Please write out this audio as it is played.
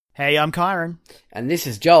Hey, I'm Kyron. And this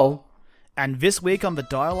is Joel. And this week on the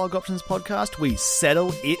Dialogue Options podcast, we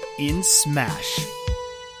settle it in Smash.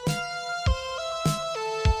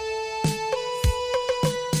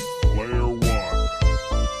 Player 1.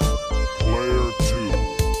 Player 2.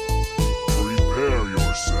 Prepare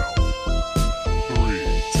yourself. 3,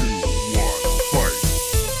 2, 1, fight.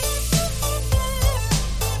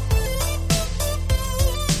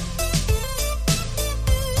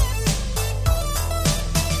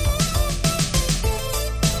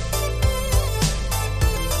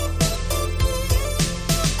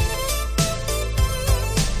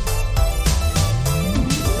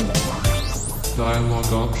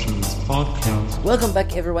 Dialogue Options Podcast. Welcome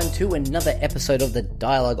back, everyone, to another episode of the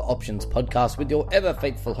Dialogue Options Podcast with your ever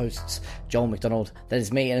faithful hosts, Joel McDonald. That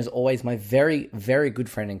is me, and as always, my very, very good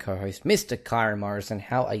friend and co-host, Mr. Kyron Morrison.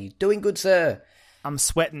 How are you doing, good sir? I'm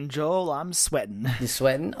sweating, Joel. I'm sweating. You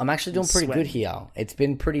sweating? I'm actually doing pretty good here. It's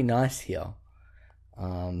been pretty nice here.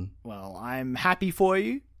 Well, I'm happy for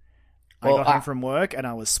you. Well, I got home from work and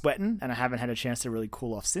I was sweating, and I haven't had a chance to really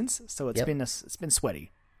cool off since. So it's been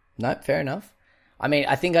sweaty. No, fair enough. I mean,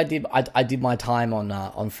 I think I did my time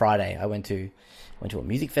on Friday. I went to a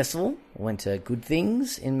music festival. I went to Good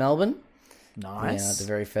Things in Melbourne. Nice. The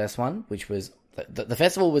very first one, which was the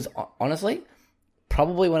festival was honestly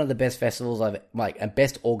probably one of the best festivals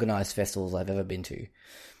best organized festivals I've ever been to.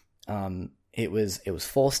 It was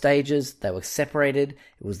 4 stages. They were separated.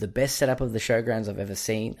 It was the best setup of the showgrounds I've ever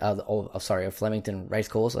seen. Of Flemington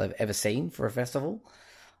Racecourse I've ever seen for a festival.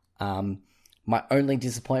 My only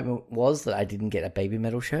disappointment was that I didn't get a Baby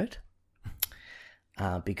Metal shirt.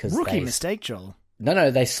 Because Rookie mistake, Joel.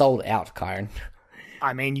 No, they sold out, Kyron.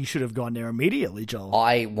 I mean, you should have gone there immediately, Joel.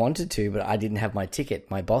 I wanted to, but I didn't have my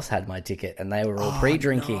ticket. My boss had my ticket, and they were all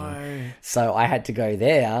pre-drinking. No. So I had to go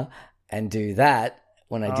there and do that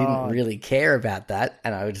when I didn't really care about that,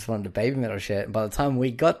 and I just wanted a Baby Metal shirt. And by the time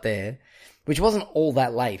we got there, which wasn't all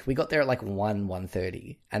that late, we got there at like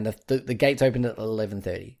 1:30, and the gates opened at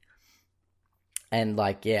 11:30. And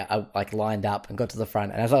I lined up and got to the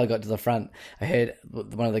front. And as I got to the front, I heard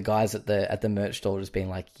one of the guys at the merch store just being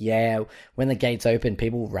like, "Yeah, when the gates opened,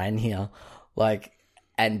 people ran here,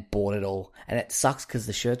 and bought it all." And it sucks because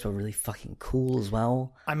the shirts were really fucking cool as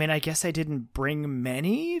well. I mean, I guess they didn't bring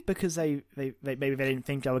maybe they didn't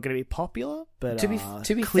think they were going to be popular. But to be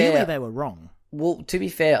clearly fair, they were wrong. Well, to be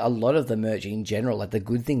fair, a lot of the merch in general, like the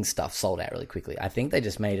Good Things stuff, sold out really quickly. I think they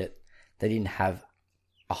just made it. They didn't have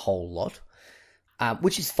a whole lot.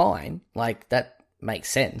 Which is fine. Like, that makes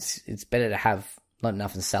sense. It's better to have not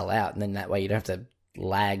enough and sell out, and then that way you don't have to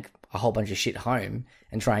lag a whole bunch of shit home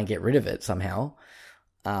and try and get rid of it somehow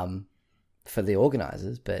for the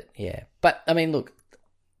organisers. But, yeah. But, I mean, look,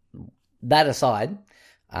 that aside,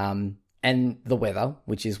 and the weather,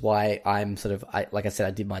 which is why I'm like I said,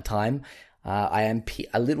 I did my time. I am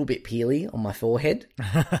a little bit peely on my forehead.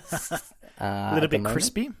 A little bit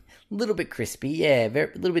crispy? A little bit crispy, yeah.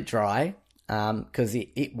 A little bit dry. Because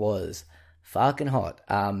it was fucking hot.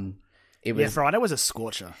 Friday was a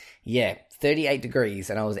scorcher. Yeah, 38 degrees,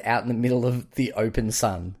 and I was out in the middle of the open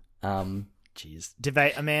sun. Jeez. Did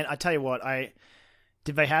they, man, I tell you what,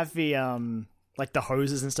 did they have the, the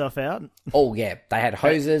hoses and stuff out? Oh, yeah. They had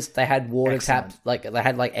hoses, they had water Excellent. taps, they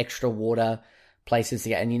had, extra water places to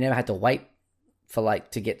get, and you never had to wait for,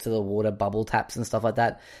 to get to the water bubble taps and stuff like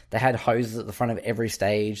that. They had hoses at the front of every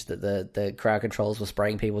stage that the crowd controls were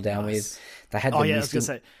spraying people down with. They had I was going to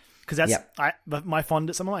say, because that's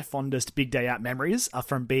some of my fondest big day out memories are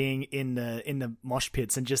from being in the mosh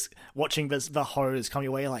pits and just watching the hose come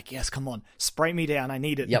your way. You're like, yes, come on, spray me down, I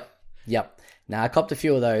need it. Yep. Now I copped a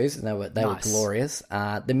few of those, and they were glorious.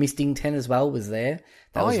 The misting tent as well was there.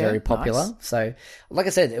 That was very popular. Nice. So, like I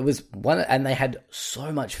said, it was one, and they had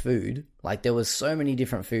so much food. Like, there was so many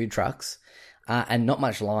different food trucks, and not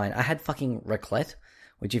much line. I had fucking raclette,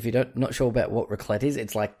 which, if you're not sure about what raclette is,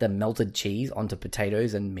 it's like the melted cheese onto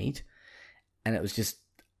potatoes and meat, and it was just,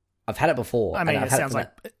 I've had it before. I mean, it sounds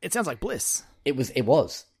like bliss. It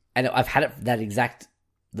was, and I've had it that exact.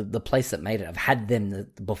 The place that made it, I've had them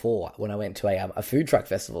before when I went to a food truck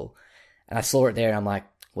festival, and I saw it there, and I'm like,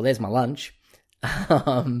 well, there's my lunch.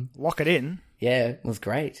 Lock it in. Yeah, it was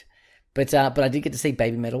great. But I did get to see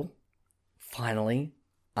Baby Metal, finally.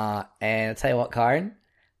 And I tell you what, Kyron,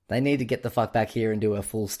 they need to get the fuck back here and do a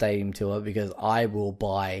full stadium tour, because I will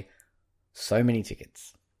buy so many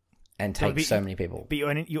tickets and take so many people. But you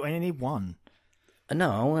only need one. No,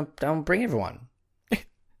 I want to bring everyone.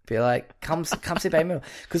 Be like, come see Baby Metal.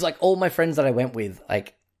 Because, all my friends that I went with,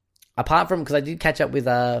 apart from, because I did catch up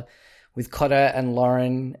with Cotter and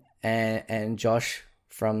Lauren and Josh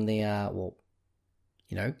from the,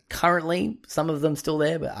 currently some of them still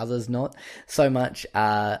there, but others not so much.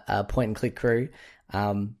 Point and click crew.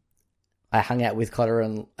 I hung out with Cotter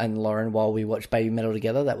and Lauren while we watched Baby Metal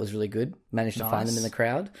together. That was really good. Managed to find them in the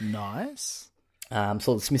crowd. Nice.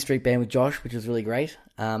 Saw the Smith Street Band with Josh, which was really great.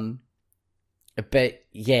 But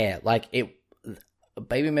yeah,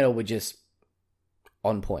 Baby Metal were just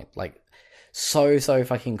on point. Like, so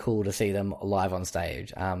fucking cool to see them live on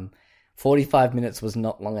stage. 45 minutes was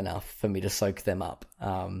not long enough for me to soak them up.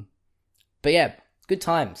 But yeah, good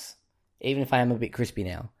times. Even if I am a bit crispy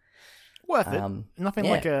now. Worth it. Nothing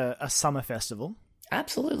like a summer festival.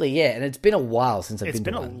 Absolutely, yeah. And it's been a while since I've been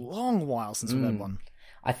to one. It's been a long while since we've had one.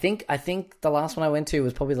 I think the last one I went to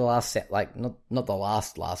was probably the last set, like not the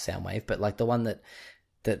last Soundwave, but like the one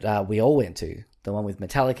that we all went to, the one with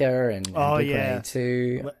Metallica and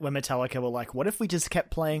Blink-182. When Metallica were like, "What if we just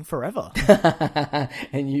kept playing forever?"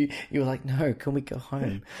 And you were like, "No, can we go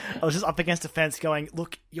home?" I was just up against a fence, going,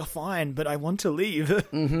 "Look, you're fine, but I want to leave."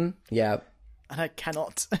 Mm-hmm. Yeah, and I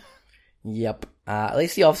cannot. Yep. At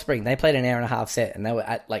least the Offspring, they played an hour and a half set, and they were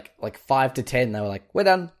at like 5 to 10. They were like, "We're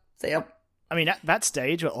done. See ya." I mean, that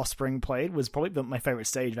stage where Offspring played was probably my favorite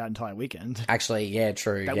stage of that entire weekend. Actually, yeah,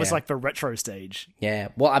 true. That was like the retro stage. Yeah.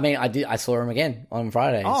 Well, I mean, I saw them again on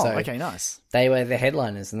Friday. Oh, so okay, nice. They were the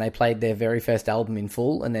headliners, and they played their very first album in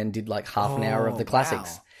full, and then did like half an hour of the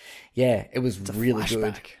classics. Wow. Yeah, it was really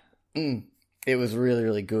flashback. good. It was really,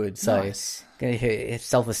 really good. So, nice. Gonna hear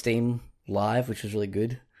Self-Esteem live, which was really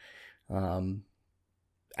good. And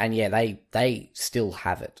yeah, they still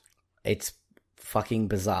have it. It's fucking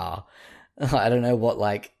bizarre. I don't know what,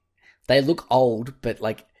 like, they look old, but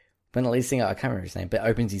like when the lead singer, I can't remember his name, but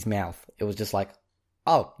opens his mouth, it was just like,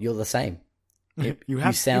 oh, you're the same. You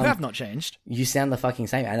have not changed. You sound the fucking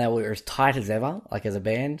same, and they were as tight as ever, like as a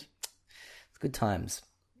band. It's good times.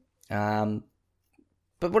 But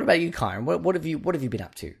what about you, Kyron? What have you been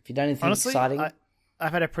up to? Have you done anything exciting?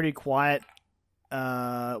 I've had a pretty quiet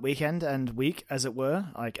weekend and week, as it were.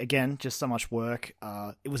 Like, again, just so much work.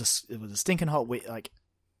 It was a stinking hot week. Like,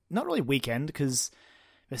 not really weekend, because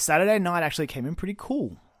the Saturday night actually came in pretty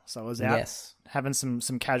cool. So I was out having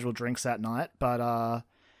some casual drinks that night. But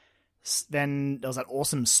then there was that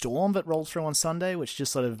awesome storm that rolled through on Sunday, which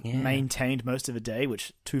just sort of maintained most of the day,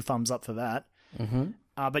 which 2 thumbs up for that. Mm-hmm.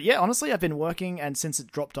 But yeah, honestly, I've been working, and since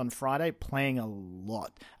it dropped on Friday, playing a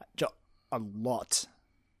lot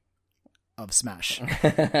of Smash.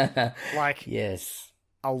 Like, yes,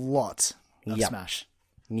 a lot of Smash.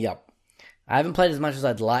 Yep. I haven't played as much as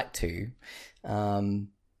I'd like to. I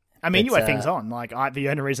mean, you had things on. Like, the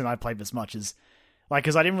only reason I played this much is, like,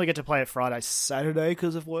 because I didn't really get to play it Friday, Saturday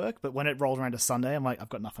because of work, but when it rolled around to Sunday, I'm like, I've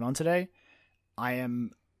got nothing on today. I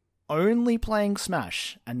am only playing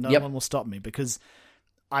Smash, and no one will stop me, because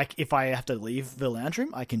if I have to leave the lounge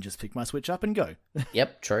room, I can just pick my Switch up and go.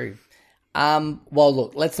 Yep, true. Well,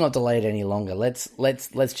 look, let's not delay it any longer. Let's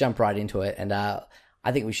jump right into it, and I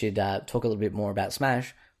think we should talk a little bit more about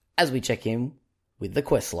Smash as we check in with the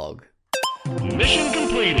quest log. Mission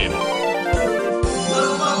completed.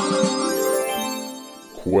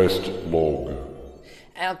 Quest log.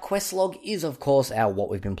 Our quest log is, of course, our What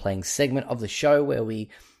We've Been Playing segment of the show, where we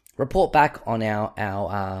report back on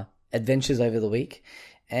our adventures over the week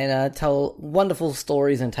and tell wonderful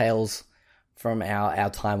stories and tales from our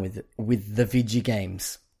time with the video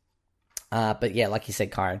games. But yeah, like you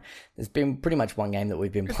said, Kyron, there's been pretty much one game that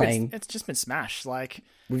we've been playing. It's just been Smash. Like,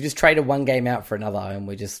 we've just traded one game out for another, and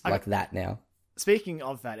we're just like that now. Speaking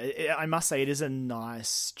of that, I must say it is a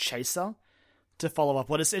nice chaser to follow up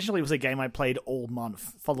what essentially was a game I played all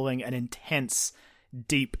month, following an intense,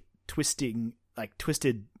 deep, twisted,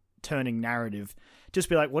 turning narrative. Just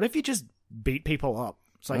be like, what if you just beat people up?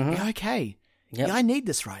 It's like, yeah, okay. Yep. Yeah, I need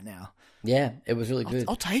this right now. Yeah, it was really good.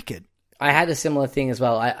 I'll take it. I had a similar thing as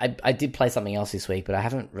well. I did play something else this week, but I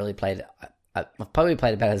haven't really played. I've probably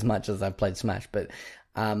played about as much as I've played Smash, but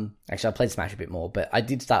actually I played Smash a bit more. But I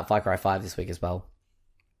did start Far Cry 5 this week as well.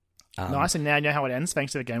 Nice, and now you know how it ends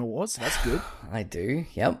thanks to the Game Awards. So that's good. I do.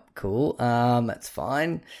 Yep, cool. That's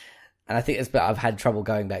fine. And I think I've had trouble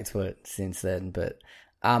going back to it since then, but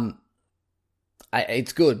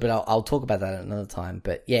it's good. But I'll talk about that at another time.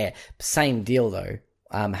 But yeah, same deal though.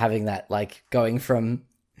 Having that, like, going from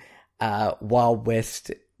Wild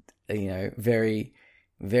West, very,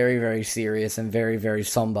 very, very serious and very, very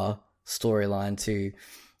somber storyline to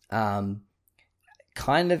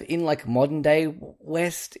kind of in like modern day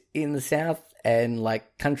West in the South, and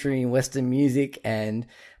like country and Western music,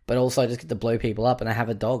 but also I just get to blow people up, and I have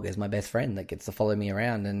a dog as my best friend that gets to follow me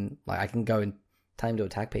around, and like I can go and tell him to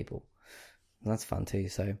attack people. And that's fun too.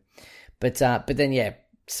 So, but then yeah,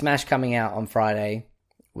 Smash coming out on Friday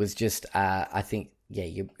was just I think yeah,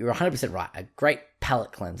 you're 100% right. A great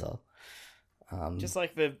palate cleanser. Just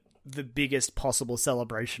like the biggest possible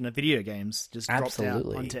celebration of video games just dropped out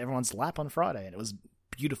Absolutely. onto everyone's lap on Friday, and it was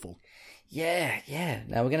beautiful. Yeah.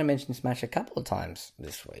 Now we're going to mention Smash a couple of times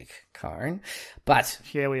this week, Karen. But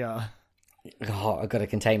Here we are. I've got to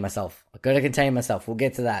contain myself. We'll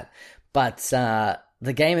get to that. But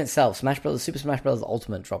the game itself, Super Smash Bros.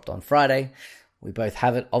 Ultimate, dropped on Friday. We both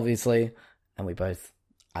have it, obviously, and we both,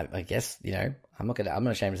 I guess, I'm not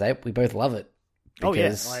ashamed to say it. We both love it. Oh yeah,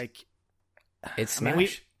 Because like it's I Smash. mean,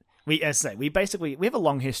 we as I say, we have a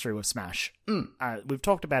long history with Smash. We've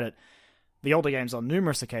talked about it, the older games, on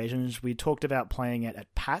numerous occasions. We talked about playing it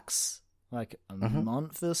at PAX like a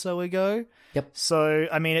month or so ago. Yep. So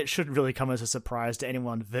I mean, it should really come as a surprise to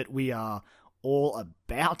anyone that we are all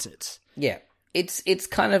about it. Yeah, it's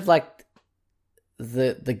kind of like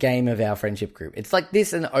the game of our friendship group. It's like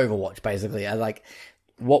this and Overwatch, basically. I like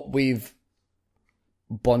what we've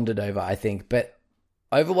bonded over, I think. But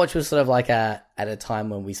Overwatch was sort of like at a time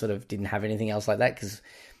when we sort of didn't have anything else like that because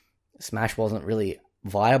Smash wasn't really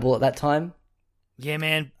viable at that time. Yeah,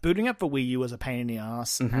 man, booting up for Wii U was a pain in the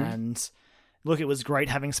ass, and look, it was great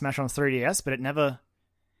having Smash on 3DS, but it never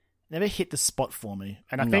hit the spot for me.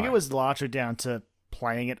 And I think it was largely down to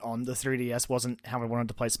playing it on the 3DS wasn't how I wanted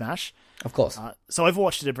to play Smash. Of course. So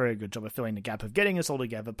Overwatch did a very good job of filling the gap of getting us all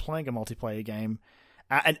together, playing a multiplayer game.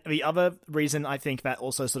 And the other reason I think that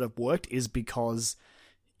also sort of worked is because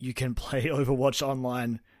you can play Overwatch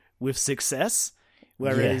online with success.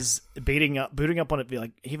 Whereas booting up on it,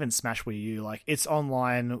 like even Smash Wii U, like its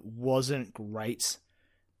online wasn't great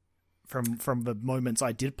from the moments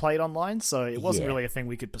I did play it online, so it wasn't really a thing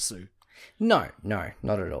we could pursue. No, not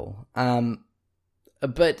at all.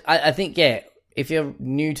 But I think, if you're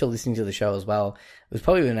new to listening to the show as well, it was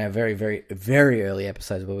probably in our very, very, very early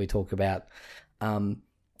episodes where we talk about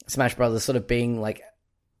Smash Brothers sort of being like,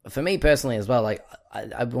 for me personally as well, like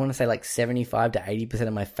I want to say like 75 to 80%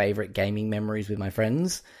 of my favorite gaming memories with my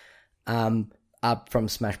friends are from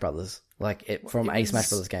Smash Brothers, from a Smash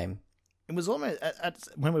Brothers game. It was almost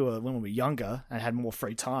when we were younger and had more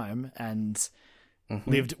free time and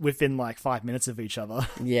lived within like 5 minutes of each other.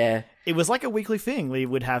 Yeah, it was like a weekly thing. We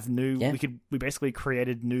would have we basically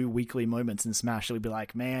created new weekly moments in Smash. So we'd be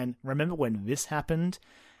like, man, remember when this happened?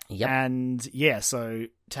 Yep. And so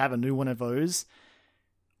to have a new one of those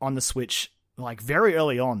on the Switch, like very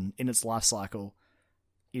early on in its life cycle,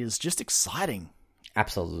 is just exciting.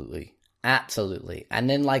 Absolutely. And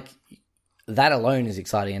then like that alone is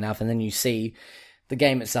exciting enough, and then you see the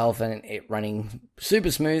game itself and it running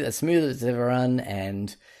super smooth, as smooth as it's ever run,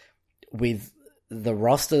 and with the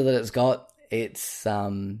roster that it's got, it's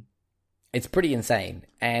pretty insane.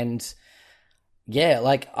 And yeah,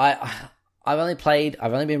 like I've only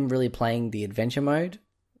been really playing the adventure mode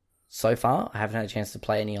so far. I haven't had a chance to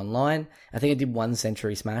play any online. I think I did one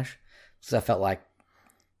Century Smash, so I felt like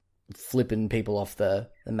flipping people off the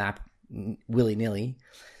map willy-nilly.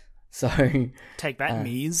 So take that,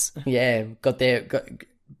 Mies. Yeah,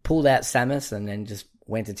 pulled out Samus and then just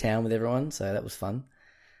went to town with everyone, so that was fun.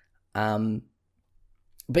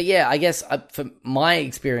 But yeah, I guess for my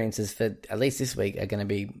experiences for at least this week are going to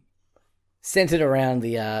be centered around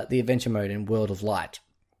the adventure mode in World of Light.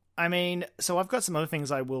 I mean, so I've got some other things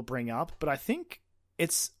I will bring up, but I think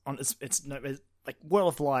it's like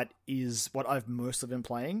World of Light is what I've mostly been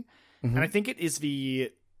playing, and I think it is the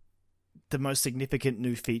most significant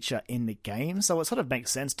new feature in the game. So it sort of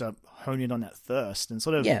makes sense to hone in on that first, and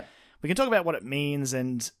sort of we can talk about what it means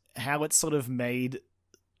and how it's sort of made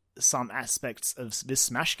some aspects of this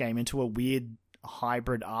Smash game into a weird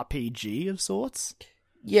hybrid RPG of sorts.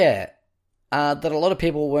 Yeah. That a lot of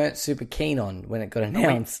people weren't super keen on when it got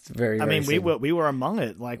announced. Very soon. we were among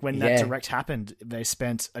it. Like when that direct happened, they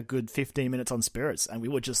spent a good 15 minutes on Spirits, and we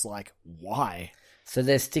were just like, "Why?" So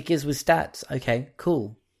there's stickers with stats. Okay,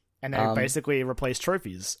 cool. And they basically replaced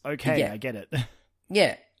trophies. Okay, I get it.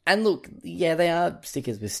 Yeah, and look, they are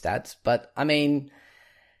stickers with stats, but I mean,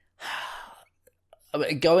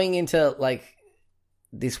 going into like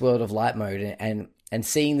this World of Light mode and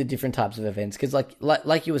seeing the different types of events, because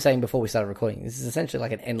like you were saying before we started recording, this is essentially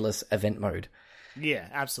like an endless event mode. Yeah,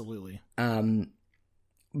 absolutely.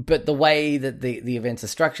 But the way that the events are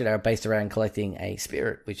structured are based around collecting a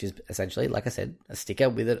spirit, which is essentially, like I said, a sticker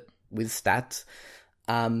with stats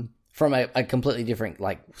from a completely different,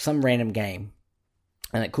 like some random game,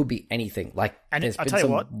 and it could be anything. Like, and there's I'll been tell you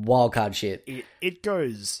some what, wild card shit. It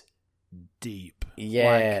goes deep.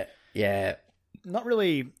 Yeah. Not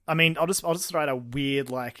really. I mean, I'll just throw out a weird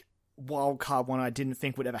like wild card one I didn't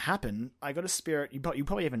think would ever happen. I got a spirit. You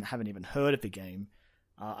probably haven't even heard of the game.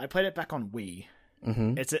 I played it back on Wii.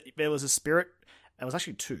 Mm-hmm. There was a spirit It was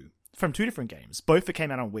actually two from two different games, both that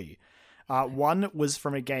came out on Wii. One was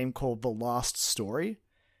from a game called The Last Story,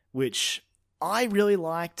 which I really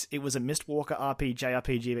liked. It was a Mistwalker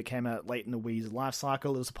JRPG that came out late in the Wii's life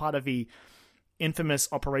cycle. It was a part of the infamous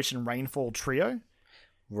Operation Rainfall trio,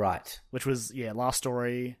 Right. which was Last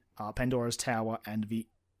Story, Pandora's Tower, and the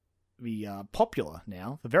popular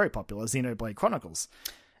now, the very popular Xenoblade Chronicles.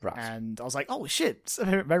 Right. And I was like, oh shit, so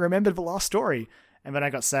I remembered The Last Story. And then I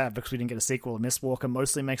got sad because we didn't get a sequel. Mistwalker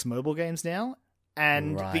mostly makes mobile games now.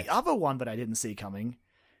 And Right. the other one that I didn't see coming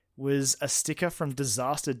was a sticker from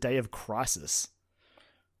Disaster Day of Crisis.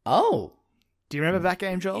 Oh. Do you remember that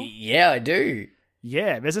game, Joel? Yeah, I do.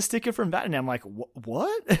 Yeah, there's a sticker from that, and I'm like,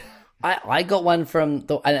 what? I got one from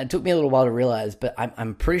and it took me a little while to realize, but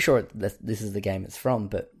I'm pretty sure this is the game it's from.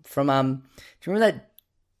 But from do you remember that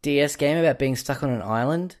DS game about being stuck on an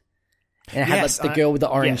island? And it had Yes, like the girl with the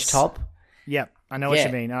orange yes. top. Yep, I know what Yeah.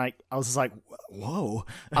 you mean. I was just like, whoa.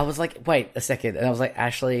 I was like, wait a second, and I was like,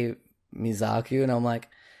 Ashley Mizaku, and I'm like,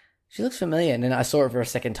 she looks familiar. And then I saw it for a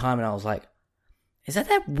second time, and I was like, is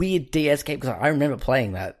that weird DS game? Because I remember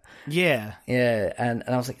playing that. Yeah, Yeah, and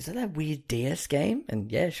I was like, is that weird DS game?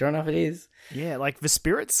 And yeah, sure enough, it is. yeah, like the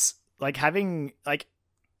spirits, like having, like,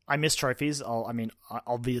 I miss trophies.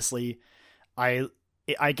 Obviously, I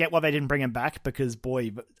get why they didn't bring them back because,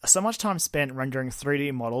 boy, so much time spent rendering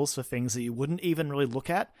 3D models for things that you wouldn't even really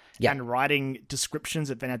look at, Yeah. and writing descriptions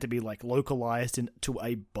that then had to be like localized into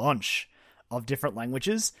a bunch of different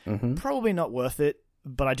languages. Probably not worth it,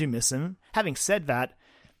 but I do miss them. Having said that,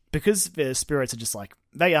 because the spirits are just like,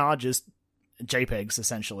 they are just JPEGs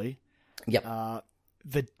essentially. Yep.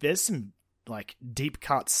 There's some like deep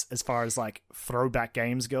cuts as far as like throwback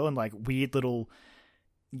games go, and like weird little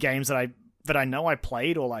games that I know I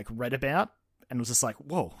played or like read about, and was just like,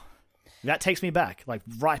 whoa, that takes me back, like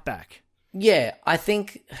right back. Yeah, I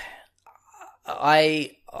think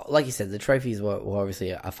like you said, the trophies were obviously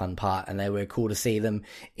a fun part, and they were cool to see them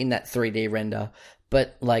in that 3D render.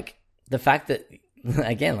 But like the fact that,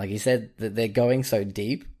 again, like you said, that they're going so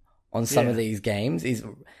deep on some of these games is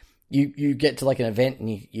you get to like an event and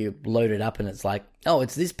you load it up and it's like, oh,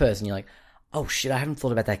 it's this person. You're like, oh shit, I haven't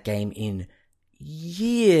thought about that game in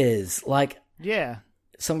years. Like Yeah.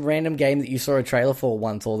 some random game that you saw a trailer for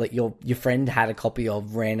once, or that your friend had a copy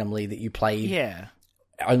of randomly that you played Yeah.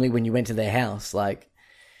 only when you went to their house. Like,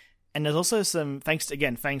 And there's also some, thanks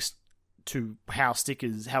to how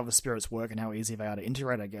the spirits work and how easy they are to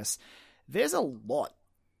integrate, I guess, there's a lot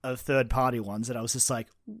of third-party ones that I was just like,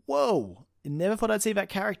 whoa, never thought I'd see that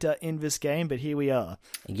character in this game, but here we are.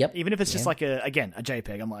 yep. Even if it's just like a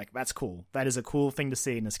JPEG, I'm like, that's cool. That is a cool thing to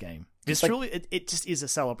see in this game. It's like- truly, it just is a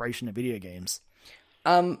celebration of video games.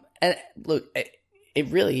 And look, it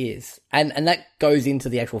really is. And that goes into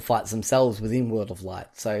the actual fights themselves within World of Light.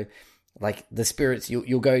 So, like, the spirits,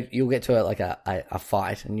 you'll get to a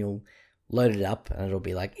fight and you'll load it up and it'll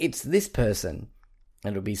be like, it's this person.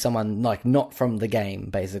 And it'll be someone, like, not from the game,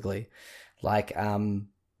 basically. Like,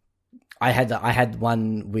 I had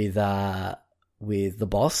one with the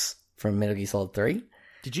boss from Metal Gear Solid 3.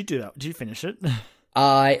 Did you do that? Did you finish it?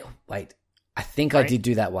 I think I did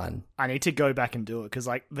do that one. I need to go back and do it because,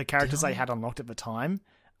 like, the characters I had unlocked at the time,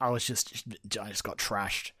 I just got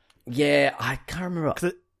trashed. Yeah, I can't remember.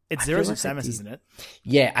 'Cause it's I Zero feel Suit like I Samus, did. isn't it?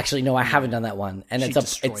 Yeah, actually, no, I haven't done that one. And She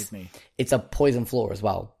destroyed me. It's a poison floor as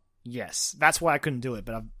well. Yes, that's why I couldn't do it.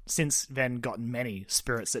 But I've since then gotten many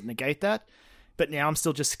spirits that negate that. But now I'm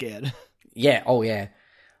still just scared. Yeah, oh yeah.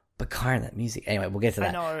 But Kyron, that music. Anyway, we'll get to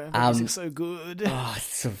that. I know, the music's so good. Oh,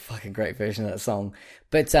 it's a fucking great version of that song.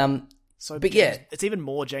 But But yeah. it's even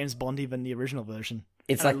more James Bondy than the original version.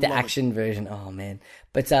 it's And I like the love it. action version. Oh man.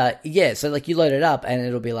 But yeah, so like you load it up and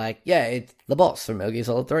it'll be like, yeah, it's the boss from Metal Gear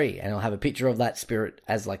Solid 3, and it'll have a picture of that spirit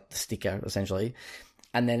as like the sticker essentially.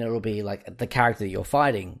 And then it'll be like the character that you're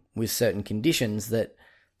fighting with certain conditions that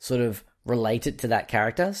sort of relate it to that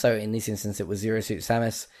character. So in this instance, it was Zero Suit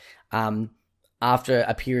Samus. After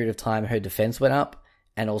a period of time, her defense went up,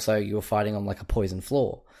 and also you were fighting on like a poison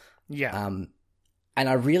floor. Yeah. And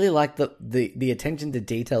I really like the attention to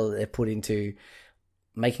detail that they've put into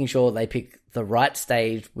making sure they pick the right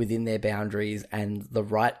stage within their boundaries and the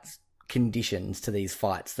right conditions to these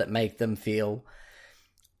fights that make them feel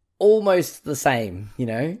almost the same, you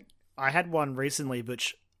know? I had one recently,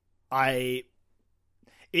 which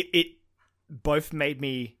it both made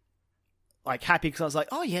me like happy because I was like,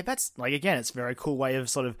 oh yeah, that's like, again, it's a very cool way of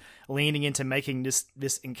sort of leaning into making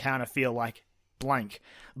this encounter feel like blank.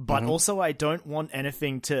 But also I don't want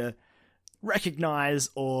anything to recognize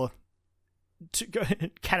or to go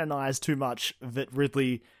canonize too much that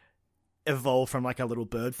Ridley evolve from like a little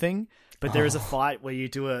bird thing. But there is a fight where you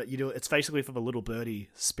do it's basically for the little birdie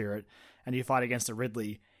spirit, and you fight against a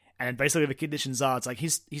Ridley. And basically the conditions are, it's like he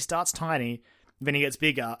starts tiny, then he gets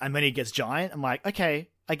bigger, and then he gets giant. I'm like, okay,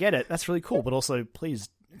 I get it. That's really cool. But also, please,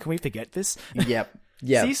 can we forget this? Yep.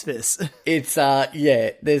 Yeah. Cease this. It's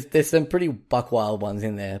there's some pretty buck wild ones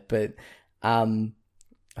in there, but I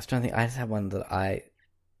was trying to think. I just had one that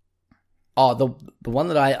the one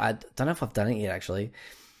that I don't know if I've done it yet actually.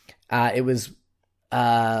 It was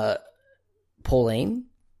Pauline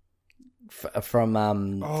from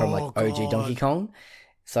like OG God. Donkey Kong.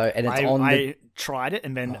 So and it's I tried it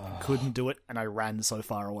and then couldn't do it, and I ran so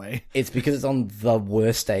far away. it's because it's on the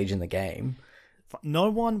worst stage in the game. No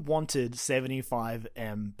one wanted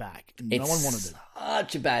 75M back. No one wanted it.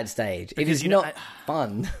 Such a bad stage. It Because, is you know, not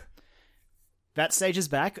fun. That stage is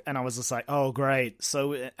back, and I was just like, oh, great.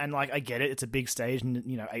 So, and like, I get it. It's a big stage, and,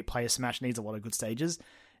 8-player Smash needs a lot of good stages.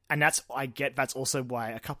 And that's also why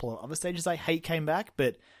a couple of other stages I hate came back,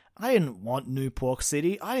 but I didn't want New Pork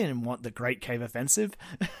City. I didn't want the Great Cave Offensive.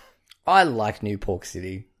 I like New Pork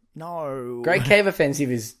City. No. Great Cave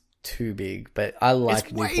Offensive is too big, but I like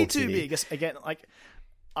It's New way Pork too City. big. Again, like,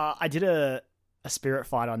 I did a spirit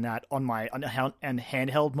fight on that on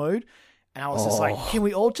handheld mode, and I was just like, can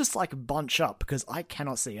we all just like bunch up, because I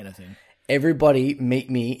cannot see anything. Everybody meet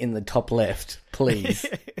me in the top left, please.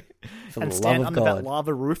 For And the stand love of under God. that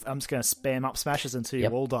lava roof. I'm just going to spam up smashes until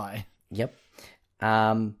Yep. you all die. Yep.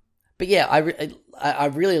 But yeah, I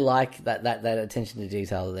really like that attention to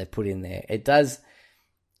detail that they put in there. It does.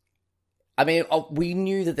 I mean, we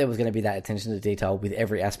knew that there was going to be that attention to detail with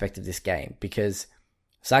every aspect of this game, because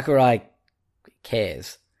Sakurai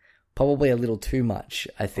cares. Probably a little too much,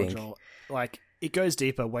 I think. Joel. Like, it goes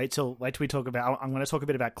deeper. Wait till we talk about. I'm going to talk a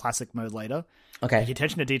bit about classic mode later. Okay. The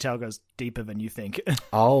attention to detail goes deeper than you think.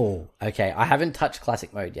 Oh, okay. I haven't touched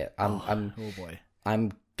classic mode yet. oh boy.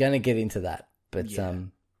 I'm gonna get into that, but Yeah.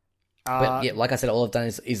 But yeah, like I said, all I've done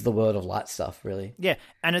is the World of Light stuff, really. Yeah,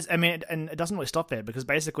 and it doesn't really stop there, because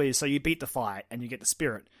basically, so you beat the fight and you get the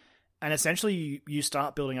spirit, and essentially you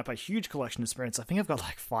start building up a huge collection of spirits. I think I've got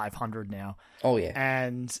like 500 now, Oh yeah,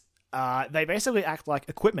 and they basically act like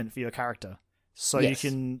equipment for your character. So Yes.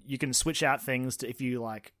 you can switch out things to, if you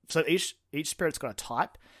like. So each spirit's got a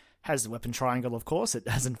type. Has the weapon triangle, of course. It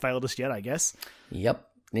hasn't failed us yet, I guess. yep.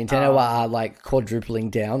 Nintendo are like quadrupling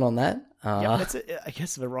down on that. Yeah, that's it. I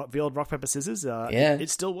guess the old rock paper scissors. Yeah. it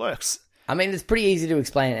still works. I mean, it's pretty easy to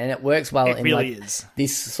explain, and it works well It in really like is.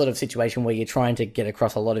 this sort of situation where you're trying to get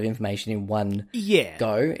across a lot of information in one Yeah,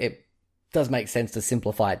 go. It does make sense to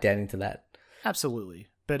simplify it down into that. absolutely.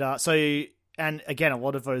 But and again, a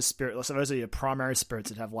lot of those spirits, so those are your primary spirits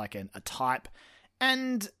that have like a type,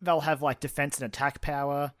 and they'll have like defense and attack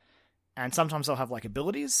power, and sometimes they'll have like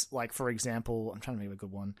abilities. Like, for example, I'm trying to think of a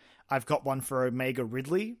good one. I've got one for Omega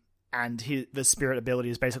Ridley, and the spirit ability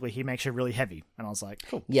is basically he makes you really heavy, and I was like,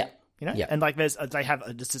 cool, Yeah, Yeah. And like they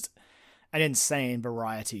have just an insane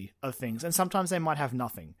variety of things, and sometimes they might have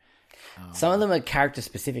nothing. some of them are character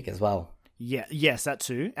specific as well. Yeah, yes, that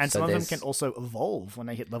too, and So some of them there's- can also evolve when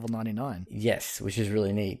they hit level 99. Yes, which is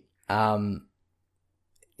really neat.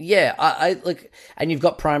 Yeah, I like, and you've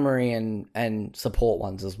got primary and support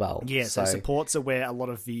ones as well. Yeah, so supports are where a lot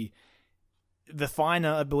of the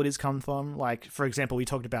finer abilities come from. Like, for example, we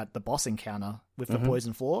talked about the boss encounter with the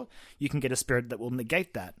poison floor. You can get a spirit that will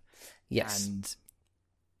negate that. yes, And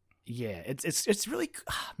yeah, it's really,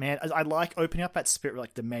 man, I like opening up that spirit,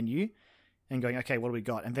 like the menu, and going, okay, what do we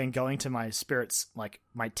got? And then going to my spirits, like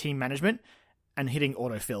my team management, and hitting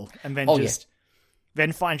autofill, and then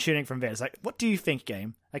then fine tuning from there. It's like, what do you think,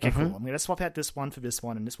 game? Okay, cool. I'm going to swap out this one for this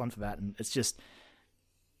one and this one for that, and it's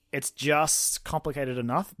just complicated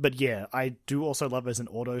enough. But yeah, I do also love as an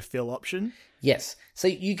autofill option. yes. So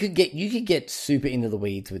you could get super into the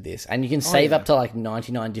weeds with this, and you can save yeah. up to like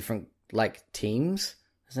 99 different like teams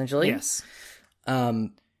essentially. Yes.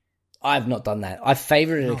 I've not done that. I've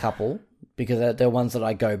favorited a couple because they're ones that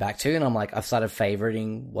I go back to, and I'm like, I've started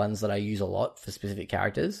favoriting ones that I use a lot for specific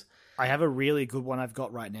characters. I have a really good one I've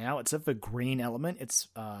got right now. It's of the green element. It's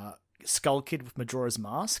Skull Kid with Majora's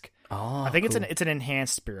Mask. Oh, I think cool. it's an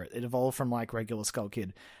enhanced spirit. It evolved from like regular Skull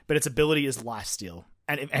Kid, but its ability is lifesteal.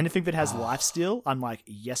 And if anything that has lifesteal, I'm like,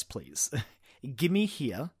 yes, please, give me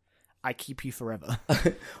here. I keep you forever.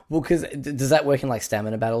 Well, because does that work in like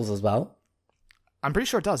stamina battles as well? I'm pretty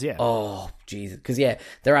sure it does. Yeah. Oh, Jesus. Because, yeah,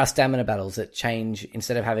 there are stamina battles that change.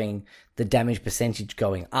 Instead of having the damage percentage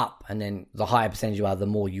going up, and then the higher percentage you are, the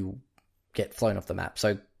more you get flown off the map.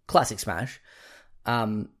 So, classic Smash.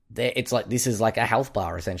 it's like this is like a health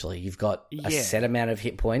bar essentially. You've got a Yeah. set amount of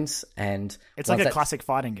hit points, and It's once like a that- classic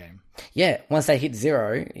fighting game. Yeah, once they hit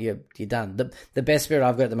 0, you're done. The best spirit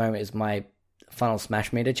I've got at the moment is my Final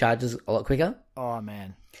Smash meter charges a lot quicker. Oh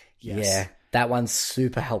man, yes. Yeah, that one's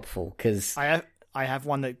super helpful because I have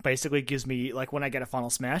one that basically gives me, like, when I get a Final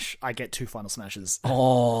Smash, I get 2 Final Smashes.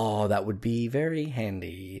 that would be very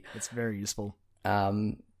handy. It's very useful.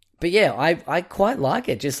 But yeah, I quite like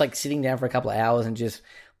it. Just like sitting down for a couple of hours and just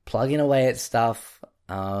plugging away at stuff,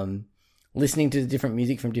 listening to the different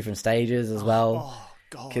music from different stages as well. Oh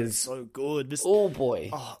god, 'Cause- it's so good. This Oh boy.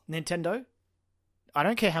 Nintendo, I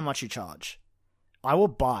don't care how much you charge. I will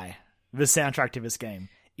buy the soundtrack to this game.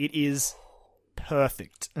 It is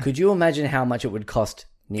perfect. Could you imagine how much it would cost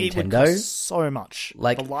It would Nintendo? cost so much.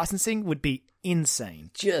 Like- the licensing would be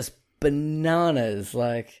insane. Just bananas.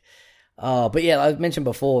 Like, oh, but yeah, I've mentioned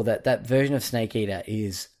before that version of Snake Eater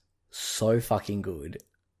is so fucking good.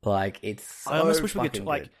 Like, it's so I almost wish we fucking could,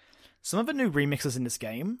 like, some of the new remixes in this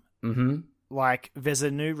game. Mm-hmm. Like, there's a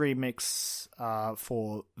new remix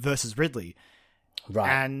for Versus Ridley, Right.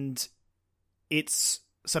 and it's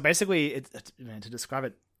so basically to describe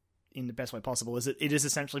it in the best way possible is it is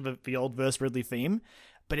essentially the old Versus Ridley theme,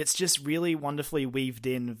 but it's just really wonderfully weaved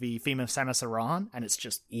in the theme of Samus Aran, and it's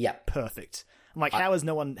just Yep. perfect. I'm like, how has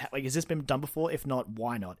no one, like, has this been done before? If not,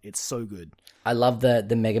 why not? It's so good. I love the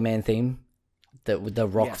Mega Man theme, with the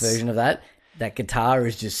rock Yes. version of that. That guitar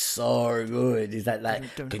is just so good. Is that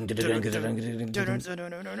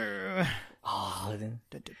Oh,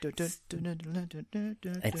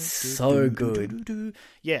 it's so good.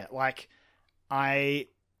 Yeah, like, I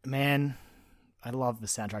love the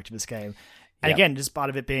soundtrack to this game. And Yep. again, just part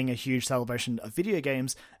of it being a huge celebration of video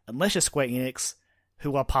games, unless you're Square Enix,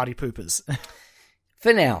 who are party poopers.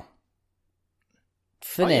 For now.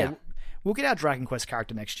 For Oh, now. yeah, we'll get our Dragon Quest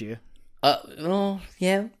character next year. Yeah. It's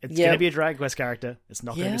yeah. going to be a Dragon Quest character. It's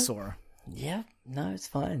not going to Yeah. be Sora. Yeah, no, it's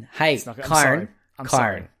fine. Hey, It's not gonna, Kyron, I'm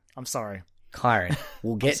sorry. Kyron, I'm sorry.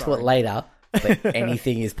 we'll get to it sorry. later, but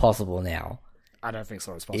anything is possible now I don't think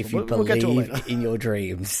Sora's possible. if you we'll get to it believe later. in your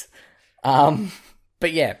dreams.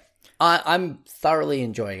 But yeah, I'm thoroughly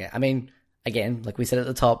enjoying it. I mean, again, like we said at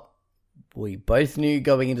the top, we both knew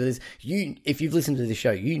going into this. If you've listened to the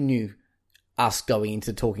show, you knew us going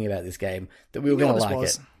into talking about this game that we were going to like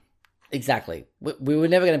it. Exactly. We were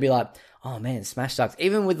never going to be like, oh man, Smash sucks.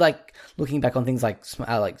 Even with like looking back on things like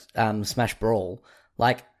Smash Brawl,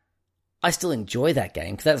 like I still enjoy that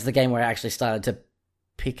game because that's the game where I actually started to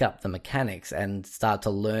pick up the mechanics and start to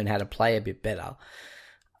learn how to play a bit better.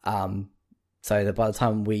 So that by the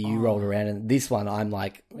time Wii U rolled around and this one, I'm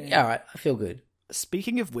like, yeah, all right, I feel good.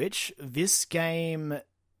 Speaking of which, this game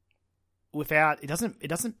it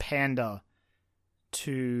doesn't pander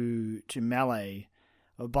to Melee,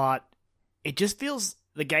 but it just feels,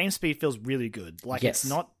 the game speed feels really good. Like, Yes. it's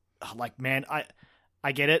not like, man,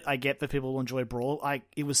 I get it. I get that people enjoy Brawl.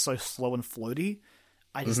 It was so slow and floaty.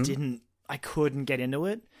 I just I couldn't get into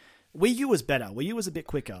it. Wii U was better. Wii U was a bit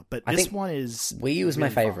quicker, but I this think one is Wii U was my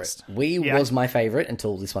really favorite. fast. Wii Yeah. was my favorite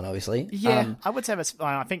until this one, obviously. Yeah, I would say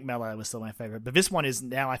I think Melee was still my favorite, but this one is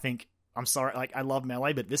now, I think, I'm sorry, like, I love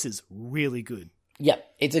Melee, but this is really good. Yeah,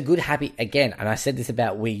 it's a good happy, again, and I said this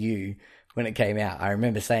about Wii U when it came out. I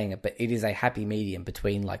remember saying it, but it is a happy medium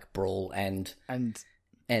between like Brawl and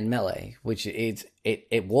Melee, which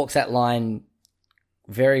it walks that line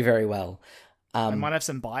very, very well. I might have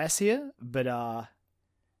some bias here, but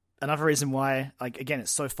another reason why, like, again,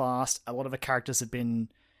 it's so fast. A lot of the characters have been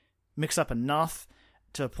mixed up enough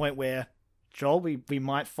to a point where, Joel, we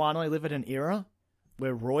might finally live in an era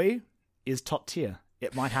where Roy is top tier.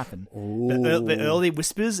 It might happen. The early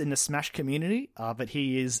whispers in the Smash community are that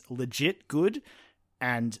he is legit good,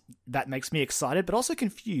 and that makes me excited, but also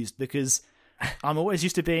confused because I'm always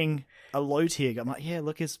used to being a low tier. I'm like, yeah,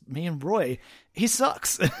 look, it's me and Roy. He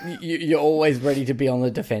sucks. You're always ready to be on the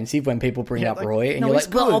defensive when people bring Yeah, up like, Roy, and no, you're he's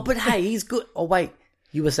like, well, good. but hey, he's good. Oh, wait,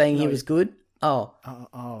 you were saying he was good? Oh,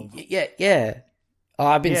 yeah. Oh,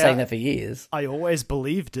 I've been Yeah. saying that for years. I always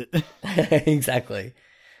believed it. Exactly.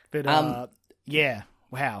 But yeah,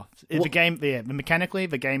 wow. The game, mechanically,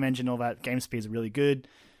 the game engine, all that, game speed is really good.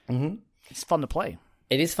 Mm-hmm. It's fun to play.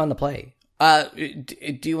 It is fun to play.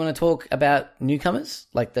 Do you want to talk about newcomers?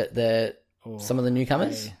 Like some of the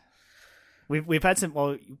newcomers? We've had some.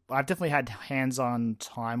 Well, I've definitely had hands-on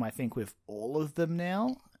time, I think, with all of them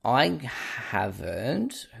now. I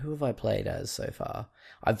haven't. Who have I played as so far?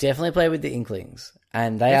 I've definitely played with the Inklings,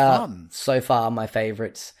 and they They're are fun. so far my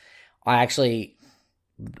favorites.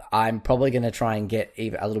 I'm probably going to try and get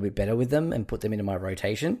even a little bit better with them and put them into my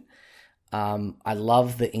rotation. I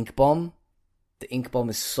love the Ink Bomb The ink bomb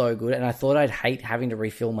is so good, and I thought I'd hate having to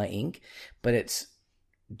refill my ink, but it's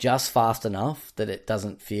just fast enough that it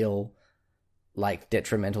doesn't feel like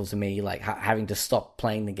detrimental to me, like having to stop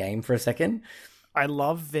playing the game for a second. I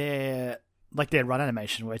love their run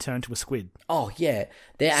animation where they turn into a squid. Oh yeah,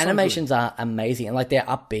 their animations are amazing, and like their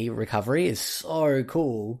up B recovery is so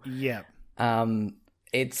cool. Yeah. I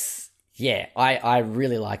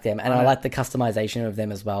really like them, and I like the customization of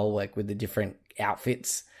them as well, like with the different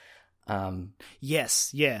outfits.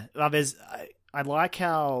 Yes, yeah. I like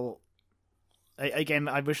how. Again,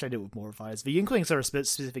 I wish I did it with more fighters. The Inklings are a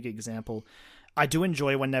specific example. I do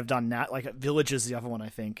enjoy when they've done that. Like Village is the other one, I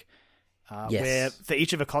think. Yes. Where for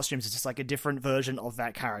each of the costumes, it's just like a different version of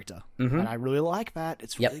that character, and I really like that.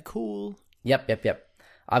 It's really cool. Yep.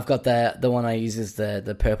 I've got the one I use is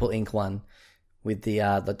the purple ink one with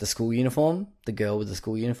the school uniform, the girl with the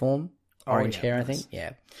school uniform, orange hair, I think.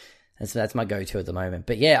 Yeah, and so that's my go-to at the moment.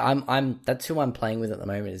 But yeah, I'm that's who I'm playing with at the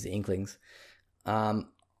moment is the Inklings. I'm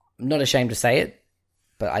not ashamed to say it,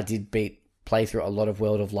 but I did play through a lot of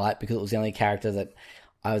World of Light because it was the only character that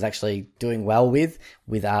I was actually doing well with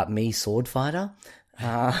me Sword Fighter.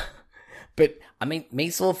 But I mean,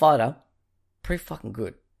 me Sword Fighter, pretty fucking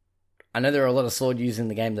good. I know there are a lot of sword users in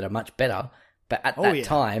the game that are much better, but at that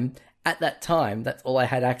time, that's all I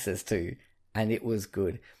had access to, and it was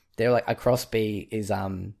good. They're like a cross B is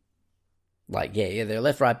their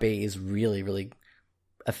left right B is really really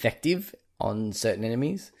effective on certain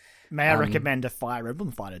enemies. May I recommend a Fire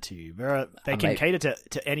Emblem fighter to you? They can cater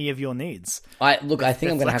to any of your needs. I think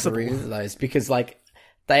I'm going to have to revisit those because like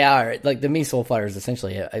they are like the Me Sword Fighter is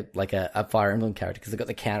essentially a Fire Emblem character because they've got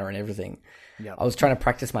the counter and everything. Yep. I was trying to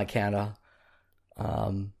practice my counter,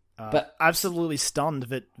 but absolutely stunned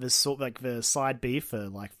that the side B for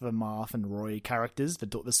like the Marth and Roy characters,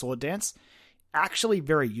 the sword dance, actually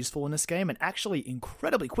very useful in this game and actually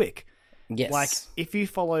incredibly quick. Yes. Like if you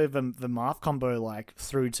follow the Marth combo like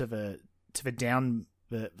through to the down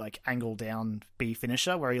the like angle down B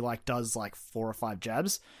finisher where he like does like 4 or 5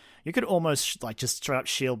 jabs, you could almost like just straight up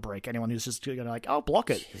shield break anyone who's just gonna like, oh, block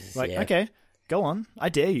it. Okay, go on, I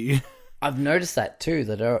dare you. I've noticed that too,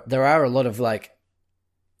 that there are a lot of like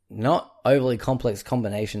not overly complex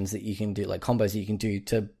combinations that you can do, like combos that you can do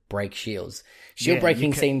to break shields. Shield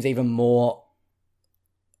breaking seems even more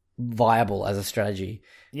viable as a strategy.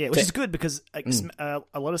 Yeah, which is good because a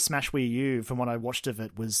lot of Smash Wii U, from what I watched of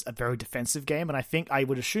it, was a very defensive game, and I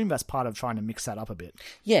would assume that's part of trying to mix that up a bit.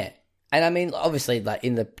 Yeah, and I mean, obviously, like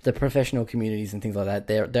in the professional communities and things like that,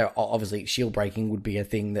 there obviously shield breaking would be a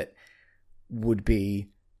thing that would be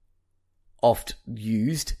oft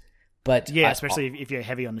used, but yeah, especially if you're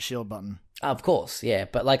heavy on the shield button. Of course, yeah,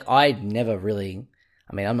 but like I never really.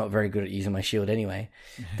 I mean, I'm not very good at using my shield anyway.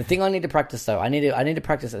 The thing I need to practice, though, I need to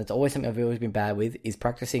practice, and it's always something I've always been bad with, is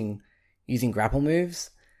practicing using grapple moves,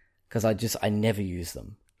 because I never use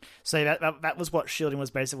them. So that was what shielding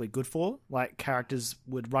was basically good for. Like, characters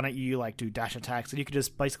would run at you, like, do dash attacks, and you could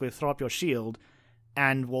just basically throw up your shield,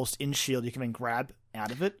 and whilst in shield, you can then grab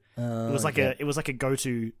out of it. It was like a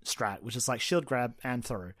go-to strat, which is like shield, grab, and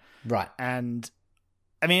throw. Right. And,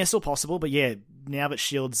 I mean, it's still possible, but yeah, now that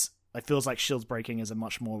shields... It feels like shields breaking is a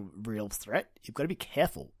much more real threat. You've got to be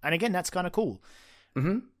careful. And again, that's kind of cool.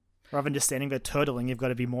 Mm-hmm. Rather than just standing there turtling, you've got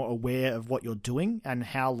to be more aware of what you're doing and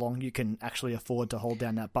how long you can actually afford to hold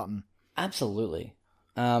down that button. Absolutely.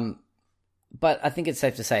 But I think it's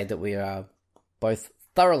safe to say that we are both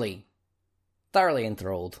thoroughly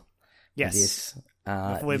enthralled with this.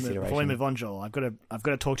 Before we move on, Joel, I've got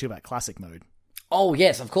to talk to you about classic mode. Oh,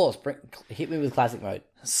 yes, of course. Hit me with classic mode.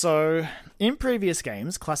 So, in previous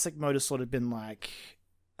games, classic mode has sort of been like...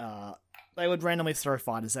 they would randomly throw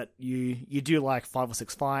fighters at you. You do like 5 or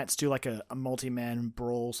 6 fights, do like a multi-man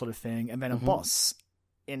brawl sort of thing, and then a boss.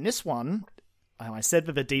 In this one, I said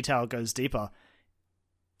that the detail goes deeper.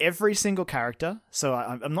 Every single character, so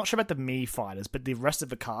I'm not sure about the Mii fighters, but the rest of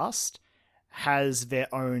the cast has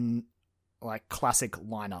their own like classic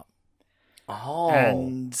lineup. Oh.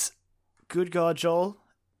 And... Good God, Joel,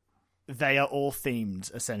 they are all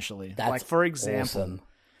themed, essentially. That's like, for example,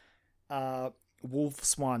 awesome.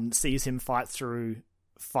 Wolfswan sees him fight through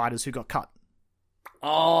fighters who got cut.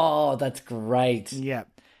 Oh, that's great. Yeah.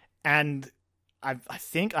 And I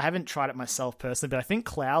think, I haven't tried it myself personally, but I think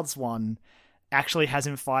Cloud's one actually has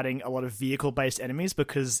him fighting a lot of vehicle-based enemies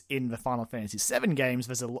because in the Final Fantasy VII games,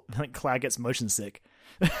 Cloud gets motion sick.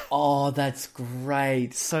 Oh, that's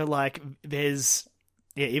great. So, like, there's...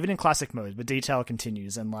 Yeah, even in classic mode, the detail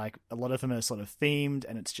continues, and like a lot of them are sort of themed,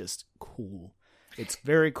 and it's just cool. It's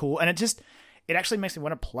very cool, and it actually makes me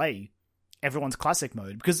want to play everyone's classic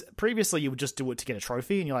mode because previously you would just do it to get a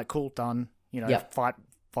trophy, and you're like, cool, done. You know, fight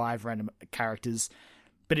 5 random characters.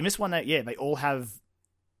 But in this one, they all have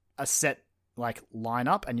a set like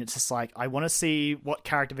lineup, and it's just like I want to see what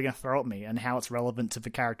character they're going to throw at me and how it's relevant to the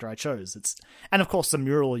character I chose. And of course the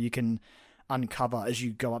mural you can uncover as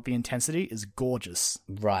you go up the intensity is gorgeous.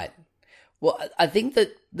 Right. Well, I think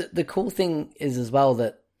that the cool thing is as well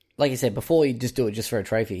that, like you said before, you just do it just for a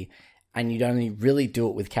trophy, and you'd only really do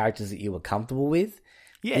it with characters that you were comfortable with.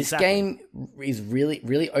 Yeah, this exactly. game is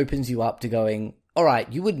really opens you up to going, all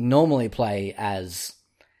right, you would normally play as,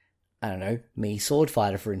 I don't know, me, Sword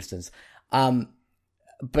Fighter, for instance.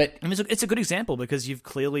 But I mean, it's a good example because you've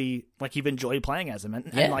clearly like you've enjoyed playing as him,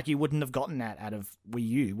 and like you wouldn't have gotten that out of Wii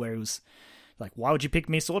U, where it was like, why would you pick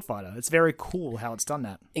me, Sword Fighter? It's very cool how it's done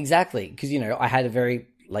that. exactly, because I had a very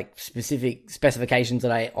like specific specifications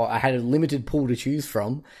that I had a limited pool to choose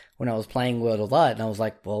from when I was playing World of Light, and I was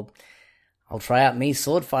like, well, I'll try out me,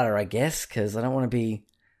 Sword Fighter, I guess, because I don't want to be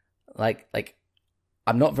like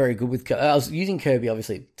I'm not very good with. I was using Kirby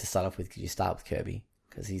obviously to start off with because you start with Kirby.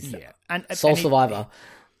 Because he's Soul Survivor.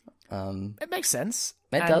 It makes sense.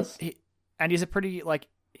 It does. And he's a pretty, like,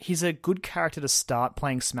 he's a good character to start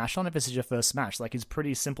playing Smash on if this is your first Smash. Like, he's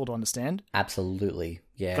pretty simple to understand. Absolutely,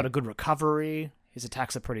 yeah. Got a good recovery. His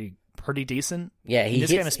attacks are pretty decent. Yeah, in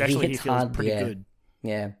this game especially, he feels hard, pretty good.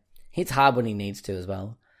 Yeah, hits hard when he needs to as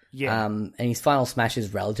well. Yeah. And his final smash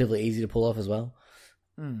is relatively easy to pull off as well.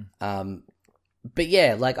 Mm. But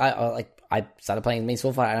yeah, like I started playing me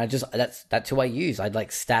Sword Fighter, and that's who I use. I'd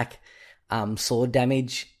like stack sword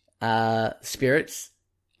damage spirits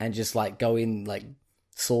and just like go in like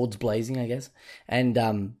swords blazing, I guess.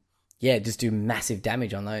 And just do massive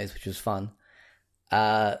damage on those, which was fun.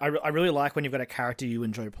 I really like when you've got a character you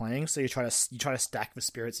enjoy playing, so you try to stack the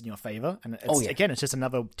spirits in your favor, and again, it's just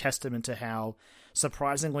another testament to how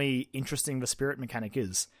surprisingly interesting the spirit mechanic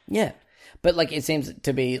is. Yeah. But, like, it seems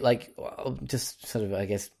to be, like, just sort of, I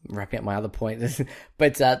guess, wrapping up my other point.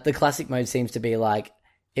 But the classic mode seems to be, like,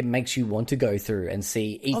 it makes you want to go through and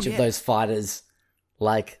see each of those fighters,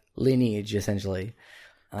 like, lineage, essentially.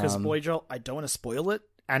 Because, boy, Joel, I don't want to spoil it.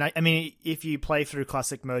 And, I mean, if you play through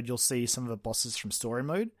classic mode, you'll see some of the bosses from story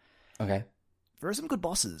mode. Okay. There are some good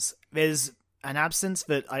bosses. There's an absence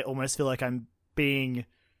that I almost feel like I'm being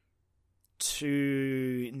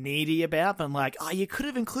too needy about, but I'm like, you could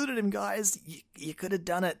have included him, guys. You could have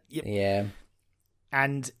done it. Yeah.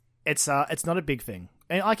 And it's not a big thing.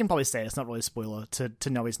 And I can probably say it's not really a spoiler to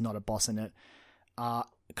know he's not a boss in it.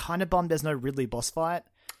 Kind of bummed there's no Ridley boss fight.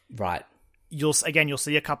 Right. You'll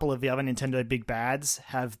see a couple of the other Nintendo big bads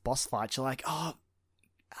have boss fights. You're like,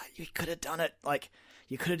 you could have done it. Like,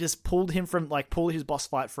 you could have just pulled his boss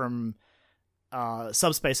fight from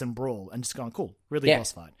Subspace and Brawl and just gone, cool, Ridley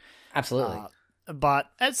boss fight. Absolutely. But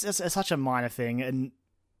it's such a minor thing, and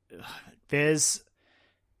there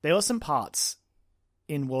are some parts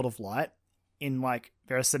in World of Light,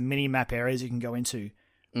 there are some mini-map areas you can go into,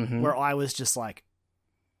 where I was just like,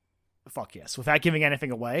 fuck yes, without giving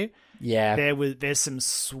anything away. Yeah. There's some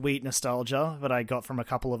sweet nostalgia that I got from a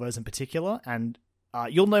couple of those in particular, and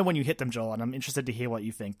you'll know when you hit them, Joel, and I'm interested to hear what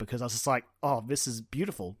you think, because I was just like, oh, this is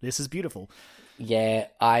beautiful. This is beautiful. Yeah,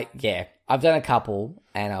 I've done a couple,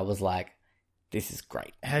 and I was like, "This is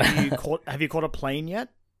great." Have you caught a plane yet?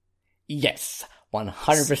 Yes,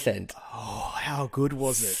 100%. Oh, how good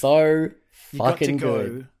was it? So You fucking got to go.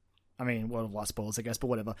 good. I mean, World of Light spoilers, I guess, but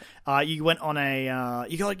whatever. You went on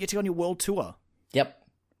you get to go on your world tour. Yep,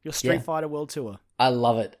 Your Street Fighter world tour. I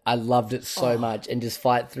love it. I loved it so much, and just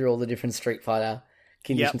fight through all the different Street Fighter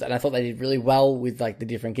conditions. And I thought they did really well with like the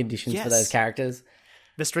different conditions for those characters.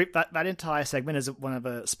 That entire segment is one of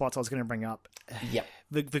the spots I was going to bring up. Yep.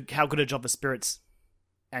 How good a job the spirits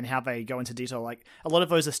and how they go into detail. Like, a lot of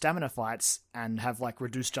those are stamina fights and have like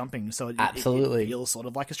reduced jumping, so it feels sort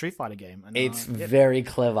of like a Street Fighter game. And, it's very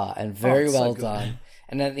clever and very well so done.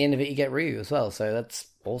 And then at the end of it, you get Ryu as well, so that's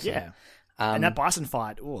awesome. Yeah. And that Bison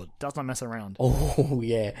fight, does not mess around. Oh,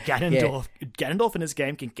 yeah. Ganondorf in this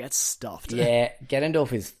game can get stuffed. Yeah,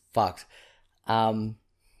 Ganondorf is fucked. But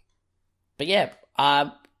yeah,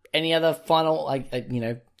 any other final,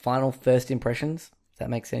 final first impressions? If that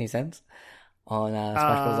makes any sense on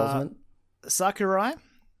Smash Bros. Ultimate? Sakurai,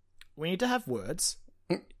 we need to have words.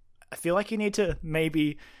 I feel like you need to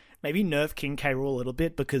maybe nerf King K. Rool a little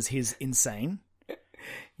bit because he's insane.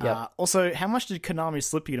 Yeah. Also, how much did Konami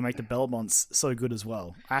slip you to make the Belmonts so good as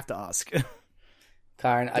well? I have to ask.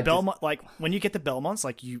 Karen, when you get the Belmonts,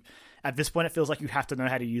 at this point it feels like you have to know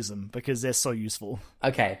how to use them because they're so useful.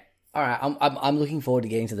 Okay. All right, I'm looking forward to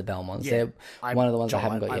getting to the Belmonts. Yeah, they're one of the ones I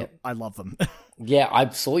haven't got yet. I love them. Yeah, I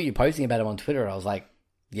saw you posting about them on Twitter, and I was like,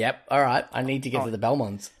 yep, all right, I need to get to the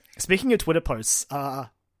Belmonts. Speaking of Twitter posts,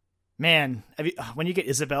 Man, when you get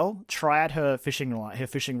Isabel, try out her fishing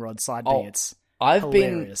rod side B. Oh, It's I've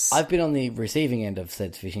hilarious. been on the receiving end of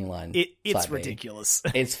said fishing line. It's side B. ridiculous.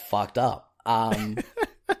 It's fucked up.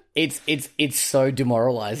 It's so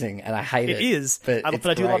demoralizing, and I hate it. It is, but but it's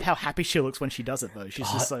I do love great. how happy she looks when she does it, though. She's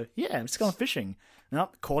just so, I'm just going fishing. No,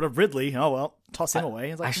 caught a Ridley. Oh well, toss him away.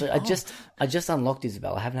 It's like, Actually, I just unlocked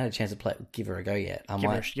Isabel. I haven't had a chance to give her a go yet. I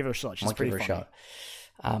might give her a shot. She's might pretty give her funny.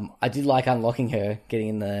 a shot. I did like unlocking her,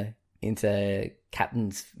 getting into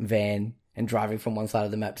Captain's van and driving from one side of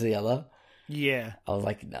the map to the other. Yeah, I was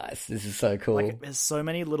like, nice. This is so cool. like there's so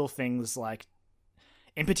many little things. Like,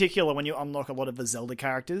 in particular, when you unlock a lot of the Zelda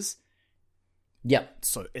characters, Yep.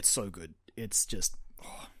 so it's so good. It's just,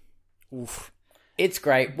 oof. It's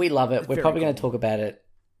great. We love it. We're very probably going to cool. talk about it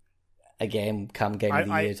again come Game of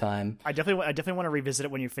the I- Year time. I definitely want to revisit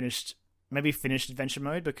it when you finished adventure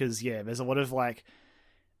mode, because there's a lot of like,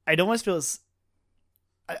 it almost feels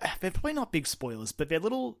they're probably not big spoilers, but they're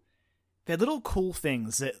little cool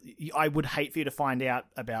things that I would hate for you to find out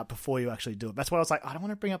about before you actually do it. That's why I was like, I don't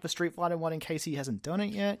want to bring up the Street Fighter one in case he hasn't done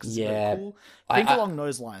it yet. 'Cause it's very Yeah. cool. I- Think I- along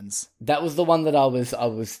those lines. That was the one that I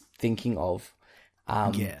was thinking of.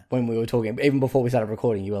 Yeah. When we were talking, even before we started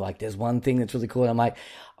recording, you were like, "There's one thing that's really cool." And I'm like,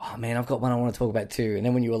 "Oh man, I've got one I want to talk about too." And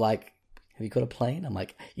then when you were like, "Have you got a plane?" I'm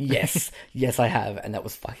like, "Yes, yes, I have," and that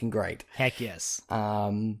was fucking great. Heck yes.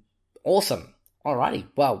 Awesome. Alrighty.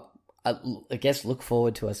 Well, I guess look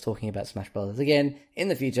forward to us talking about Smash Brothers again in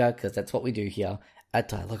the future, because that's what we do here at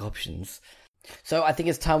Dialogue Options. So I think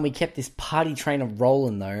it's time we kept this party trainer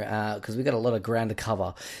rolling, though, because we've got a lot of ground to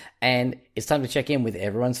cover. And it's time to check in with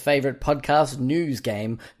everyone's favourite podcast news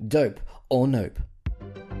game, Dope or Nope.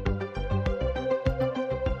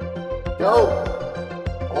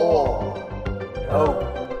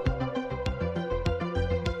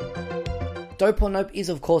 Dope or Nope is,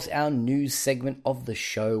 of course, our news segment of the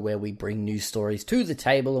show where we bring news stories to the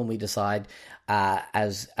table and we decide,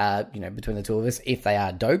 between the two of us, if they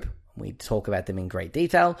are dope. We talk about them in great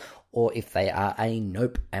detail, or if they are a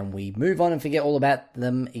nope, and we move on and forget all about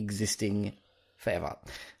them existing forever.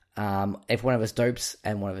 If one of us dopes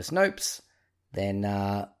and one of us nopes, then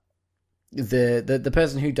the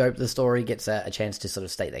person who doped the story gets a chance to sort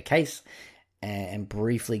of state their case and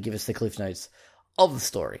briefly give us the cliff notes of the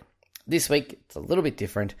story. This week, it's a little bit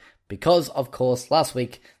different because, of course, last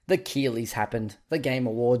week, the Keeleys happened, the Game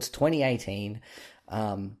Awards 2018,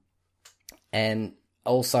 and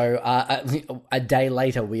also a day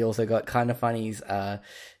later, we also got Kinda Funny's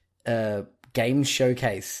game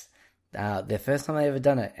showcase, their first time they ever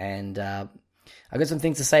done it, and I got some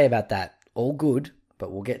things to say about that. All good,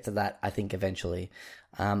 but we'll get to that, I think, eventually.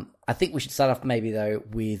 I think we should start off maybe, though,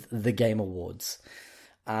 with the Game Awards.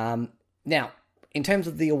 Now, in terms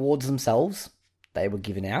of the awards themselves, they were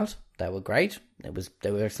given out. They were great.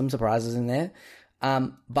 There were some surprises in there.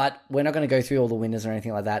 But we're not going to go through all the winners or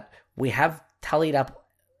anything like that. We have tallied up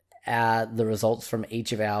the results from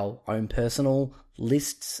each of our own personal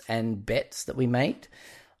lists and bets that we made.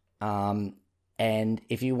 And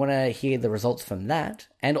if you want to hear the results from that,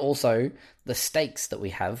 and also the stakes that we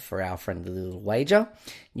have for our friendly little wager,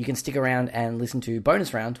 you can stick around and listen to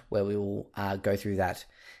Bonus Round, where we will go through that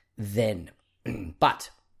then. But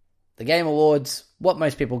the Game Awards, what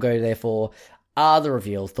most people go there for, are the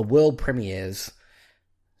reveals, the world premieres.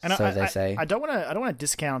 And So they say. I don't want to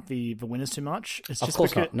discount the winners too much. It's Of just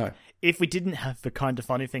course because not, no. if we didn't have the Kinda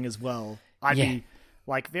Funny thing as well, I'd Yeah. be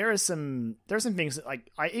like, there are some things that,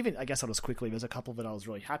 like, I guess I'll just quickly. There's a couple that I was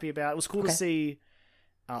really happy about. It was cool to see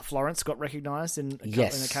Florence got recognized in a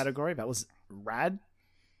Yes. category. That was rad.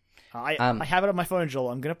 I have it on my phone, Joel.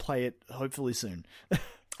 I'm gonna play it hopefully soon.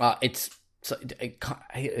 It'll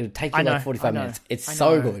take I you know, like 45 I know, minutes. It's I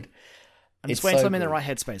so know. good. I'm It's just waiting so till I'm in the good. right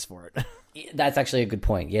headspace for it. That's actually a good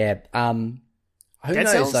point. Yeah. Who Dead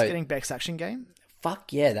knows Cells though? getting Beck's action game.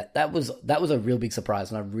 Fuck yeah, that was a real big surprise,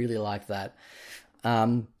 and I really liked that.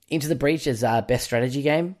 Into the Breach is best strategy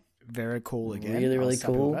game. Very cool again. Really, I really was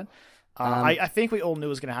happy with cool. that. I think we all knew it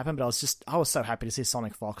was going to happen, but I was so happy to see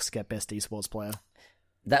Sonic Fox get best esports player.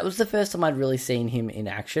 That was the first time I'd really seen him in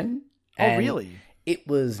action. Oh, and really? It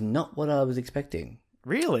was not what I was expecting.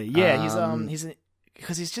 Really? Yeah,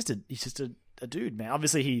 because he's just a dude, man.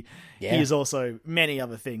 Obviously, he is also many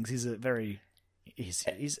other things. He's a very he's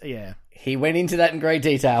yeah. He went into that in great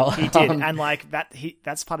detail. He did, and like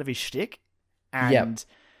that's part of his shtick. And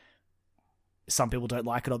some people don't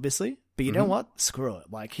like it, obviously. But you know what? Screw it.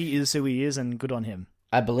 Like, he is who he is, and good on him.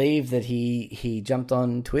 I believe that he jumped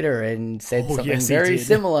on Twitter and said something yes, he very did.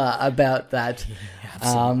 similar about that.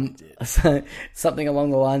 Absolutely did. So, something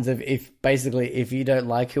along the lines of, if you don't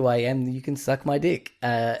like who I am, you can suck my dick.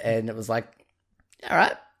 And it was like, all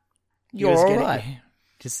right, You're all right.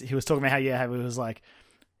 He was talking about how it was like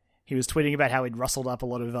he was tweeting about how he'd rustled up a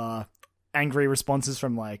lot of angry responses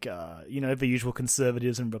from like the usual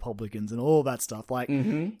conservatives and Republicans and all that stuff. Like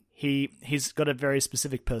he's got a very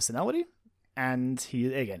specific personality, and he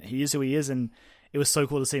is who he is, and it was so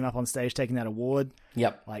cool to see him up on stage taking that award.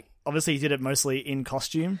 Yep. Like obviously he did it mostly in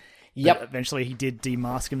costume. Yep. But eventually he did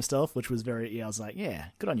demask himself, which was I was like, yeah,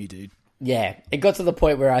 good on you, dude. Yeah, it got to the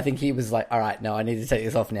point where I think he was like, all right, no, I need to take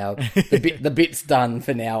this off now. The bit's done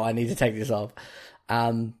for now. I need to take this off.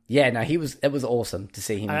 It was awesome to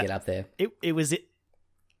see him get up there. It was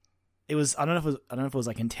I don't know if it was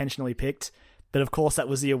like intentionally picked, but of course that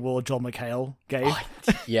was the award Joel McHale gave.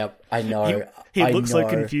 Yep, I know. He looked so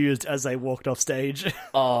confused as they walked off stage.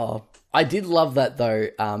 Oh, I did love that though.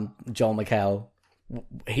 Joel McHale,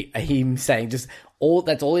 him saying just all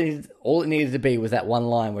it needed to be was that one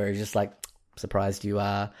line where he's just like, surprised you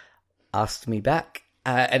asked me back.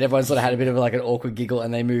 And everyone sort of had a bit of like an awkward giggle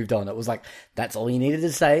and they moved on. It was like, that's all you needed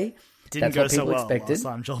to say. Didn't that's go what people so well expected. last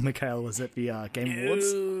time Joel McHale was at the Game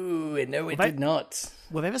Awards. No, it did not.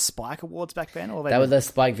 Were they ever Spike Awards back then? Or That was the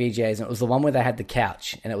Spike VGAs, and it was the one where they had the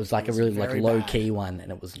couch, and it was like a really like very low key one,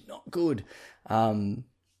 and it was not good. The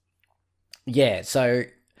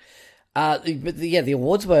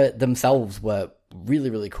awards themselves were really,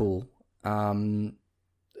 really cool.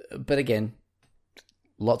 But again,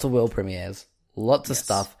 lots of world premieres, lots of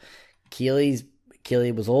stuff. Keely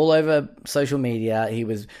was all over social media. He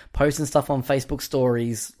was posting stuff on Facebook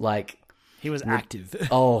stories, like he was active.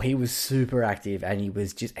 Oh, he was super active, and he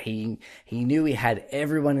was just he knew he had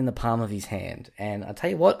everyone in the palm of his hand. And I tell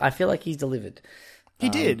you what, I feel like he's delivered. He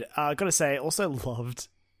did. I gotta say, also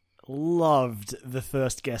loved the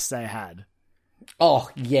first guest they had. Oh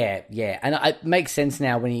yeah, and it makes sense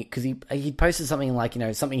now when he posted something like,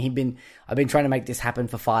 something I've been trying to make this happen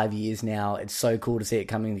for 5 years now. It's so cool to see it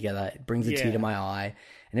coming together. It brings a tear to my eye,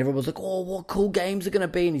 and everyone was like, "Oh, what cool games are going to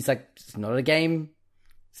be?" And he's like, "It's not a game.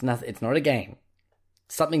 It's nothing. It's not a game.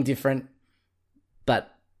 It's something different,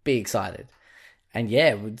 but be excited." And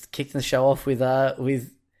yeah, we kicked the show off with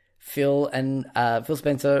Phil and Phil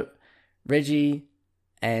Spencer, Reggie,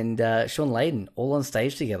 and Sean Layden all on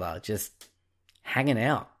stage together, just hanging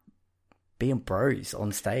out, being bros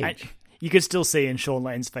on stage. You could still see in Sean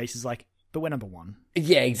Layden's face, he's like, "But we're number one."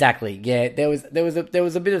 Yeah, exactly. Yeah, there was a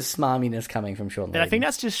bit of smarminess coming from Sean Layden. And I think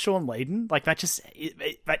that's just Sean Layden. Like that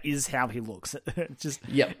is how he looks.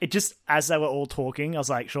 It just as they were all talking, I was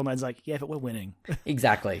like, Sean Layden's like, "Yeah, but we're winning."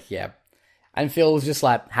 Exactly. Yeah, and Phil was just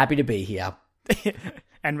like, happy to be here.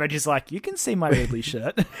 And Reggie's like, "You can see my Ridley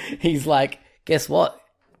shirt." He's like, "Guess what?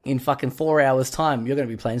 In fucking 4 hours' time, you're going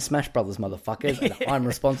to be playing Smash Brothers, motherfuckers.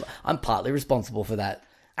 And I'm partly responsible for that."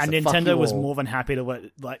 And so Nintendo was more than happy to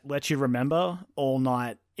let you remember all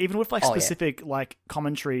night, even with specific like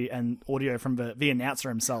commentary and audio from the announcer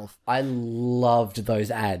himself. I loved those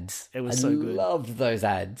ads. It was so good. I loved those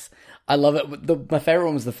ads. I love it. My favorite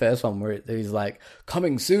one was the first one where he's like,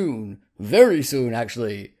 "Coming soon, very soon,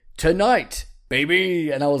 actually, tonight, baby."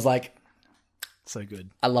 And I was like, so good.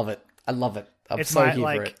 I love it. I'm it's so my,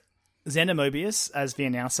 here for it. Xander Mobius as the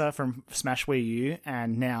announcer from Smash Wii U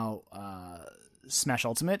and now Smash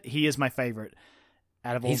Ultimate. He is my favorite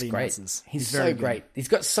out of all the announcers. He's very so great. He's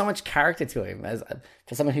got so much character to him as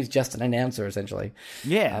for someone who's just an announcer, essentially.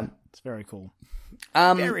 Yeah, it's very cool.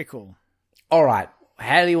 Very cool. All right,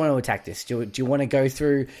 how do you want to attack this? Do you want to go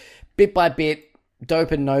through bit by bit,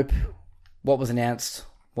 dope and nope, what was announced,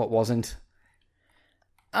 what wasn't?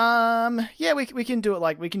 Yeah, we can do it.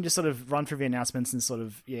 Like we can just sort of run through the announcements and sort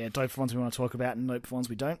of dope for ones we want to talk about and nope for ones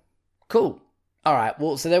we don't. Cool. All right.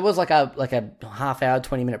 Well, so there was like a half hour,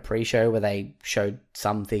 20-minute pre-show where they showed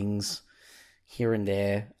some things here and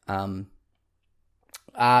there. Starting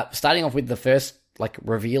off with the first like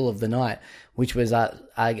reveal of the night, which was an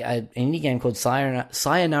indie game called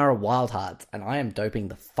Sayonara Wild Hearts, and I am doping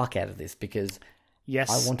the fuck out of this because I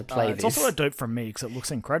want to play this. It's also a dope from me because it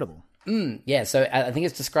looks incredible. Yeah, so I think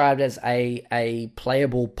it's described as a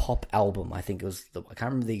playable pop album. I think it was I can't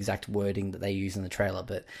remember the exact wording that they use in the trailer,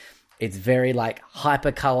 but it's very like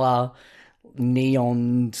hypercolor,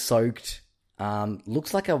 neon soaked.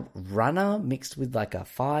 Looks like a runner mixed with like a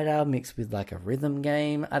fighter mixed with like a rhythm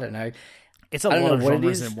game. I don't know. It's a lot of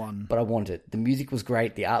genres in one, but I want it. The music was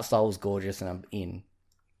great. The art style was gorgeous, and I'm in.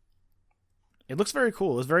 It looks very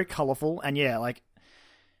cool. It's very colorful, and yeah, like.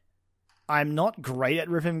 I'm not great at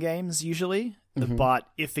rhythm games usually, but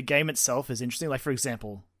if the game itself is interesting, like for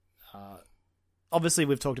example, obviously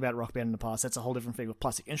we've talked about Rock Band in the past. That's a whole different thing with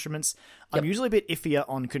plastic instruments. Yep. I'm usually a bit iffier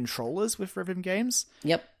on controllers with rhythm games.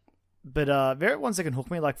 Yep. But there are ones that can hook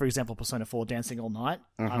me, like, for example, Persona 4 Dancing All Night.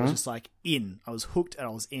 I was just, like, in. I was hooked and I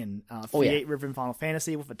was in. 38 River in Final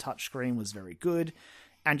Fantasy with a touchscreen was very good.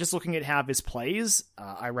 And just looking at how this plays,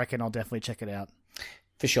 I reckon I'll definitely check it out.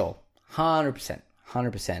 For sure. 100%.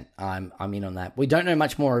 100%. I'm in on that. We don't know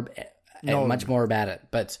much more about it,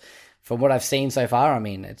 but from what I've seen so far, I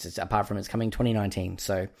mean, it's apart from it's coming 2019,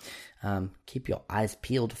 so keep your eyes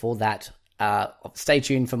peeled for that. Stay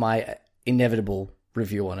tuned for my inevitable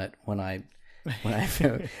review on it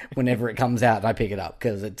whenever it comes out and I pick it up,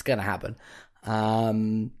 because it's going to happen.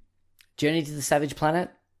 Journey to the Savage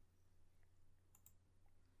Planet.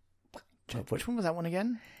 Which one was that one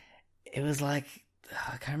again? It was like,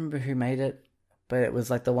 I can't remember who made it, but it was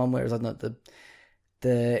like the one where it was like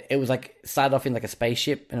it was like started off in like a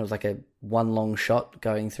spaceship and it was like a one long shot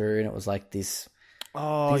going through, and it was like this.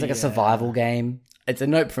 Oh, it was like a survival game. It's a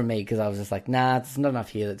nope from me because I was just like, nah, there's not enough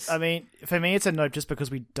here. I mean, for me, it's a nope just because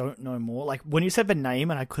we don't know more. Like, when you said the name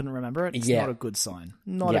and I couldn't remember it, it's not a good sign.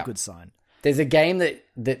 Not a good sign. There's a game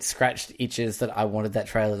that scratched itches that I wanted that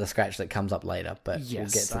trailer to scratch that comes up later, but we'll get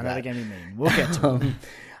to that. I know the game you mean. We'll get to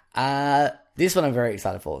it. This one I'm very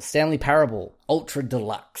excited for. Stanley Parable Ultra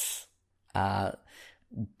Deluxe.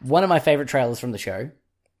 One of my favorite trailers from the show,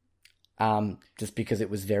 just because it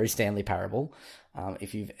was very Stanley Parable.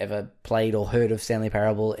 If you've ever played or heard of Stanley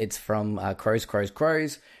Parable, it's from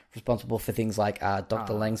Crows, responsible for things like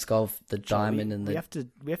Dr. Langskov, the Diamond, and the...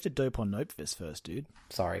 We have to dope on Nope this first, dude.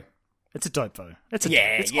 Sorry. It's a dope, though. It's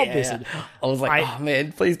obvious. I was like, oh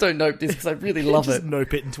man, please don't nope this because I really love just it.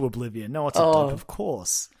 Nope it into oblivion. No, it's a dope, of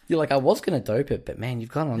course. You're like, I was going to dope it, but man,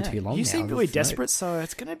 you've gone on too long now. You seem really desperate, so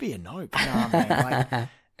it's going to be a nope. Nah, man.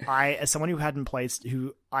 Like, as someone who hadn't played,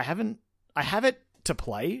 I have it to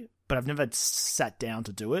play, but I've never sat down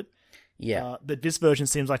to do it. Yeah. But this version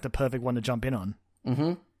seems like the perfect one to jump in on.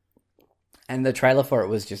 Mm-hmm. And the trailer for it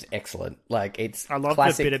was just excellent. Like, it's I love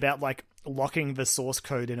classic. the bit about, like, locking the source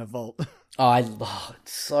code in a vault.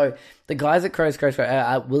 So the guys at Crows,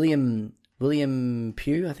 William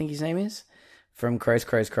Pugh, I think his name is, from Crows.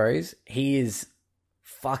 He is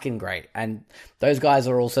fucking great. And those guys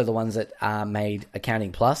are also the ones that made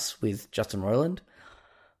Accounting Plus with Justin Roiland.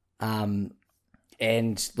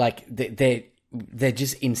 And like they're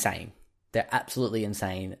just insane. They're absolutely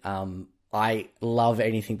insane. I love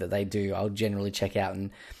anything that they do. I'll generally check out,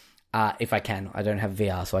 and if I can, I don't have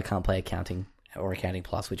VR, so I can't play Accounting or Accounting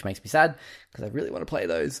Plus, which makes me sad because I really want to play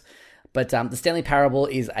those. But the Stanley Parable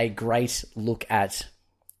is a great look at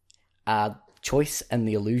choice and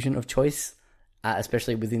the illusion of choice,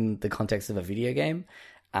 especially within the context of a video game,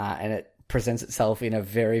 and it presents itself in a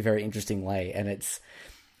very, very interesting way. And it's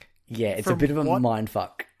a bit of a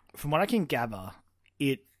mindfuck. From what I can gather,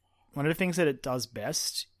 one of the things that it does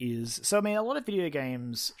best is... So, I mean, a lot of video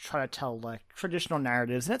games try to tell, like, traditional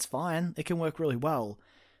narratives, and that's fine. It can work really well.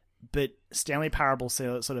 But Stanley Parable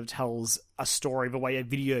sort of tells a story the way a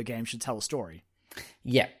video game should tell a story.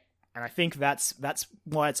 Yeah. And I think that's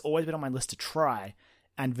why it's always been on my list to try.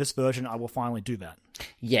 And this version, I will finally do that.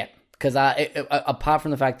 Yeah. Because apart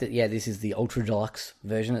from the fact that, this is the Ultra Deluxe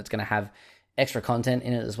version, it's going to have extra content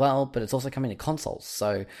in it as well, but it's also coming to consoles.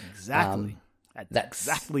 So exactly. That's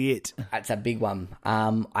exactly it. That's a big one.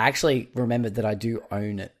 I actually remembered that I do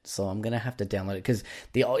own it, so I'm going to have to download it, because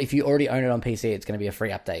if you already own it on PC, it's going to be a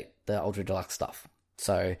free update, the Ultra Deluxe stuff.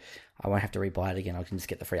 So I won't have to rebuy it again. I can just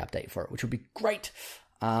get the free update for it, which would be great.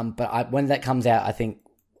 But when that comes out, I think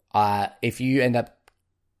if you end up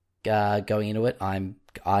going into it,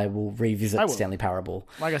 I will revisit Stanley Parable.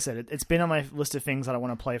 Like I said, it's been on my list of things that I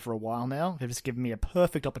want to play for a while now. They've just given me a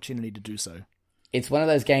perfect opportunity to do so. It's one of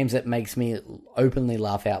those games that makes me openly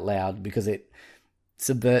laugh out loud because it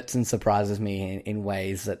subverts and surprises me in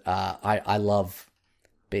ways that I love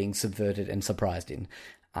being subverted and surprised in.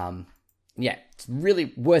 It's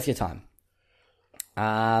really worth your time.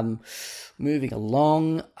 Moving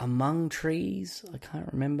along, Among Trees. I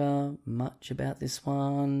can't remember much about this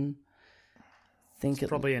one. It's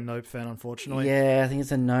probably a nope fan, unfortunately. Yeah, I think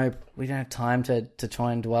it's a nope. We don't have time to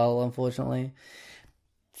try and dwell, unfortunately.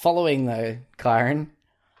 Following, though, Kyron,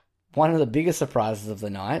 one of the biggest surprises of the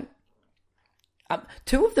night.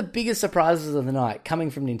 Two of the biggest surprises of the night coming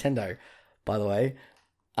from Nintendo, by the way.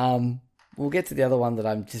 We'll get to the other one that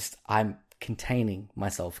I'm containing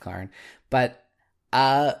myself, Kyron. But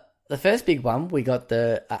the first big one, we got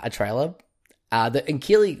a trailer. And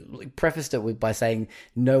Keely prefaced it by saying,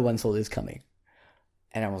 no one saw this coming.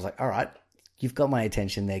 And I was like, all right, you've got my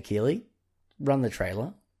attention there, Keely. Run the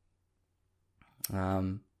trailer.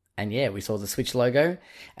 And we saw the Switch logo,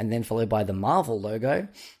 and then followed by the Marvel logo,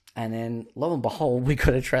 and then lo and behold, we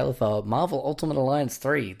got a trailer for Marvel Ultimate Alliance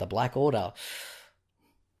 3, The Black Order.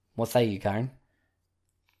 What say you, Karen?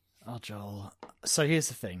 Oh, Joel. So here's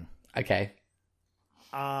the thing. Okay.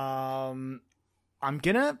 I'm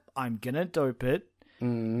gonna dope it,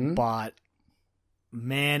 but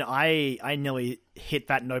man, I nearly hit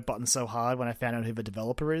that note button so hard when I found out who the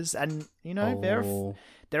developer is, and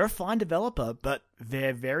they're a fine developer, but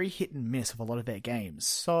they're very hit and miss with a lot of their games.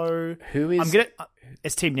 So Who is?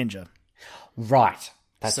 It's Team Ninja. Right.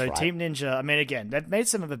 That's so right. Team Ninja, I mean, again, they've made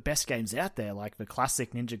some of the best games out there, like the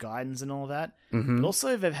classic Ninja Gaidens and all that. But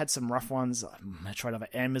also they've had some rough ones. Metroid Other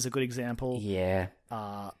M is a good example. Yeah.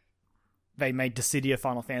 They made Dissidia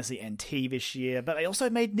Final Fantasy NT this year, but they also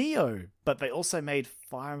made Neo. But they also made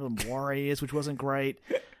Fire Emblem Warriors, which wasn't great.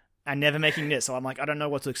 And never making this. So I'm like, I don't know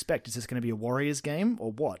what to expect. Is this going to be a Warriors game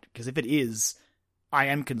or what? Because if it is, I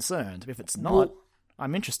am concerned. If it's not,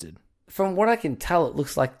 I'm interested. From what I can tell, it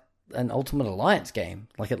looks like an Ultimate Alliance game.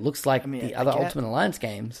 Like, it looks like the other Ultimate Alliance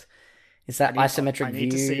games. It's that isometric view. I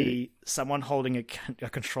need to see someone holding a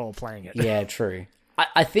control playing it. Yeah, true.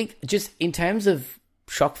 I think just in terms of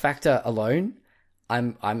shock factor alone,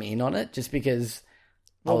 I'm in on it just because.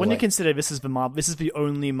 Well, when you consider this is the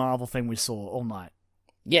only Marvel thing we saw all night.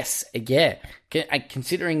 Yes, yeah.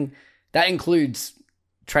 Considering that includes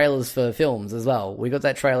trailers for films as well. We got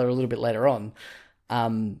that trailer a little bit later on.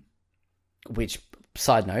 Which,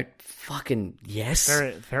 side note, fucking yes.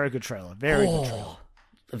 Very, very good trailer. Very good trailer.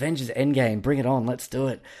 Avengers Endgame, bring it on, let's do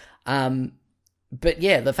it. But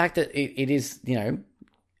yeah, the fact that it is,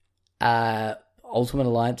 Ultimate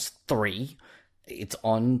Alliance 3, it's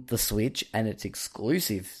on the Switch and it's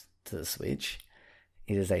exclusive to the Switch.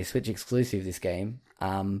 It is a Switch exclusive, this game.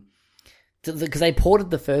 Because they ported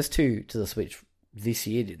the first two to the Switch this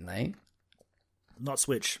year, didn't they? Not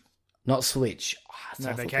Switch. Not Switch.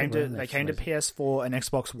 No, they came to PS4 and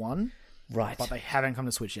Xbox One. Right. But they haven't come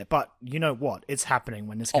to Switch yet. But you know what? It's happening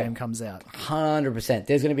when this game comes out. 100%.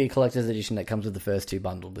 There's going to be a collector's edition that comes with the first two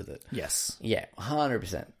bundled with it. Yes. Yeah,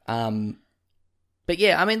 100%. But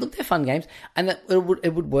yeah, I mean, look, they're fun games. And that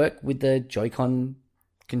it would work with the Joy-Con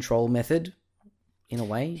control method in a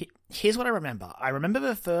way. Here's what I remember. I remember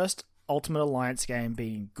the first Ultimate Alliance game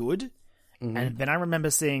being good. And then I remember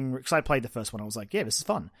seeing, because I played the first one, I was like, yeah, this is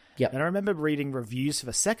fun. Yep. And I remember reading reviews for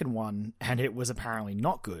the second one, and it was apparently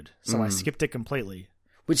not good. So I skipped it completely.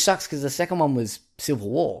 Which sucks, because the second one was Civil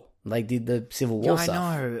War. They did the Civil War stuff.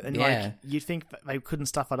 I know. And like, you'd think that they couldn't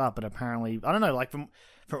stuff it up, but apparently, I don't know, like from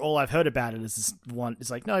all I've heard about it is this one, it's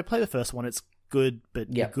like, no, play the first one, it's good,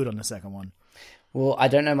 but you're good on the second one. Well, I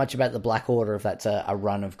don't know much about the Black Order, if that's a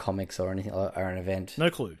run of comics or anything, or an event. No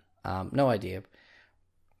clue. No idea.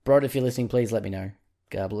 Brod, if you're listening, please let me know.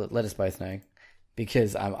 Let us both know.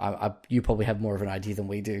 Because you probably have more of an idea than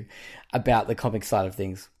we do about the comic side of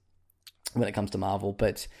things when it comes to Marvel.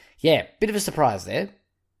 But yeah, bit of a surprise there.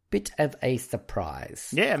 Bit of a surprise.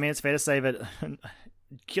 Yeah, I mean, it's fair to say that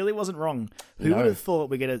Keely wasn't wrong. Who would have thought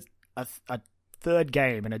we'd get a third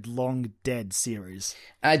game in a long dead series?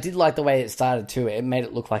 I did like the way it started too. It made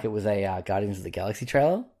it look like it was a Guardians of the Galaxy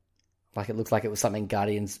trailer. Like it looked like it was something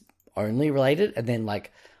Guardians only related. And then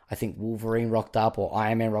like, I think Wolverine rocked up or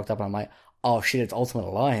Iron Man rocked up, and I'm like, oh shit, it's Ultimate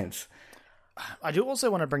Alliance. I do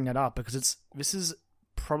also want to bring that up because this is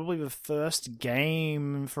probably the first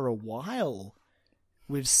game for a while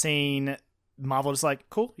we've seen Marvel just like,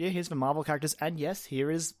 cool, yeah, here's the Marvel characters, and yes,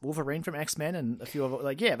 here is Wolverine from X-Men and a few other,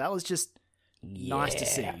 like, yeah, that was just nice to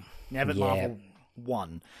see. Now that Marvel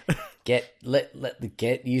won. Get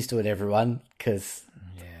used to it, everyone, because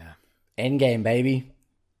Endgame, baby.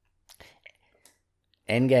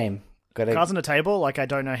 Endgame. Cards on the table. Like, I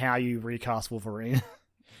don't know how you recast Wolverine.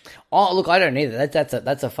 Oh, look, I don't either.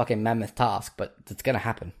 That's a fucking mammoth task, but it's gonna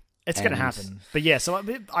happen. It's gonna happen. But yeah, so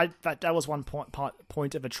that was one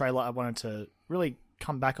point of a trailer I wanted to really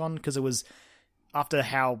come back on, because it was after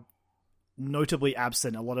how notably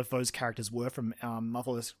absent a lot of those characters were from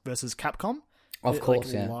Marvel vs. Capcom. Of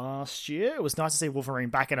course, yeah. Last year, it was nice to see Wolverine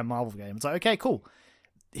back in a Marvel game. It's like, okay, cool.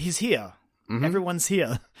 He's here. Everyone's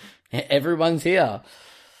here. Everyone's here.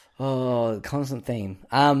 Oh, constant theme.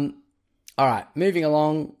 All right, moving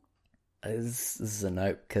along. This is a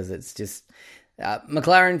note because it's just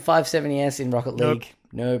McLaren 570S in Rocket League.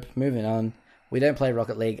 Nope. Moving on. We don't play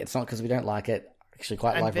Rocket League. It's not because we don't like it. Actually,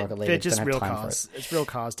 quite like Rocket League. They're just real cars. It's real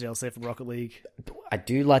cars DLC for Rocket League. I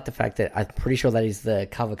do like the fact that I'm pretty sure that is the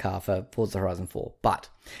cover car for Forza Horizon 4, but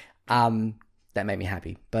that made me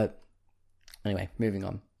happy. But anyway, moving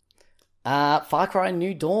on. Far Cry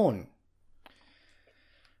New Dawn.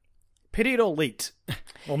 Pity it all leaked.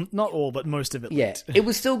 Well, not all, but most of it leaked. Yeah, it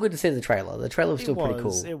was still good to see the trailer. The trailer was still pretty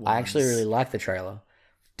cool. I actually really liked the trailer.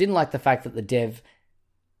 Didn't like the fact that the dev,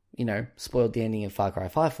 spoiled the ending of Far Cry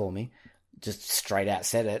 5 for me. just straight out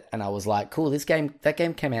said it, and I was like, cool, that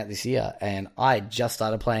game came out this year, and I just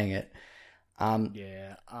started playing it.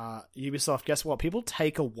 Yeah, Ubisoft, guess what? People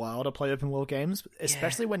take a while to play open world games,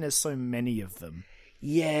 especially when there's so many of them.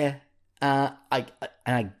 Yeah,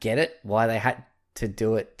 I get it, why they had to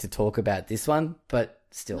do it to talk about this one, but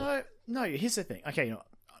still. No, here's the thing. Okay,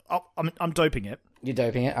 I'm doping it. You're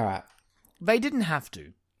doping it? All right. They didn't have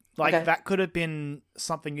to. Like, Okay. that could have been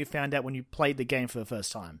something you found out when you played the game for the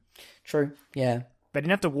first time. True, yeah. They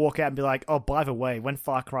didn't have to walk out and be like, oh, by the way, when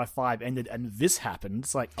Far Cry 5 ended and this happened,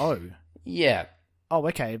 it's like, oh, Yeah.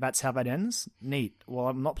 okay, that's how that ends? Neat. Well,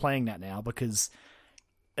 I'm not playing that now because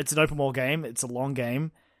it's an open world game, it's a long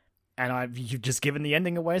game, and you've just given the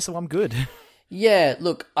ending away, so I'm good. Yeah,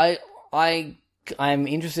 look, I'm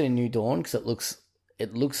interested in New Dawn because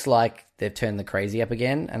it looks like they've turned the crazy up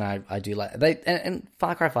again, and I do like and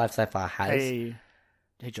Far Cry 5 so far has Hey,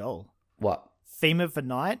 Joel. what? Theme of the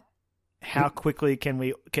night, how quickly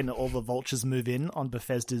can all the vultures move in on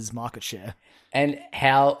Bethesda's market share? And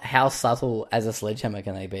how subtle as a sledgehammer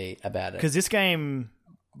can they be about it? Because this game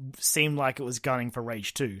seemed like it was gunning for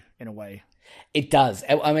Rage 2, in a way. It does.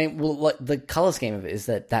 I mean, well, like, the color scheme of it is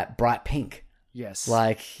that bright pink. Yes.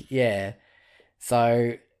 Like, yeah.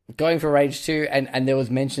 So going for Rage 2, and there was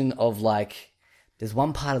mention of, like, there's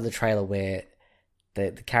one part of the trailer where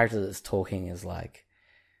the character that's talking is like,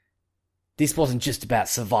 this wasn't just about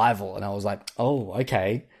survival, and I was like, oh,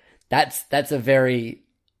 okay. That's a very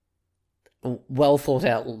well thought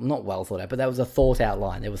out, not well thought out, but that was a thought out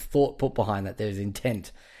line. There was thought put behind that. There's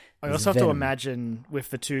intent. I There's also have to venom. imagine with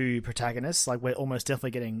the two protagonists, like, we're almost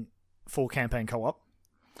definitely getting full campaign co-op.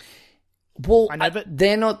 Well, I know, but-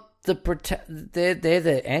 they're not they're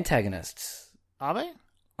the antagonists. Are they?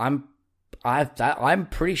 I'm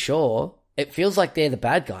pretty sure it feels like they're the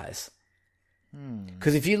bad guys.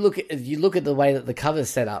 Because if you look at the way that the cover's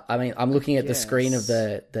set up, I mean, I'm looking at the screen of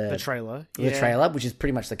the trailer. the trailer, which is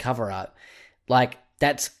pretty much the cover art. Like,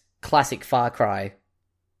 that's classic Far Cry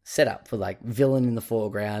setup for, like, villain in the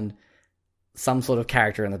foreground, some sort of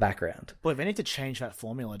character in the background. Boy, they need to change that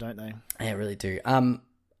formula, don't they? Yeah, really do.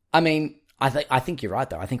 I mean, I think you're right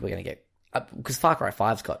though. I think we're going to get, because Far Cry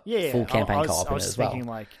 5's got full campaign co-op in it as well. Thinking,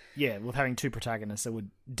 like, with having two protagonists, it would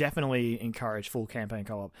definitely encourage full campaign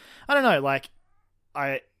co-op. I don't know, like,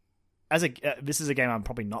 this is a game I'm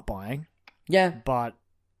probably not buying, Yeah, but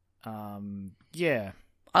yeah,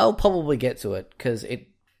 I'll probably get to it because it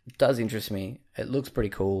does interest me. It looks pretty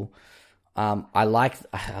cool. I like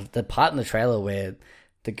the part in the trailer where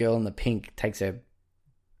the girl in the pink takes her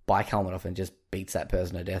bike helmet off and just beats that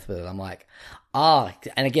person to death with it. I'm like,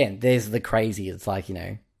 and again, there's the crazy. It's like, you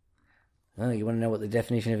know, oh, you want to know what the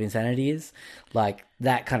definition of insanity is? Like,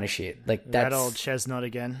 that kind of shit. Like, that's... that old chestnut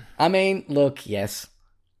again. I mean, look, yes.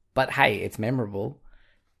 But hey, it's memorable.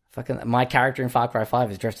 Fucking, my character in Far Cry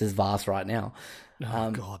 5 is dressed as Vars right now.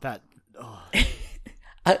 Oh god, that. Oh.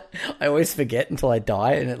 I always forget until I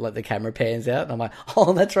die, and like the camera pans out, and I'm like,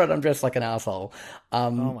 oh, that's right, I'm dressed like an asshole.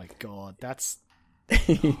 Oh my god, that's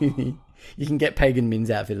You can get Pagan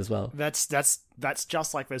Min's outfit as well. that's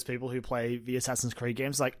just like those people who play the Assassin's Creed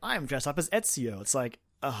games. Like, I'm dressed up as Ezio. It's like,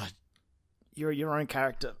 you're your own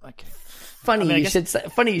character. Okay, Funny, I mean, I you guess-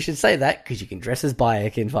 should say that because you can dress as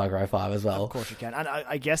Bayek in Far Cry 5 as well. of course you can. And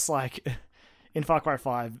I guess, like, in Far Cry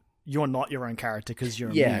 5, you're not your own character because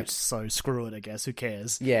you're a Yeah. mute. So screw it. I guess who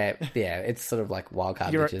cares? Yeah, it's sort of like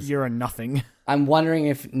wildcard bitches. You're a nothing. I'm wondering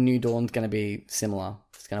if New Dawn's going to be similar.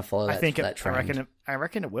 It's going to follow that, I that trend. I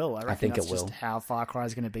reckon it will. I reckon think that's it will. just how Far Cry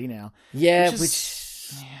is going to be now. Yeah,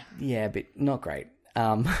 which yeah, but not great.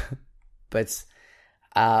 But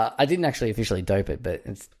I didn't actually officially dope it, but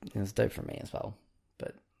it was dope for me as well.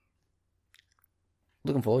 But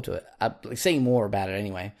looking forward to it. Seeing more about it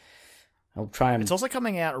anyway. I'll try and It's also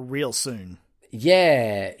coming out real soon.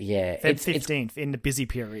 yeah. Feb It's 15th in the busy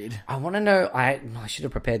period. I want to know. I should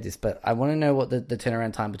have prepared this, but I want to know what the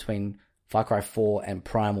turnaround time between Far Cry 4 and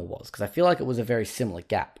Primal was, because I feel like it was a very similar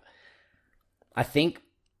gap. I think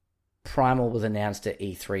Primal was announced at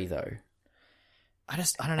E3 though. I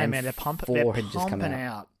don't know, And man. They're 4 pumping had just come out.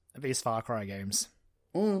 out these Far Cry games.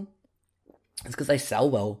 It's because they sell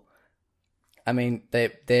well. I mean,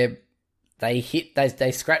 they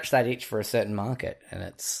scratch that itch for a certain market, and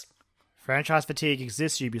it's Franchise fatigue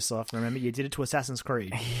exists, Ubisoft. Remember, you did it to Assassin's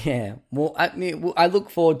Creed. yeah. Well, I look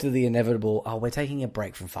forward to the inevitable. Oh, we're taking a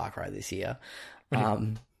break from Far Cry this year.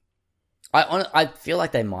 I feel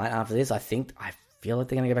like they might after this. I feel like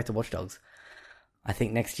they're going to go back to Watch Dogs. I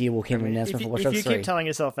think next year we'll hear an announcement for Watch If Dogs you 3. keep telling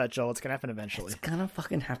yourself that, Joel, it's going to happen eventually. It's gonna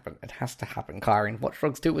fucking happen. It has to happen, Kyron. Watch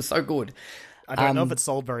Dogs 2 was so good. I don't know if it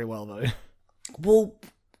sold very well, though. Well,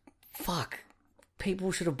 fuck.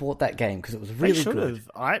 people should have bought that game because it was They really should good.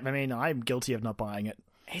 have. I mean, I'm guilty of not buying it.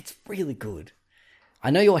 It's really good. I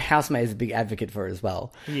know your housemate is a big advocate for it as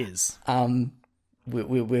well. He is.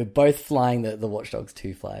 We're both flying the Watch Dogs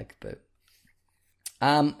 2 flag, but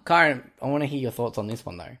Kyron, I want to hear your thoughts on this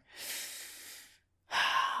one though.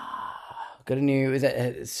 Got a new, is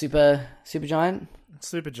it Super Giant?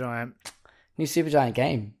 Super Giant. New Super Giant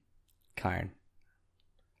game, Kyron.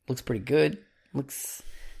 Looks pretty good. It's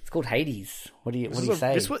called Hades. What do you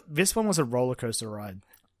say? This one was a roller coaster ride.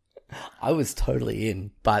 I was totally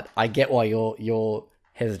in, but I get why you're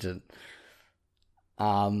hesitant.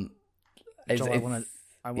 Joel,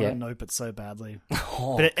 I want yeah. to nope it so badly,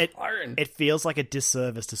 Oh, but Kyron. it feels like a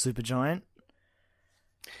disservice to Super Giant.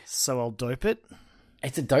 So I'll dope it.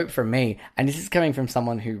 It's a dope from me, and this is coming from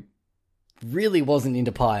someone who really wasn't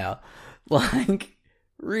into Pyre. Like,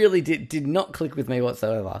 really did not click with me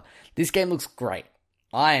whatsoever. This game looks great.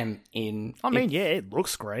 I am in. I mean, yeah, it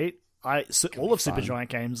looks great. All of Super fun. Giant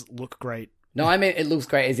games look great. No, I mean it looks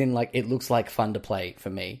great as in like it looks like fun to play for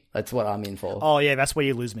me. That's what I'm in for. Oh yeah, that's where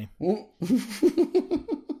you lose me.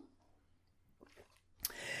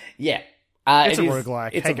 Yeah. It's a it is- roguelike.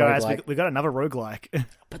 It's Hey a guys, roguelike. we got another roguelike.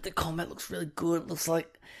 But the combat looks really good. It looks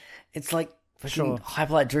like it's like sure.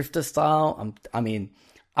 Hyperlight Drifter style.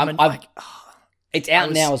 It's I out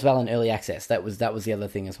was- now as well in early access. That was the other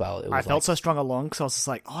thing as well. It was I felt so strong along because I was just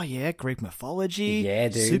like, oh yeah, Greek mythology, Yeah,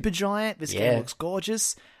 dude. Super Giant. This Yeah. game looks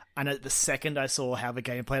gorgeous. And at the second I saw how the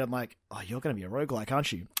game played, I'm like, oh, you're going to be a roguelike,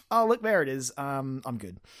 aren't you? Oh, look, there it is. I'm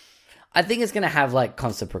good. I think it's going to have like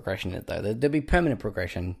constant progression in it though. There'll be permanent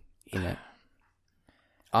progression in it.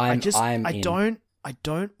 I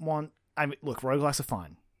don't want. I mean, look, roguelikes are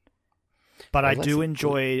fine, but I Roguelikes do are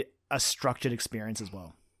enjoy a structured experience as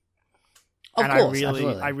well. Of And course,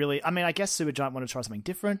 I mean, I guess Super Giant want to try something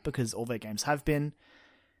different because all their games have been.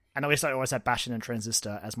 And at least I always had Bastion and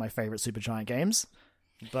Transistor as my favorite Super Giant games.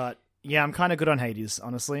 But yeah, I'm kind of good on Hades,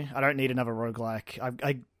 honestly. I don't need another roguelike.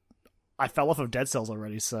 I fell off of Dead Cells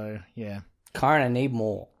already, so yeah. Kyron, I need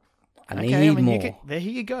more. I need I mean, more. there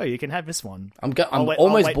you go. You can have this one. I'm I'll wait-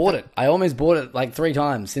 almost I'll wait bought for- it. I almost bought it like 3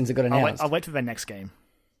 times since it got announced. I'll wait for their next game.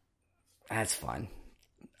 That's fine.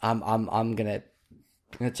 I'm gonna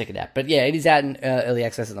check it out. But yeah, it is out in early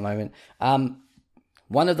access at the moment.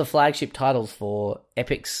 One of the flagship titles for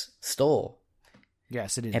Epic's store,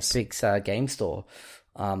 Yes, it is. Epic's game store.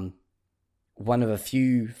 One of a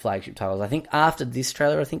few flagship titles. I think after this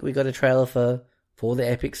trailer, I think we got a trailer for the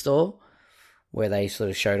Epic store where they sort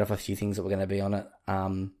of showed off a few things that were going to be on it.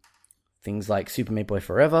 Things like Super Meat Boy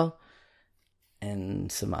Forever and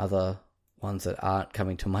some other ones that aren't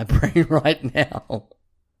coming to my brain right now.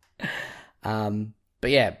 But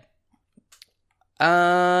yeah.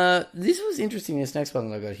 This was interesting, this next one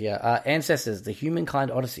that I got here. Ancestors, the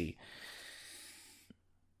Humankind Odyssey.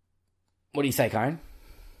 What do you say, Karen?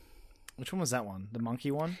 Which one was that one? The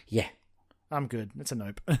monkey one? Yeah. I'm good. It's a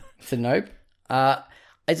nope. It's a nope.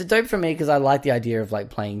 It's a dope for me because I like the idea of like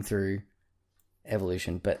playing through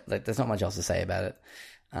Evolution, but like there's not much else to say about it.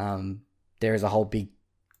 There is a whole big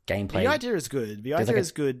gameplay. The idea is good. The There's idea like a-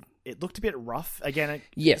 is good. It looked a bit rough. Again,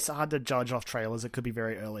 Yeah. it's hard to judge off trailers. It could be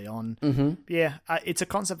very early on. Mm-hmm. Yeah, it's a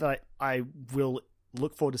concept that I will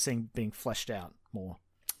look forward to seeing being fleshed out more.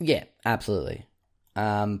 Yeah, absolutely.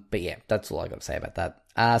 But yeah, that's all I got to say about that.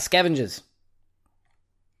 Scavengers.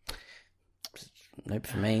 Nope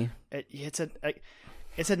for me. It's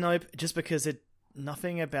a nope just because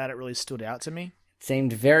nothing about it really stood out to me.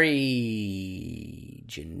 Seemed very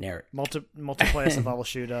generic. Multiplayer survival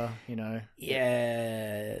shooter, you know.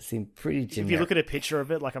 Yeah, it seemed pretty generic. If you look at a picture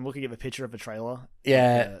of it, like I'm looking at the picture of the trailer,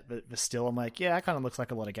 Yeah. the still, I'm like, yeah, it kind of looks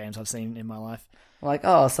like a lot of games I've seen in my life. Like,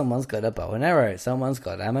 oh, someone's got a bow and arrow. Someone's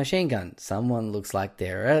got a machine gun. Someone looks like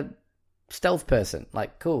they're a stealth person.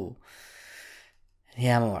 Like, cool.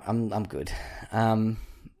 Yeah, I'm good.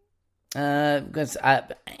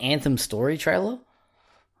 Anthem story trailer.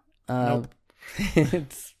 Nope.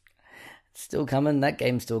 It's still coming. That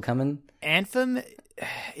game's still coming. Anthem,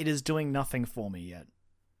 it is doing nothing for me yet.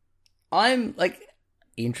 I'm like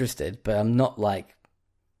interested, but I'm not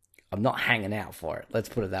hanging out for it. Let's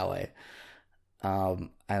put it that way. And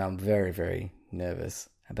I'm very, very nervous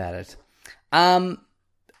about it.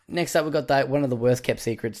 Next up, we got one of the worst kept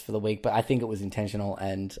secrets for the week, but I think it was intentional,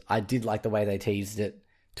 and I did like the way they teased it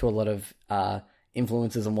to a lot of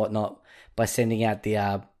influencers and whatnot by sending out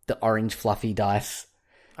the orange fluffy dice.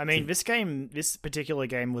 I mean, this particular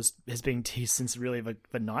game has been teased since really the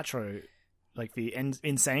Nitro, like the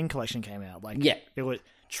Insane collection came out. Like, Yeah. there were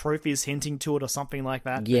trophies hinting to it or something like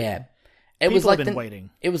that. Yeah. It People was like have been waiting.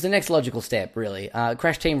 It was the next logical step, really.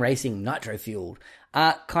 Crash Team Racing, Nitro Fueled.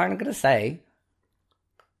 Karen, I'm going to say,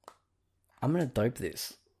 I'm gonna dope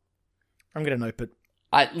this. I'm gonna nope it.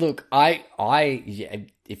 Yeah,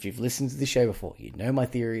 if you've listened to the show before, you know my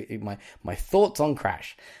theory, my thoughts on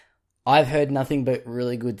Crash. I've heard nothing but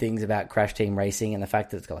really good things about Crash Team Racing and the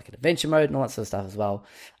fact that it's got like an adventure mode and all that sort of stuff as well.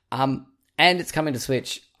 And it's coming to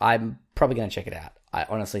Switch. I'm probably going to check it out. I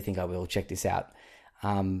honestly think I will check this out.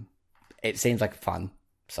 It seems like fun,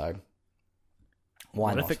 so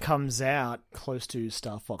why not? What if it comes out close to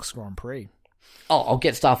Star Fox Grand Prix? Oh, I'll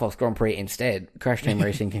get Star Fox Grand Prix instead. Crash Team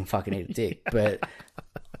Racing can fucking eat a dick. But,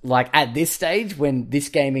 like, at this stage, when this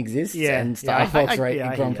game exists and Star Fox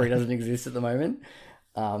Grand Prix doesn't exist at the moment,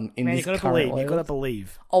 in Man, this you current world... You gotta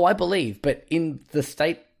believe. Oh, I believe. But in the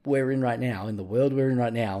state we're in right now, in the world we're in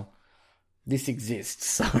right now, this exists.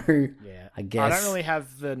 So, Yeah. I guess... I don't really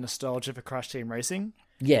have the nostalgia for Crash Team Racing.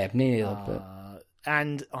 Yeah, me neither. But...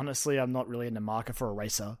 And, honestly, I'm not really in the market for a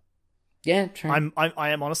racer. Yeah, true. I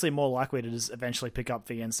am honestly more likely to just eventually pick up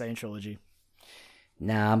the Insane trilogy.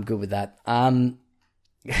 Nah, I'm good with that. Honestly,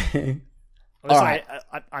 Alright.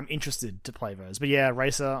 I'm interested to play those, but yeah,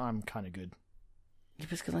 racer, I'm kind of good. You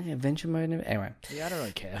just got like an adventure mode. Anyway, Yeah, I don't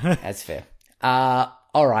really care. that's fair.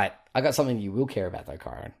 All right, I got something you will care about though,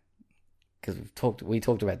 Kyron, because we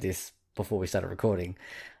talked about this before we started recording.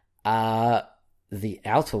 The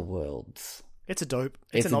Outer Worlds. It's a dope.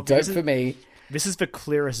 It's a dope for me. This is the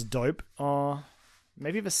clearest dope, or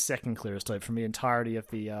maybe the second clearest dope from the entirety of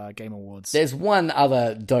the Game Awards. There's one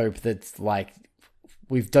other dope that's like,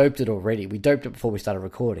 we've doped it already. We doped it before we started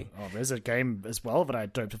recording. Oh, there's a game as well that I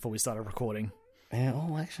doped before we started recording. Yeah,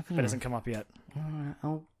 actually, That hasn't come up yet.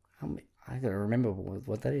 I gotta remember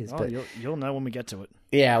what that is. Oh, but you'll know when we get to it.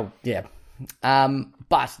 yeah.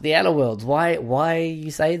 But the Outer Worlds. Why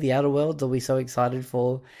you say the Outer Worlds? Are we so excited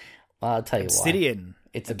for? I'll tell you why. Obsidian.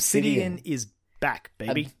 It's Obsidian is back,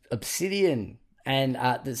 baby. Obsidian. And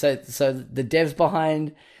so the devs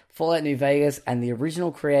behind Fallout New Vegas and the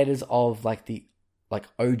original creators of the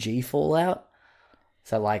OG Fallout.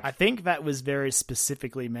 So like, I think that was very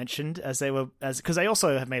specifically mentioned because they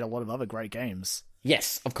also have made a lot of other great games.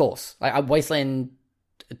 yes, of course. Like Wasteland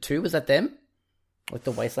 2, was that them? Like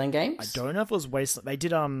the Wasteland games? I don't know if it was Wasteland. They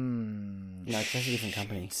did No, it's a different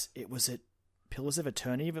company. It was Pillars of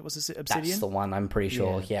Eternity. If it was Obsidian, That's the one. I'm pretty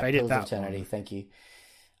sure. Yeah, they did Pillars of that Eternity. one. Thank you.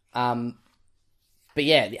 But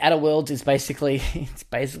yeah, the Outer Worlds is basically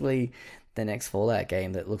the next Fallout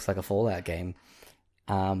game that looks like a Fallout game.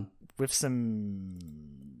 With some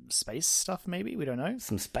space stuff, maybe, we don't know.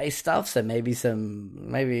 Some space stuff, so maybe a stab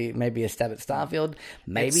at Starfield.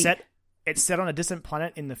 Maybe it's set on a distant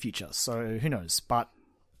planet in the future, so who knows? But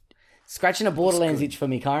scratching a Borderlands itch for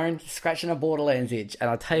me, Kyron. Scratching a Borderlands itch, and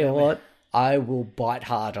I'll tell you what, I will bite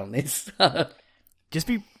hard on this.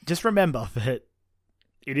 just remember that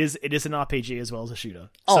it is an RPG as well as a shooter,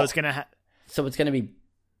 Oh. so it's gonna So it's going to be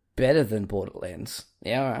better than Borderlands.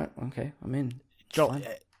 Yeah, all right, okay, I'm in. It's Joel. fine.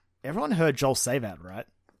 Everyone heard Joel say that, right?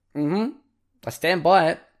 Mm-hmm. I stand by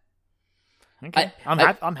it. Okay,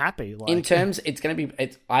 I'm happy. Like, In terms, it's going to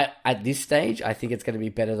be. At this stage, I think it's going to be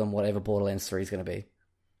better than whatever Borderlands 3 is going to be.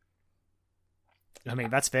 I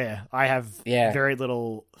mean, that's fair. I have very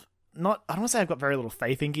little. I don't want to say I've got very little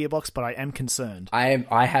faith in Gearbox, but I am concerned.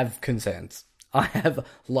 I have concerns. I have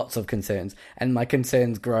lots of concerns, and my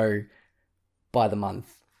concerns grow by the month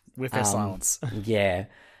With their silence. Yeah,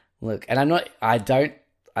 look, and I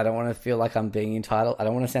don't want to feel like I'm being entitled. I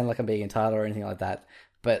don't want to sound like I'm being entitled or anything like that.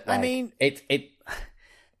 But I mean,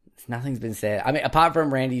 nothing's been said. I mean, apart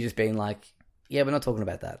from Randy just being like, "Yeah, we're not talking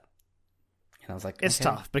about that." And I was like, it's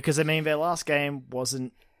okay. tough because I mean, their last game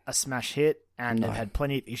wasn't a smash hit, and they've had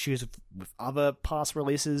plenty of issues with other past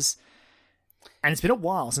releases. And it's been a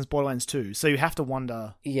while since Borderlands 2, so you have to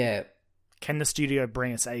wonder, Yeah, can the studio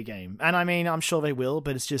bring its A game? And I mean, I'm sure they will,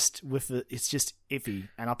 but it's just iffy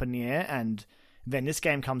and up in the air. And then this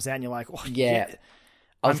game comes out, and you're like, oh, yeah.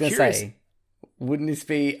 I was I'm going to curious. say, wouldn't this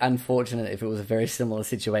be unfortunate if it was a very similar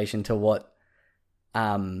situation to what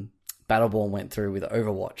Battleborn went through with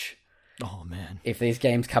Overwatch? Oh man, If these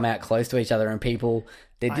games come out close to each other and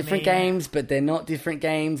they're different games, but they're not different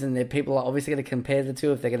games, and people are obviously going to compare the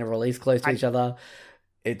two if they're going to release close to each other.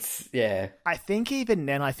 It's, yeah. I think even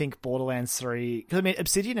then, I think Borderlands 3... Because, I mean,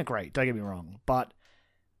 Obsidian are great, don't get me wrong, but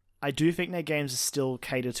I do think their games still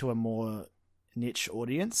cater to a more niche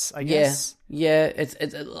audience, I guess. Yeah, it's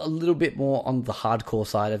a little bit more on the hardcore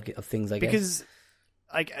side of things, I guess. Because,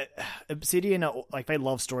 like, Obsidian, they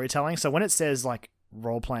love storytelling, so when it says,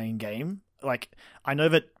 role-playing game, I know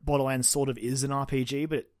that Borderlands sort of is an RPG,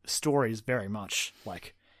 but story is very much,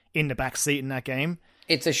 in the back seat in that game.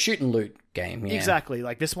 It's a shoot and loot game, yeah. Exactly.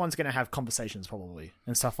 This one's going to have conversations probably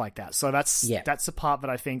and stuff like that. So that's the part that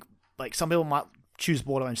I think some people might choose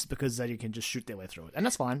Borderlands just because then you can just shoot their way through it, and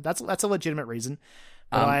that's fine. That's a legitimate reason.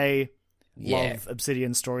 But yeah. love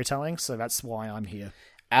Obsidian storytelling, so that's why I'm here.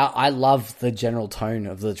 I love the general tone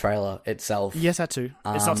of the trailer itself. Yes, that too.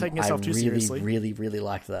 It's not taking itself too seriously. I really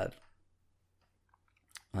liked that.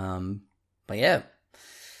 But yeah.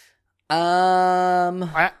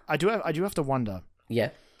 I do have to wonder.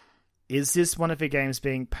 Yeah. Is this one of the games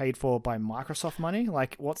being paid for by Microsoft money?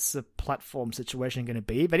 Like, what's the platform situation going to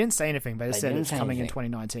be? They didn't say anything. They said it's coming in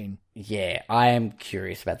 2019. Yeah, I am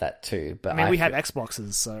curious about that too. But I mean, we have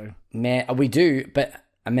Xboxes, so... Man, we do, but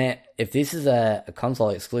man, if this is a console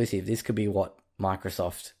exclusive, this could be what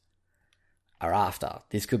Microsoft are after.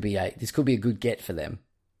 This could be a good get for them.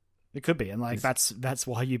 It could be, and like that's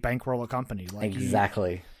why you bankroll a company. Like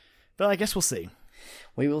exactly. But I guess we'll see.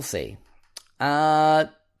 We will see.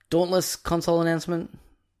 Dauntless console announcement?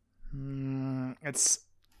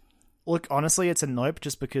 Honestly, it's a nope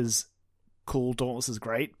just because cool, Dauntless is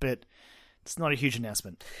great, but it's not a huge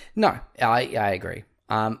announcement. No, I agree.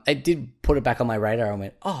 I did put it back on my radar and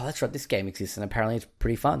went, oh, that's right, this game exists, and apparently it's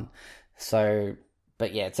pretty fun. So,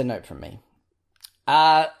 but yeah, it's a nope from me.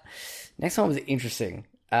 Next one was interesting.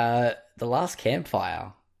 The Last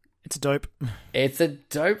Campfire. It's a dope. It's a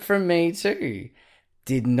dope from me too.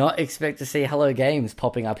 Did not expect to see Hello Games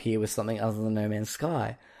popping up here with something other than No Man's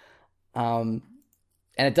Sky. And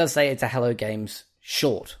it does say it's a Hello Games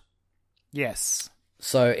short. Yes.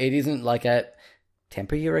 So it isn't like a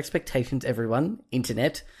temper your expectations, everyone.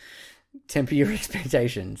 Internet. Temper your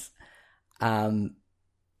expectations. Yeah,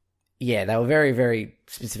 they were very, very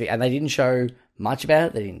specific. And they didn't show much about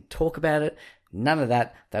it. They didn't talk about it. None of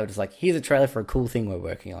that. They were just like, here's a trailer for a cool thing we're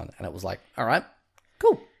working on. And it was like, all right,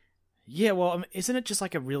 cool. Yeah, well, isn't it just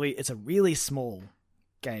like it's a really small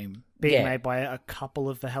game being made by a couple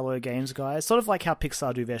of the Hello Games guys? Sort of like how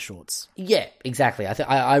Pixar do their shorts. Yeah, exactly.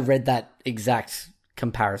 I read that exact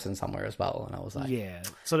comparison somewhere as well, and I was like... Yeah,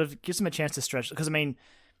 sort of gives them a chance to stretch, because, I mean,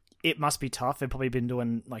 it must be tough. They've probably been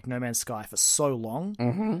doing, like, No Man's Sky for so long.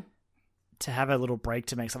 Mm-hmm. To have a little break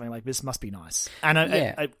to make something like this must be nice. And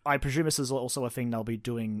I presume this is also a thing they'll be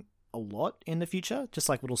doing a lot in the future, just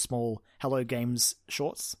like little small Hello Games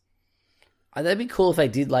shorts. That'd be cool if they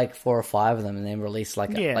did like 4 or 5 of them and then release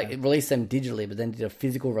release them digitally, but then did a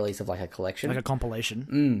physical release of like a collection, like a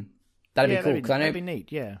compilation. That'd be cool. That'd be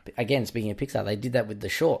neat. Yeah. Again, speaking of Pixar, they did that with the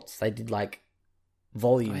shorts. They did like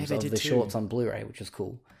volumes of the shorts on Blu-ray, which was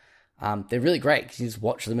cool. They're really great because you just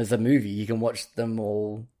watch them as a movie. You can watch them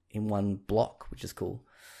all in one block, which is cool.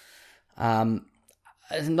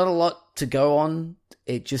 There's not a lot to go on.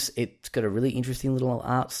 It's got a really interesting little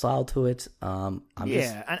art style to it. And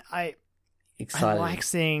I like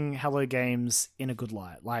seeing Hello Games in a good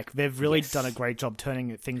light. Like, they've really done a great job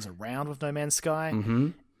turning things around with No Man's Sky. Mm-hmm.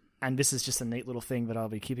 And this is just a neat little thing that I'll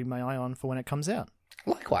be keeping my eye on for when it comes out.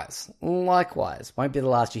 Likewise. Won't be the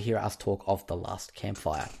last you hear us talk of The Last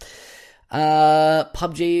Campfire.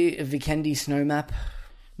 PUBG Vikendi Snow Map.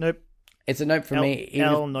 Nope. It's a nope for me.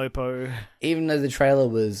 Nopo. Even though the trailer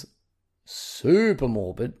was super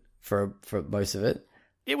morbid for most of it.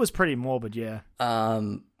 It was pretty morbid, yeah.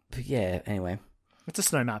 But yeah, anyway. It's a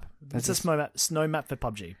snow map. It's a snow map for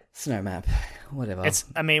PUBG. Snow map. Whatever.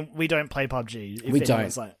 We don't play PUBG. We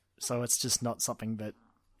don't. So it's just not something that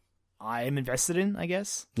I am invested in, I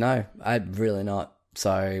guess. No, I'm really not.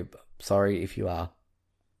 So, sorry if you are.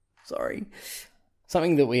 Sorry.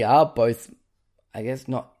 Something that we are both, I guess,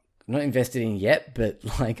 not invested in yet, but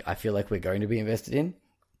like I feel like we're going to be invested in.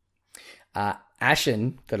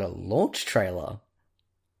 Ashen got a launch trailer.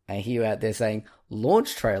 I hear you out there saying,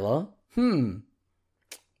 launch trailer?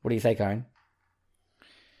 What do you say, Karen?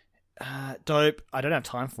 Dope. I don't have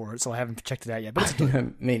time for it, so I haven't checked it out yet. But it's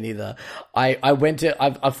dope. Me neither.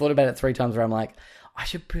 I've thought about it 3 times where I'm like, I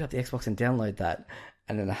should put up the Xbox and download that,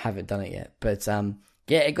 and then I haven't done it yet. But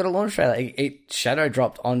yeah, it got a launch trailer. It shadow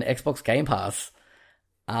dropped on Xbox Game Pass.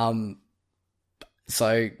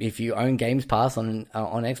 So if you own Games Pass on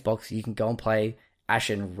Xbox, you can go and play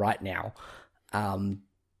Ashen right now.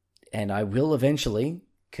 And I will eventually,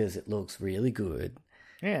 because it looks really good.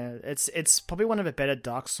 Yeah, it's probably one of the better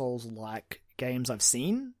Dark Souls-like games I've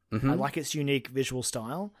seen. Mm-hmm. I like its unique visual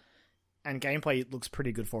style, and gameplay looks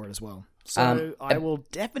pretty good for it as well. So I will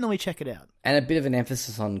definitely check it out. And a bit of an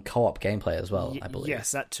emphasis on co-op gameplay as well, I believe.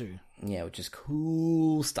 Yes, that too. Yeah, which is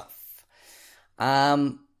cool stuff.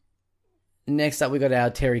 Next up, we got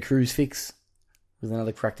our Terry Crews fix with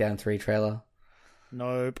another Crackdown 3 trailer.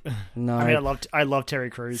 Nope. No. I mean, I love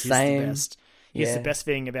Terry Crews. He's Same. the best. He's the best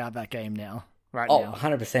thing about that game now. Now.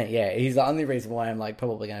 100%, yeah. He's the only reason why I'm like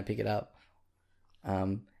probably going to pick it up.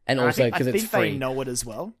 And also because it's free. I think they know it as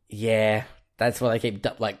well. Yeah, that's why they keep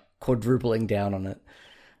like quadrupling down on it.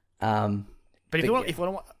 But if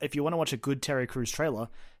But you want to watch a good Terry Crews trailer,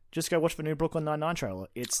 just go watch the new Brooklyn Nine-Nine trailer.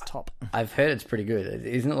 It's top. I've heard it's pretty good.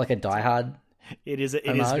 Isn't it like a Die Hard? It is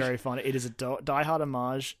Homage? very fun. It is a Die Hard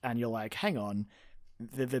homage, and you're like, hang on,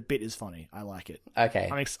 the bit is funny. I like it. Okay,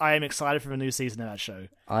 I am excited for the new season of that show.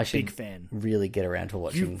 I should Big fan. really get around to You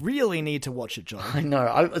watching. really need to watch it, John. I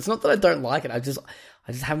know. It's not that I don't like it. I just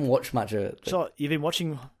haven't watched much of it. John, you've been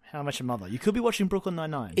watching How I Met Your Mother. You could be watching Brooklyn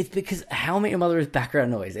Nine-Nine. It's because How I Met Your Mother is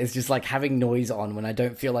background noise. It's just like having noise on when I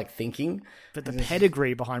don't feel like thinking. But the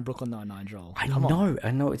pedigree behind Brooklyn Nine-Nine, Joel. I Come on.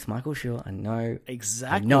 know. It's Michael Schur. I know.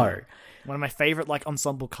 Exactly. No. One of my favorite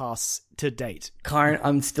ensemble casts to date. Karen,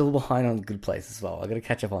 I'm still behind on Good Place as well. I got to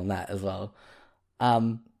catch up on that as well.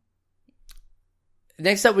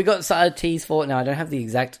 Next up, we got a tease for. Now, I don't have the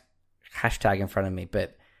exact hashtag in front of me,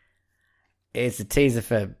 but it's a teaser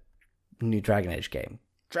for new Dragon Age game.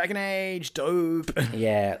 Dragon Age, dope.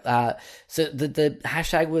 Yeah. So the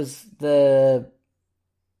hashtag was the.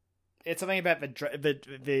 It's something about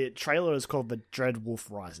the trailer is called the Dread Wolf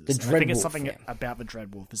Rises. The I think Dread it's Wolf, something yeah. about the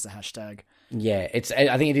Dread Wolf is the hashtag. Yeah, I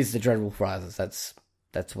think it is the Dread Wolf Rises. That's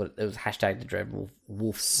what it was. Hashtag the Dread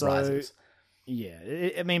Wolf Rises. Yeah,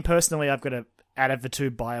 I mean, personally, I've got to out of the two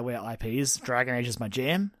BioWare IPs, Dragon Age is my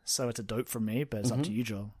jam, so it's a dope from me. But it's up to you,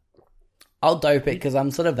 Joel. I'll dope it because I'm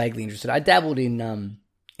sort of vaguely interested. I dabbled in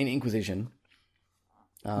Inquisition.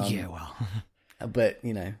 Yeah, well, But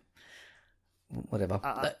whatever.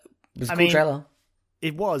 It was a I cool mean, trailer.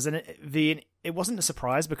 it was, and it wasn't a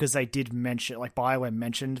surprise because they did mention, BioWare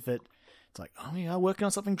mentioned that it's like, oh yeah, working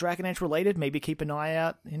on something Dragon Age related. Maybe keep an eye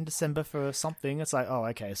out in December for something. It's like, oh,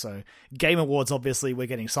 okay, so Game Awards, obviously, we're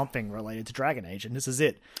getting something related to Dragon Age, and this is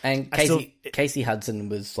it. And I still- Casey Hudson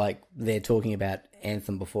was like there talking about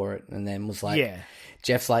Anthem before it, and then was like, Yeah.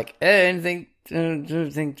 Jeff's like, anything?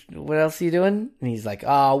 What else are you doing? And he's like,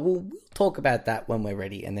 oh, we'll talk about that when we're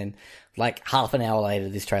ready. And then, like half an hour later,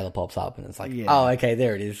 this trailer pops up, and it's like, Yeah. oh, okay,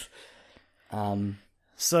 there it is.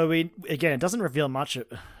 So it doesn't reveal much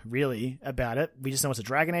really about it. We just know it's a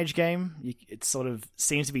Dragon Age game. It sort of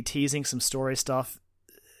seems to be teasing some story stuff.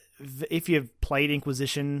 If you've played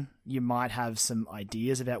Inquisition, you might have some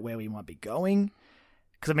ideas about where we might be going.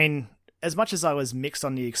 Because, I mean, as much as I was mixed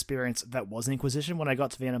on the experience that was Inquisition, when I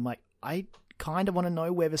got to the end, I'm like, I kind of want to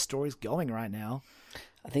know where the story's going right now.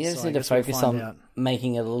 I think I just So I need to guess we'll focus find on out.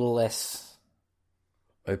 making it a little less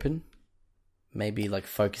open. Maybe like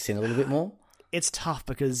focus in a little bit more. It's tough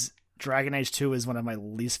because Dragon Age 2 is one of my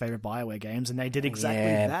least favorite BioWare games, and they did exactly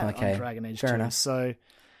Yeah, that okay. on Dragon Age Fair 2. enough. So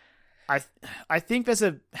I think there's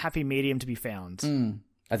a happy medium to be found.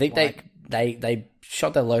 I think they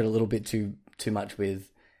shot their load a little bit too much with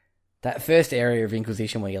that first area of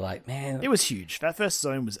Inquisition where you're like, man, It was huge. That first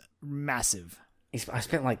zone was massive. I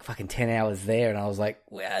spent like fucking 10 hours there, and I was like,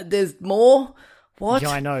 well, there's more? What? Yeah,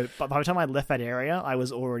 I know. But by the time I left that area, I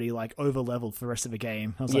was already like over leveled for the rest of the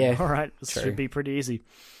game. I was Yeah, like, all right, this true. should be pretty easy.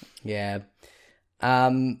 Yeah.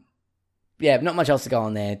 Yeah, not much else to go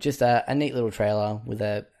on there. Just a neat little trailer with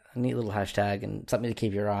a neat little hashtag and something to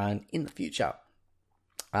keep your eye on in the future.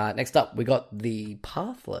 Next up, we got the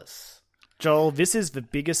Pathless. Joel, this is the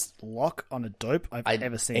biggest lock on a dope I've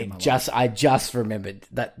ever seen in my life. I just remembered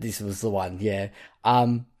that this was the one. Yeah.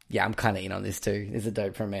 Yeah, I'm kind of in on this too. It's a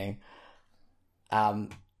dope from me.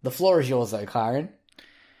 The floor is yours though, Kyron.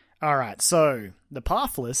 All right, so The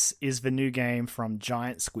Pathless is the new game from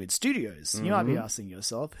Giant Squid Studios. You might be asking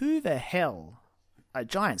yourself, who the hell are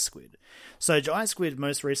Giant Squid? So Giant Squid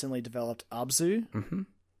most recently developed Abzu,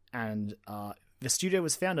 and the studio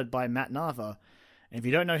was founded by Matt Nava. And if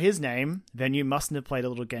you don't know his name, then you mustn't have played a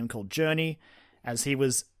little game called Journey, as he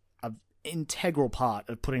was an integral part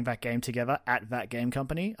of putting that game together at that game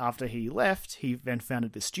company. After he left, he then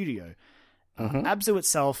founded the studio. Abzu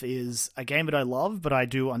itself is a game that I love, but I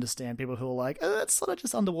do understand people who are like, oh, it's sort of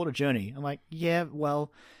just Underwater Journey. I'm like, yeah,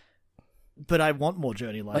 well, but I want more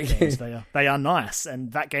Journey-like games. They are nice,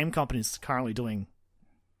 and that game company is currently doing,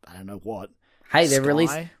 I don't know what. Hey, they're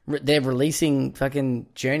Sky? they're releasing fucking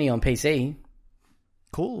Journey on PC.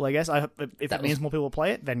 Cool, I guess. If it means more people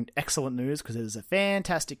play it, then excellent news, because it is a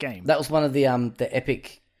fantastic game. That was one of the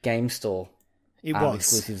Epic Game Store It was.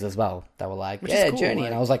 exclusives as well. They were like, Which is yeah, cool, Journey. like-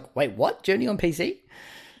 And I was like, wait, what? Journey on PC?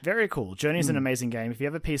 Very cool. Journey is an amazing game. If you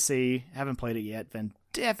have a PC, haven't played it yet, then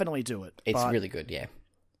definitely do it. It's But really good, yeah.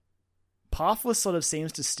 Pathless sort of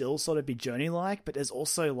seems to still sort of be Journey-like, but there's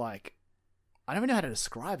also like, I don't even know how to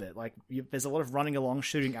describe it. Like, there's a lot of running along,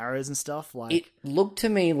 shooting arrows and stuff. Like, It looked to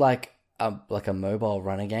me like a mobile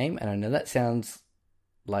runner game, and I know that sounds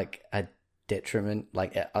like a detriment,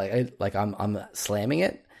 like I'm slamming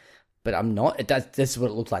it, but I'm not. That's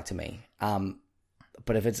what it looked like to me.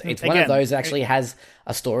 But if it's one of Again, those that actually has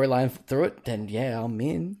a storyline through it, then yeah, I'm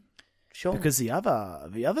in. Sure. Because the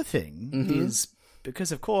other thing is,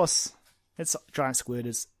 because of course it's Giant Squid,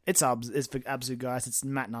 it's for Abzu guys, it's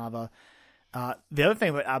Matt Nava. The other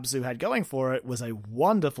thing that Abzu had going for it was a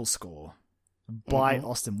wonderful score by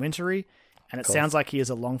Austin Wintory, and it sounds like he is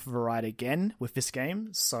along for the ride again with this game.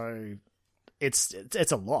 So it's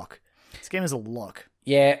a lock. This game is a lock.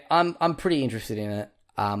 Yeah, I'm pretty interested in it.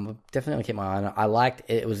 Definitely gonna keep my eye on it. I liked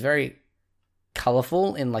it. It was very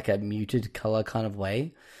colorful in like a muted color kind of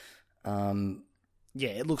way. Yeah,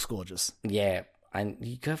 it looks gorgeous. Yeah, and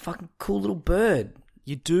you got a fucking cool little bird.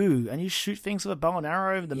 You do, and you shoot things with a bow and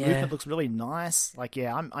arrow. The Yeah. movement looks really nice. Like,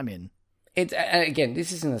 yeah, I'm in. It's again,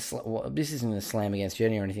 this isn't a slam against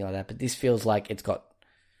Journey or anything like that, but this feels like it's got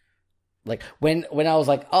like when I was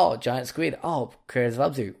like, oh, Giant Squid, oh, creators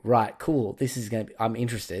of Abzu, right, cool, this is gonna be, I'm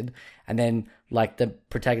interested, and then like the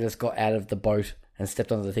protagonist got out of the boat and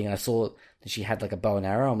stepped onto the thing, and I saw that she had like a bow and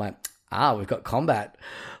arrow. I'm like, we've got combat,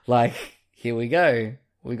 like here we go,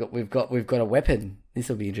 we've got a weapon. This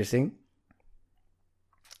will be interesting.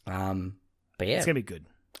 But yeah, It's gonna be good.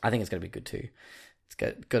 I think it's going to be good too. It's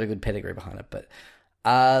got a good pedigree behind it. But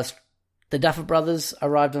the Duffer Brothers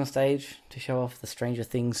arrived on stage to show off the Stranger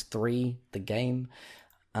Things 3, the game.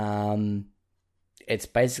 It's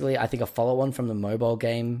basically, I think, a follow-on from the mobile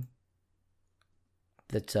game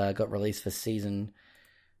that got released for season...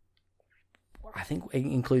 I think it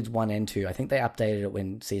includes 1 and 2. I think they updated it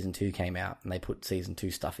when season 2 came out, and they put season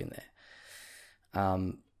 2 stuff in there.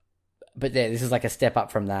 But yeah, this is like a step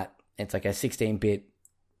up from that. It's like a 16-bit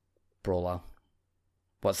brawler.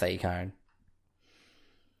 What say you, Karen?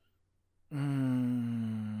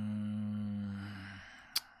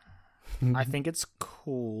 I think it's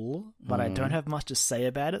cool, but I don't have much to say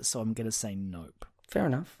about it, so I'm gonna say nope. Fair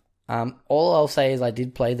enough. All I'll say is I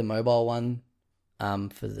did play the mobile one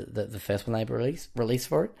for the first one they released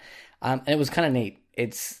for it. And it was kind of neat.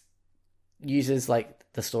 It's uses like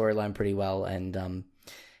the storyline pretty well and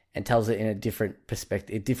tells it in a different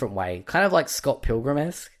perspective, a different way. Kind of like Scott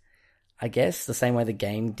Pilgrim-esque, I guess, the same way the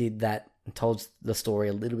game did that and told the story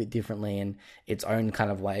a little bit differently in its own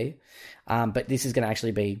kind of way. But this is going to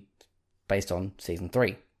actually be based on season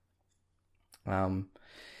 3. And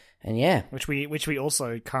yeah. Which we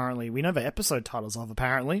also currently, we know the episode titles of,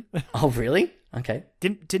 apparently. Oh, really? Okay.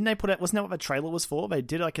 Didn't they put out, wasn't that what the trailer was for? They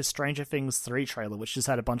did like a Stranger Things 3 trailer, which just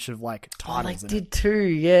had a bunch of like titles they in it. did too,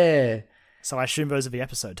 yeah. So I assume those are the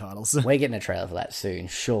episode titles. We're getting a trailer for that soon,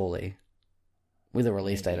 surely. With a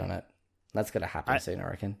release date on it. That's going to happen soon, I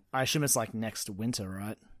reckon. I assume it's like next winter,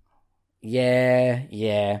 right?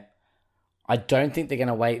 Yeah. I don't think they're going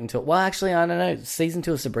to wait until... Well, actually, I don't know. Season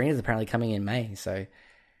 2 of Sabrina is apparently coming in May, so...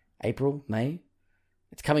 April, May?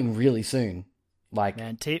 It's coming really soon. Like,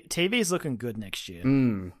 Man, TV's looking good next year.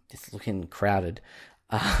 It's looking crowded.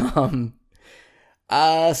 Psychonauts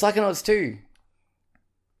 2.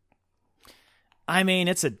 I mean,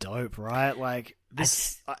 it's a dope, right? Like,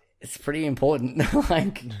 this... It's pretty important.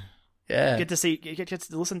 Like, yeah. Get to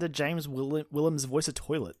listen to James Willem's voice of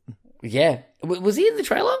Toilet. Yeah. Was he in the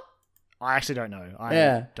trailer? I actually don't know.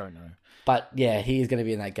 I don't know. But yeah, he is going to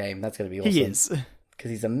be in that game. That's going to be awesome. He is.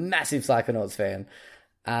 Because he's a massive Psychonauts fan.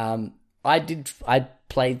 I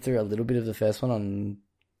played through a little bit of the first one on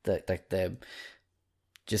the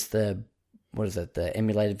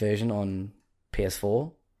emulated version on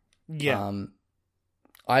PS4. Yeah.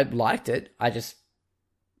 I liked it. I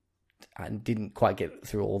didn't quite get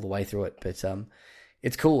through all the way through it, but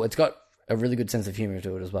it's cool. It's got a really good sense of humor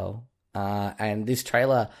to it as well. And this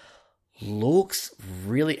trailer looks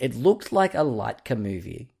it looked like a Laika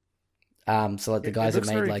movie. So like the guys that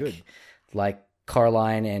made like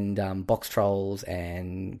Coraline and Box Trolls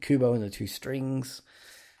and Kubo and the Two Strings.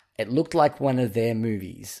 It looked like one of their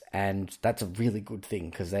movies, and that's a really good thing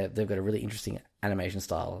because they've got a really interesting animation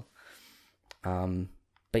style.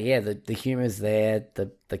 But yeah, the humor's there,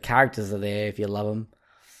 the characters are there if you love them.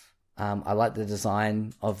 I like the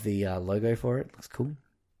design of the logo for it. Looks cool.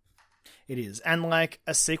 It is. And like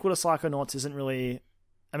a sequel to Psychonauts isn't really,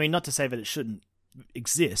 I mean, not to say that it shouldn't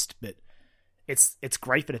exist, but it's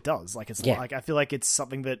great that it does. Like like I feel like it's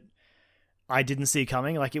something that I didn't see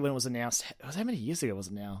coming. Like when it was announced, how many years ago was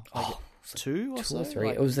it now? Like 2 or 3.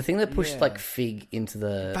 Like, it was the thing that pushed like Fig into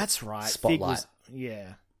the that's right. spotlight.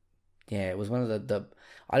 Yeah, it was one of the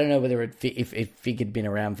I don't know whether if Fig had been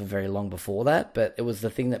around for very long before that, but it was the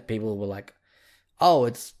thing that people were like, oh,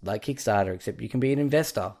 it's like Kickstarter, except you can be an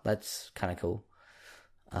investor. That's kind of cool.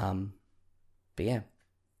 But yeah,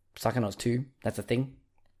 Psychonauts 2, that's a thing.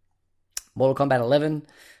 Mortal Kombat 11.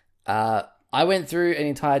 I went through an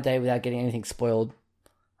entire day without getting anything spoiled.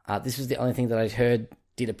 This was the only thing that I'd heard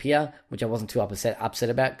did appear, which I wasn't too upset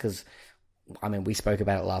about because, I mean, we spoke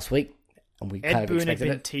about it last week and we kind Ed of Boon had expected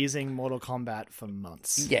been it. teasing Mortal Kombat for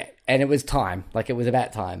months. Yeah, and it was time. Like, it was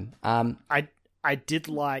about time. I did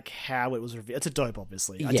like how it was revealed. It's a dope,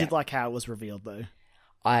 obviously. I Yeah. did like how it was revealed, though.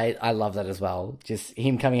 I love that as well. Just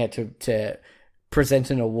him coming out to present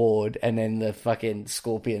an award and then the fucking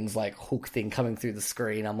Scorpions, like, hook thing coming through the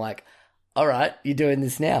screen. I'm like, all right, you're doing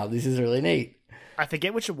this now. This is really neat. I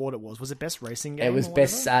forget which award it was. Was it Best Racing Game? It was or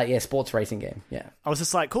best, whatever? sports racing game. Yeah. I was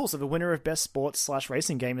just like, cool. So the winner of Best Sports /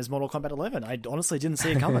 Racing Game is Mortal Kombat 11. I honestly didn't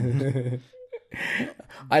see it coming.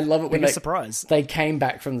 I love it when Biggest surprise. they came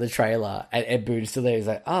back from the trailer and Ed Boon's still there. He's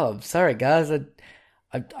like, "Oh, I'm sorry, guys.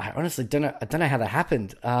 I honestly don't know. I don't know how that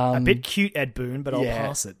happened." A bit cute, Ed Boon, but I'll yeah.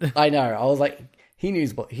 pass it. I know. I was like, he knew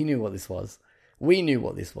what this was. We knew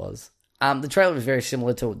what this was. The trailer was very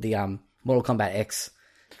similar to the Mortal Kombat X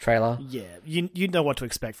trailer. Yeah, you know what to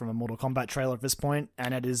expect from a Mortal Kombat trailer at this point,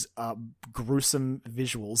 and it is gruesome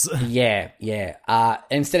visuals. Yeah.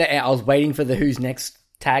 Instead, I was waiting for the "Who's Next"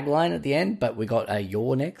 tagline at the end, but we got a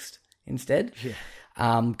 "You're Next" instead.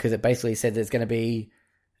 Yeah. Because it basically said there's going to be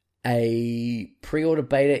a pre-order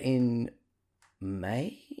beta in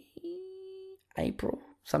April,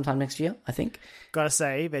 sometime next year, I think. Gotta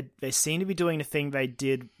say, they seem to be doing the thing they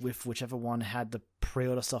did with whichever one had the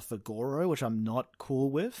pre-order stuff for Goro, which I'm not cool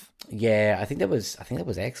with. Yeah, I think that was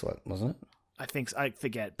X, wasn't it? I think I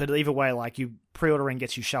forget, but either way, like you pre-ordering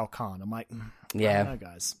gets you Shao Kahn. I'm like, Yeah. I don't know,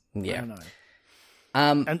 guys. Yeah. I don't know.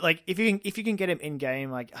 Um, And like if you can get him in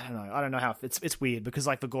game, like I don't know how it's weird because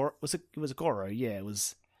like the Goro it was a Goro, yeah, it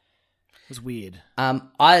was weird. I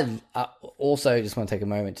also just want to take a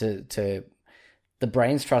moment to the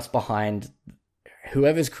brains trust behind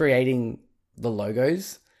whoever's creating the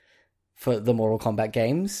logos for the Mortal Kombat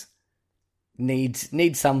games needs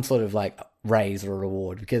some sort of like raise or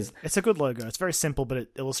reward because It's a good logo. It's very simple, but it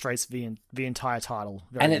illustrates the entire title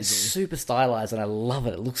very and it's easily. super stylized and I love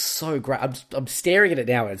it. It looks so great. I'm staring at it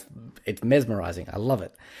now. It's mesmerizing. I love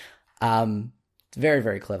it. It's very,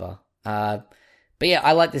 very clever. But yeah,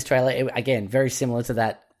 I like this trailer. Again, very similar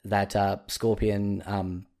to that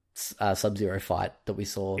Scorpion Sub-Zero fight that we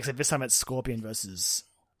saw. Except this time it's Scorpion versus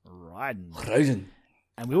Raiden. Raiden.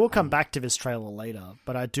 And we will come back to this trailer later,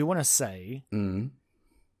 but I do want to say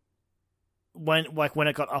when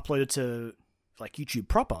it got uploaded to like YouTube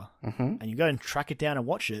proper, and you go and track it down and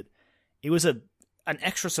watch it, it was an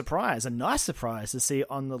extra surprise, a nice surprise to see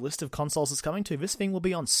on the list of consoles it's coming to. This thing will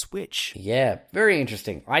be on Switch. Yeah, very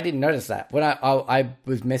interesting. I didn't notice that. When I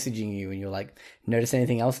was messaging you and you were like, notice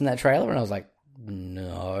anything else in that trailer? And I was like,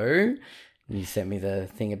 no. And you sent me the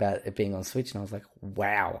thing about it being on Switch and I was like,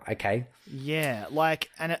 wow, okay. Yeah, like,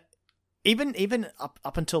 and even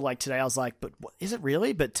up until like today, I was like, but what, is it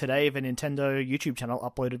really? But today, the Nintendo YouTube channel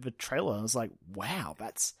uploaded the trailer. I was like, wow,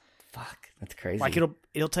 that's crazy. like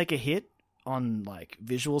it'll take a hit on like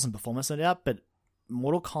visuals and performance, no doubt. But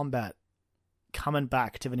Mortal Kombat coming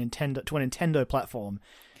back to a Nintendo platform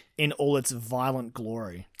in all its violent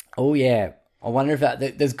glory. Oh yeah. I wonder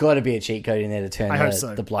if there's got to be a cheat code in there to turn I hope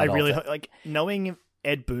so. the blood I really off. like knowing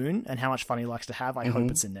Ed Boon and how much fun he likes to have. I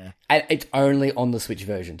hope it's in there. And it's only on the Switch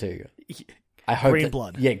version too. I hope Green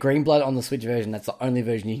blood. Yeah, green blood on the Switch version. That's the only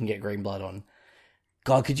version you can get green blood on.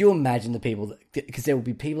 God, could you imagine the people? Because there will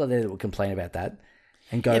be people out there that will complain about that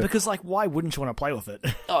and go, Yeah, because like, why wouldn't you want to play with it?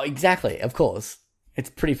 "Oh, exactly. Of course."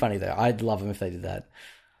 It's pretty funny though. I'd love them if they did that.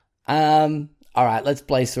 All right, let's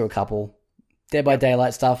blaze through a couple. Dead by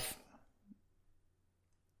Daylight stuff.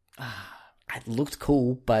 It looked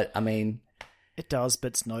cool, but I mean, It does, but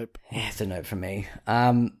it's nope. yeah, it's a note from me.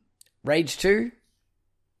 Rage 2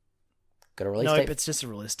 got a release Nope, date. it's just a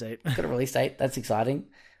release date. Got a release date. That's exciting.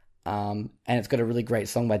 And it's got a really great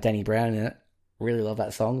song by Danny Brown in it. Really love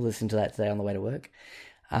that song. Listen to that today on the way to work.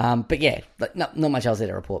 But yeah, not much else there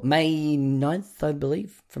to report. May 9th, I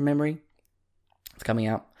believe, from memory. It's coming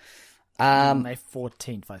out. May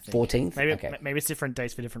 14th, I think. 14th? Maybe, Okay. maybe it's different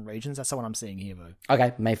dates for different regions. That's the one I'm seeing here, though.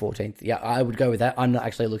 Okay, May 14th. Yeah, I would go with that. I'm not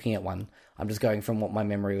actually looking at one. I'm just going from what my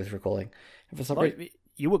memory was recalling. And for some Oh, reason,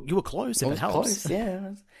 you were close, if it it was helps. close.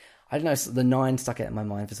 Yeah. I don't know. The 9 stuck out in my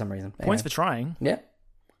mind for some reason. Points Anyway. for trying. Yeah.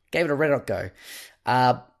 Gave it a red hot go.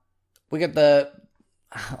 We got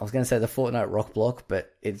I was going to say the Fortnite Rock Block,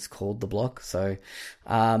 but it's called The Block. So,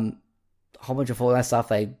 a whole bunch of Fortnite stuff.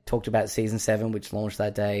 They talked about Season 7, which launched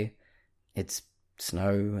that day. It's snow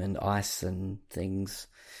and ice and things.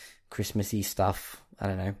 Christmassy stuff. I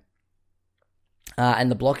don't know. And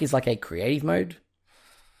The Block is like a creative mode,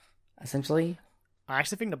 essentially. I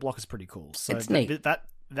actually think the block is pretty cool. So It's neat.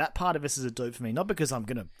 That part of this is a dope for me. Not because I'm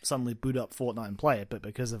going to suddenly boot up Fortnite and play it, but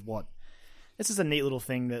because of what This is a neat little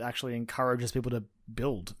thing that actually encourages people to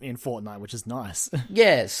build in Fortnite, which is nice.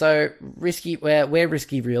 Yeah, so Risky, where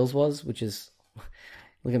Risky Reels was, which is,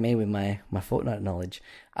 look at me with my Fortnite knowledge.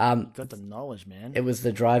 Got the knowledge, man. It was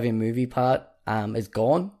the drive-in movie part, is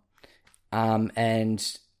gone.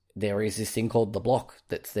 And there is this thing called the block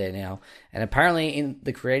that's there now. And apparently in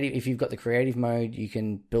the creative, if you've got the creative mode, you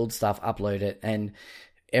can build stuff, upload it, and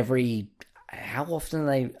how often are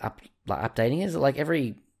they updating it? Is it like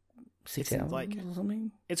every 6 hours or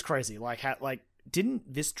something? It's crazy.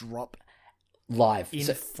 Didn't this drop Live. in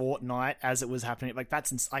Fortnite as it was happening? Like,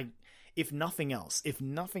 that's if nothing else,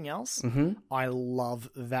 I love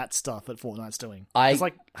that stuff that Fortnite's doing. It's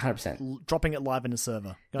like 100%. dropping it live in a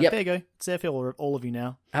server. Like, Yep. there you go. It's there for all of you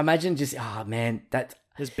now. Imagine just, man, that,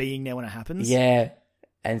 Just being there when it happens. yeah.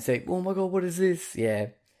 And say, oh my God, what is this? Yeah.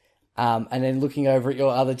 And then looking over at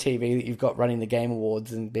your other TV that you've got running the Game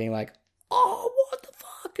Awards and being like, oh, what the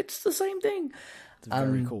fuck? It's the same thing. It's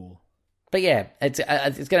very cool. But yeah, it's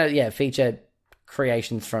going to feature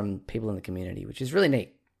creations from people in the community, which is really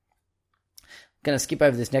neat. I'm going to skip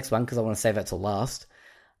over this next one because I want to save that till last.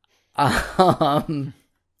 Can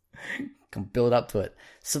build up to it.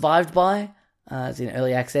 Survived By, it's in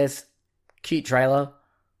early access. Cute trailer.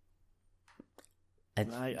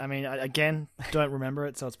 I mean, again, don't remember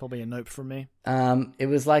it, so it's probably a nope from me. It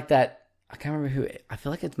was like that. I can't remember who. I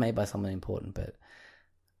feel like it's made by someone important, but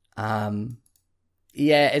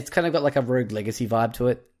yeah, it's kind of got like a Rogue Legacy vibe to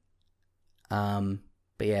it. But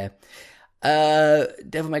yeah,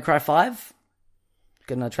 Devil May Cry 5.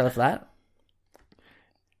 Got another trailer for that.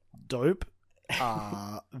 Dope.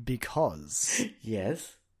 Because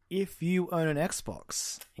Yes. if you own an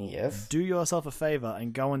Xbox, Yes. do yourself a favor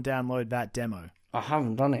and go and download that demo. I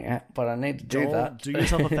haven't done it yet, but I need to do that. Do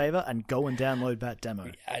yourself a favor and go and download that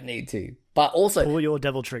demo. I need to. But also, Pull your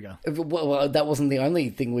devil trigger. well, that wasn't the only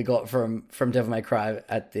thing we got from Devil May Cry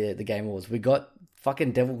at the Game Awards. We got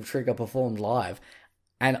fucking Devil Trigger performed live,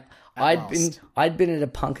 and I'd been at a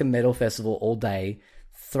punk and metal festival all day,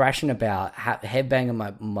 thrashing about, headbanging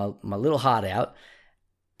my little heart out,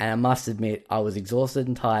 and I must admit I was exhausted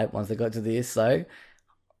and tired once I got to this. So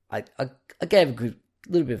I gave a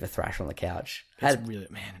little bit of a thrash on the couch. It's really,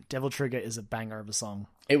 man, Devil Trigger is a banger of a song.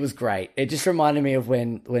 It was great. It just reminded me of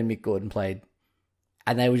when Mick Gordon played,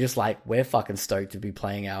 and they were just like, "We're fucking stoked to be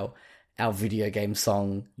playing our video game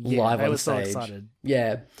song live they on were stage." so excited.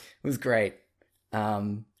 Yeah, it was great.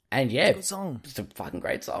 And yeah, Good song. it's a fucking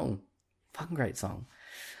great song.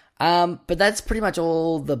 But that's pretty much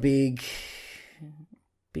all the big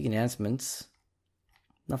announcements.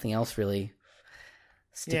 Nothing else really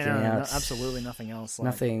sticking out. No, absolutely nothing else.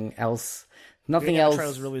 Nothing else. The Nothing other else.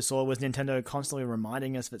 trailers really saw was Nintendo constantly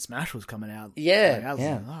reminding us that Smash was coming out. Yeah, I was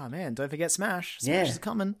yeah. like, oh man, don't forget Smash. Smash Yeah. is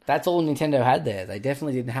coming. That's all Nintendo had there. They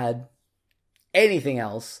definitely didn't have anything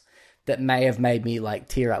else that may have made me like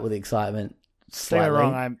tear up with excitement. Don't get Slightly. me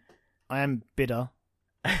wrong, I am bitter.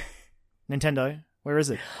 Nintendo, where is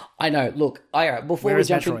it? I know. Look, all right. Before Where we is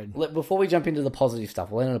jump Metroid? before we jump into the positive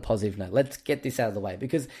stuff, we'll end on a positive note. Let's get this out of the way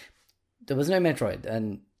because there was no Metroid,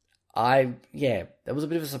 and that was a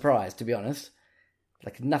bit of a surprise, to be honest.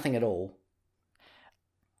 Like nothing at all.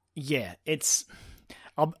 Yeah, it's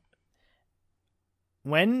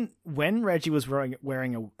when Reggie was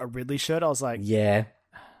wearing a Ridley shirt, I was like, Yeah,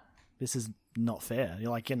 this is not fair. You're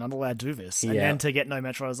like, you're not allowed to do this. And Yeah. then to get no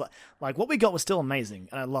Metroid, I was like what we got was still amazing,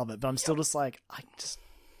 and I love it, but I'm still just like,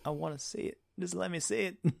 I want to see it. Just let me see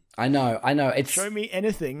it. I know. It's Show me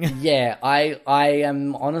anything. yeah. I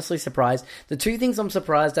am honestly surprised. The two things I'm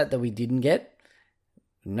surprised at that we didn't get: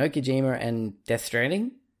 no Kojima and Death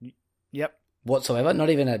Stranding Yep. whatsoever. Not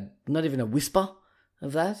even a whisper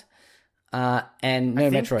of that. And no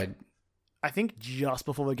think- Metroid. I think just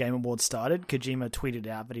before the Game Awards started, Kojima tweeted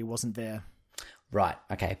out that he wasn't there. Right.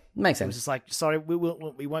 Okay. Makes It was sense. just like, sorry, we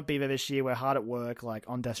won't be there this year. We're hard at work, like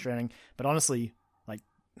on Death Stranding. But honestly, like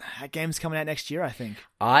that game's coming out next year, I think.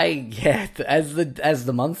 As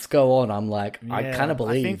the months go on, I'm like, I Yeah, kind of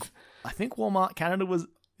believe. I think Walmart Canada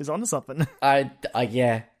is onto something. I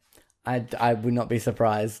would not be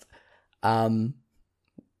surprised.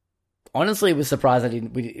 Honestly, was surprised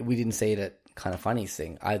we didn't see it at Kind of Funny's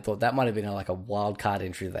thing. I thought that might have been like a wild card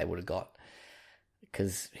entry that they would have got,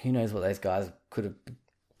 because who knows what those guys could have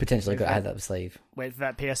potentially had up the sleeve. Wait for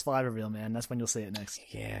that PS5 reveal, man. That's when you'll see it next.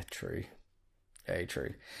 Yeah, true, very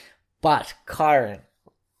true. But Kyron,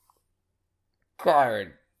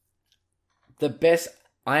 the best.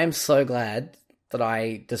 I am so glad that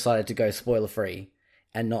I decided to go spoiler free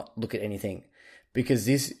and not look at anything, because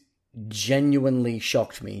this genuinely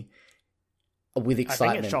shocked me with I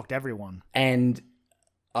excitement. think it shocked everyone. And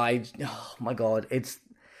oh my god,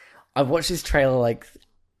 I've watched this trailer like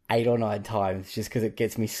 8 or 9 times just because it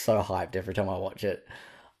gets me so hyped every time I watch it.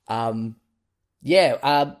 Was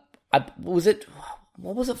it?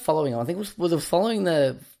 What was it following on? I think it was following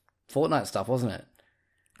the Fortnite stuff, wasn't it?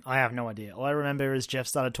 I have no idea. All I remember is Jeff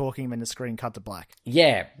started talking and the screen cut to black.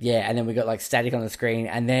 Yeah, and then we got like static on the screen,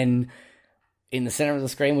 and then in the center of the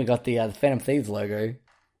screen we got the Phantom Thieves logo,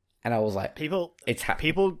 and I was like, People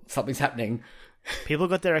something's happening. People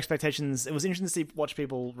got their expectations. It was interesting to watch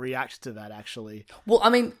people react to that, actually. Well, I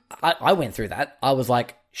mean, I went through that. I was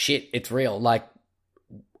like, shit, it's real. Like,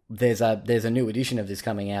 there's a new edition of this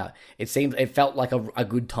coming out. It felt like a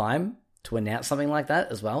good time to announce something like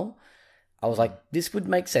that as well. I was like, this would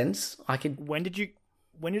make sense. When did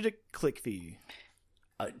it click for you?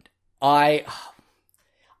 I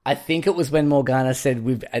think it was when Morgana said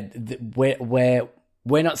we're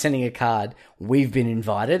not sending a card. We've been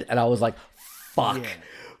invited, and I was like, fuck. Yeah.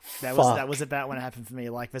 That was about when it happened for me.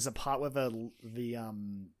 Like, there's a part where the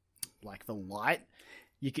light,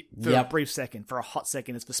 you could for a brief second, for a hot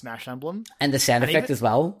second, it's the Smash emblem and the sound effect as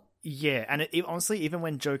well. Yeah, and honestly, even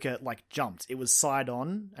when Joker like jumped, it was side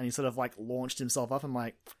on, and he sort of like launched himself up. I'm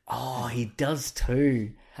like, oh, he does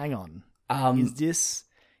too. Hang on,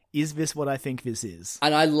 is this what I think this is?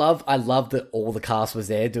 And I love that all the cast was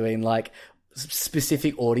there doing like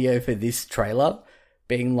specific audio for this trailer,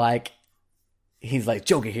 being like, he's like,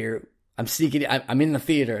 Joker here. I'm in the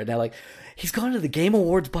theater, and they're like, he's gone to the Game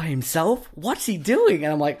Awards by himself. What's he doing?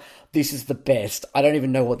 And I'm like, this is the best. I don't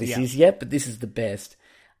even know what this is yet, but this is the best.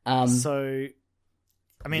 So,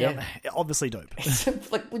 I mean, obviously dope.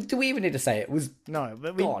 Like, do we even need to say it? No,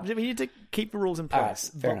 but we need to keep the rules in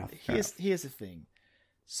place. Fair enough. Here's the thing.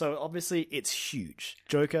 So, obviously, it's huge.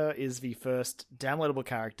 Joker is the first downloadable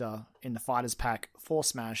character in the Fighters Pack for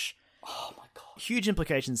Smash. Oh my god. Huge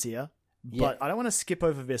implications here. But I don't want to skip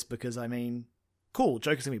over this because, I mean, cool,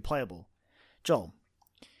 Joker's going to be playable. Joel.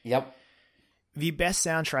 Yep. The best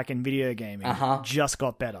soundtrack in video gaming just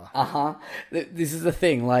got better. This is the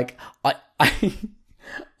thing. Like, I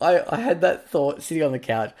had that thought sitting on the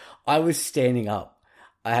couch. I was standing up.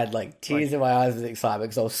 I had like tears in my eyes with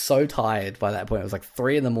excitement because I was so tired by that point. It was like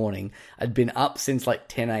 3 a.m. I'd been up since like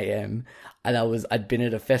 10 a.m. and I'd been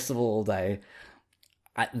at a festival all day.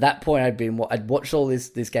 At that point, I'd watched all this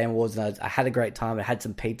Game Awards and I had a great time. I had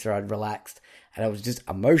some pizza. I'd relaxed and I was just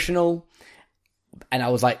emotional. And I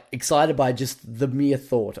was like excited by just the mere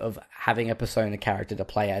thought of having a Persona character to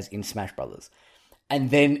play as in Smash Brothers.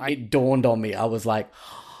 And then it dawned on me. I was like,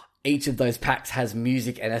 each of those packs has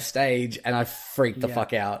music and a stage, and I freaked the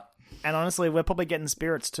fuck out. And honestly, we're probably getting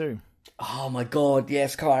spirits too. Oh my god,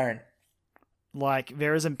 yes, Kyron. Like,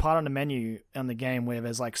 there is a part on the menu on the game where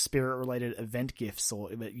there's like spirit-related event gifts,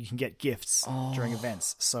 or you can get gifts during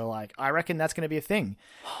events. So like, I reckon that's going to be a thing.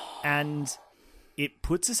 And it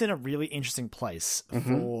puts us in a really interesting place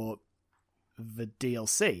for the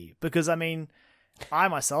DLC. Because, I mean, I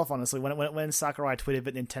myself, honestly, when Sakurai tweeted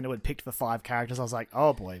that Nintendo had picked the 5 characters, I was like,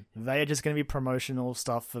 oh boy, they are just going to be promotional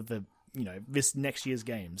stuff for the, this next year's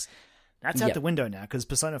games. That's out the window now, because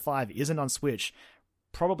Persona 5 isn't on Switch,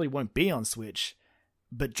 probably won't be on Switch,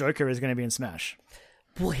 but Joker is going to be in Smash.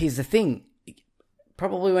 Well, here's the thing.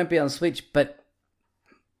 Probably won't be on Switch, but,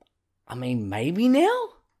 I mean, maybe now?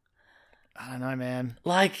 I don't know, man.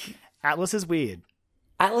 Like, Atlas is weird.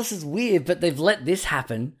 But they've let this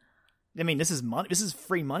happen. I mean, this is money. This is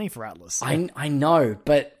free money for Atlas. I know,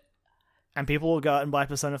 but... And people will go out and buy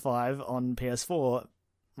Persona 5 on PS4.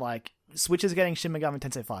 Like, Switch is getting Shin Megami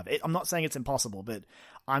Tensei 5. I'm not saying it's impossible, but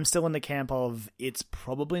I'm still in the camp of it's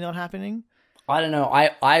probably not happening. I don't know.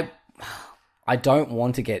 I don't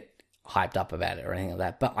want to get hyped up about it or anything like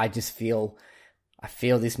that, but I feel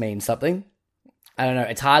this means something. I don't know.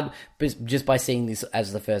 It's hard, but just by seeing this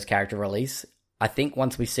as the first character release, I think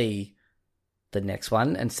once we see the next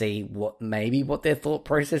one and see what their thought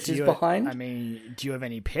process is behind. I mean, do you have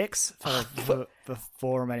any picks for the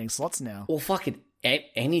 4 remaining slots now? Well, fuck it.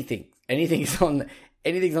 Anything's on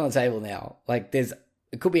the table now. Like, it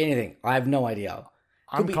could be anything. I have no idea.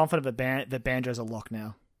 I'm confident that Banjo's a lock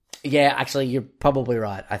now. Yeah, actually, you're probably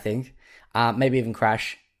right. I think maybe even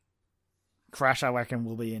Crash. Crash, I reckon,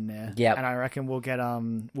 will be in there. Yeah, and I reckon we'll get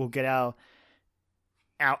our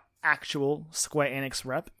actual Square Enix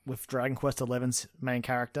rep with Dragon Quest XI's main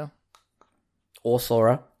character, or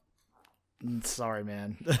Sora. Sorry,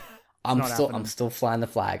 man. I'm still flying the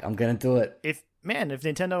flag. I'm gonna do it. If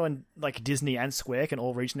Nintendo and like Disney and Square can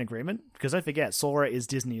all reach an agreement, because don't forget, Sora is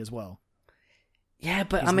Disney as well. Yeah,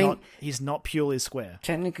 but he's not purely Square.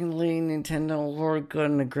 Technically, Nintendo already got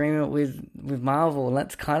an agreement with Marvel, and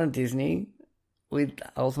that's kind of Disney with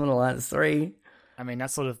Ultimate Alliance 3. I mean,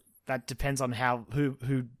 that depends on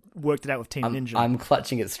who worked it out with Team Ninja. I'm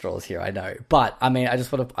clutching at straws here, I know. But, I mean, I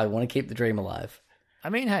want to keep the dream alive. I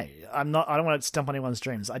mean, hey, I don't want to stump anyone's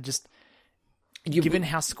dreams. Given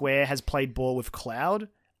how Square has played ball with Cloud,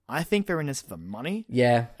 I think they're in this for money.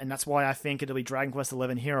 Yeah. And that's why I think it'll be Dragon Quest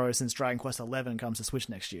XI Heroes since Dragon Quest XI comes to Switch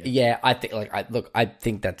next year. Yeah, I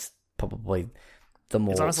think that's probably the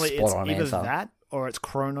more It's honestly, spot it's on either answer. that, or it's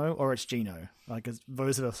Chrono, or it's Geno.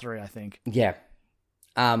 Those are the three, I think. Yeah.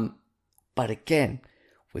 But again,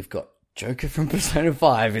 we've got Joker from Persona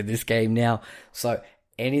 5 in this game now, so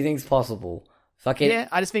anything's possible. Fucking Yeah,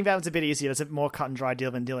 I just think that was a bit easier. It's a more cut and dry deal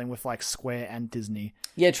than dealing with like Square and Disney.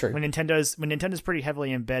 yeah, true. When Nintendo's pretty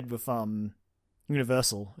heavily in bed with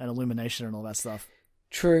Universal and Illumination and all that stuff.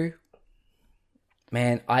 True.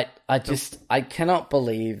 Man, I cannot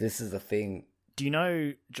believe this is a thing. Do you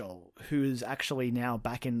know, Joel, who is actually now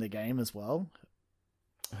back in the game as well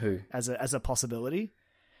Who? as a possibility?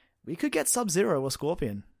 We could get Sub-Zero or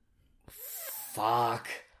Scorpion. Fuck.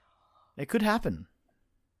 It could happen.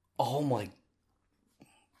 Oh my.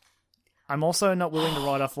 I'm also not willing to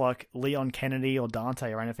write off like Leon Kennedy or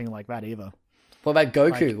Dante or anything like that either. What about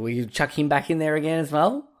Goku? Will you chuck him back in there again as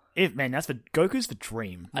well? That's for Goku's for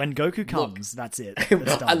Dream. When Goku comes, that's it.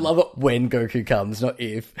 It's done. I love it when Goku comes, not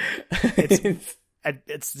if.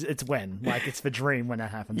 It's when, like, it's for Dream when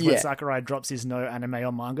that happens. Yeah. When Sakurai drops his no anime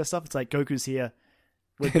or manga stuff, it's like Goku's here.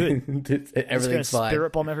 We're good. Everything's Just gonna fine.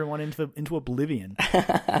 spirit bomb everyone into oblivion.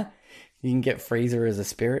 You can get Frieza as a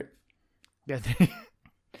spirit. Yeah,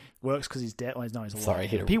 works because he's dead. Oh, no, he's alive. Sorry,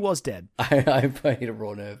 he was dead. I hit a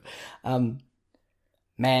raw nerve.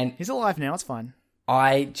 Man, He's alive now. It's fine.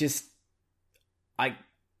 I'm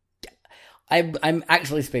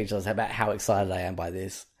actually speechless about how excited I am by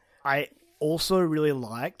this. I also really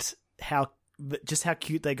liked how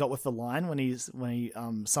cute they got with the line when he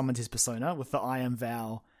summons his persona with the "I am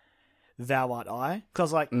thou art I." Because I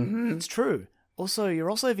was like, it's true. Also, you're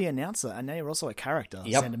also the announcer, and now you're also a character.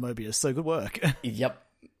 Yep. Sander Mobius. So good work. Yep.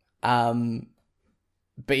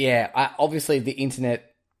 But yeah, obviously the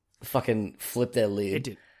internet fucking flipped their lid. It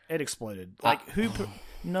did. It exploded. Like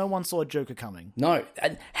no one saw Joker coming. No,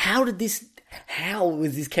 and how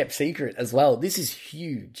was this kept secret as well? This is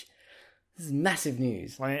huge. This is massive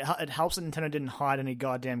news. I mean, it helps that Nintendo didn't hide any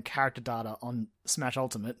goddamn character data on Smash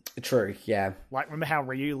Ultimate. True, yeah. Like, remember how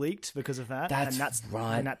Ryu leaked because of that? That's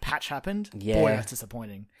right. When that patch happened? Yeah. Boy, that's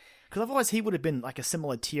disappointing. Because otherwise he would have been like a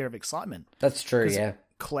similar tier of excitement. That's true, yeah.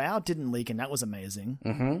 Cloud didn't leak, and that was amazing.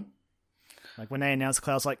 Mm-hmm. Like, when they announced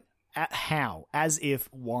Cloud's like, how? As if,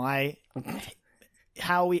 why?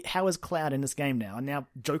 How is Cloud in this game now? And now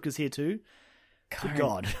Joker's here too? Good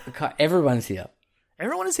God. Everyone's here.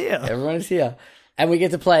 Everyone is here. Everyone is here. And we get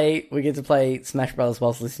to play Smash Brothers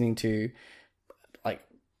whilst listening to like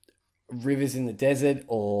Rivers in the Desert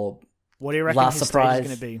or What do you reckon Last his Surprise.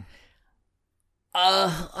 stage is going to be?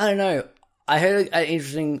 I don't know. I heard an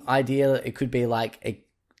interesting idea that it could be like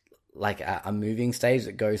a moving stage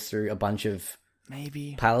that goes through a bunch of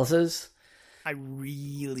Maybe. palaces. I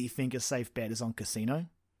really think a safe bet is on Casino.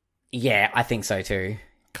 Yeah, I think so too.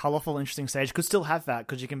 Colorful, interesting stage. Could still have that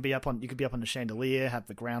because you could be up on the chandelier, have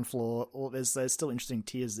the ground floor. Or there's still interesting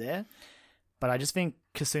tiers there. But I just think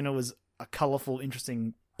Casino was a colorful,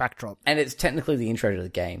 interesting backdrop. And it's technically the intro to the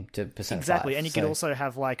game, to Persona 5. Exactly, and you could so- also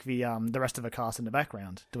have like the rest of the cast in the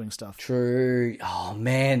background doing stuff. True. Oh,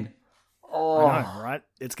 man. Oh. I know, right?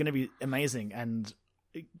 It's going to be amazing. And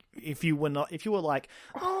if you were like,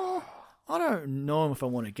 oh, I don't know if I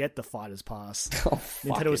want to get the Fighters Pass. Oh,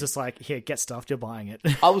 fuck Nintendo was it. just like, here, get stuffed. You're buying it.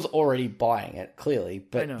 I was already buying it, clearly.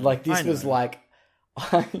 But, I know, like, this I was know. like...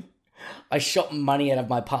 I shot money out of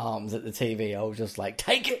my palms at the TV. I was just like,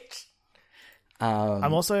 take it!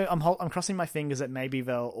 I'm crossing my fingers that maybe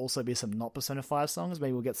there'll also be some not Persona 5 songs.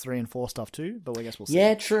 Maybe we'll get 3 and 4 stuff too, but I guess we'll see.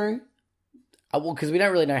 Yeah, true. Well, because we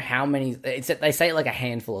don't really know how many... They say like a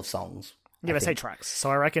handful of songs. Yeah, they say tracks. So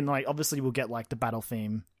I reckon, like, obviously we'll get like the battle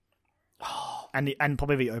theme, and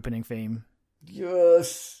probably the opening theme.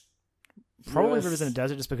 Yes! Probably Yes. Rivers in the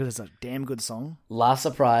Desert, just because it's a damn good song. Last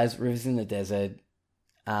Surprise, Rivers in the Desert.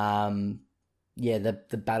 Yeah,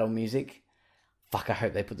 the battle music. Fuck, I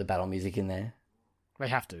hope they put the battle music in there. They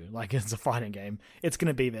have to. Like, it's a fighting game. It's going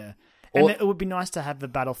to be there. And Or- it would be nice to have the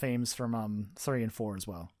battle themes from 3 and 4 as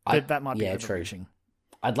well. That might be yeah, true. overreaching.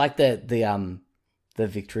 I'd like the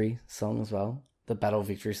victory song as well. The battle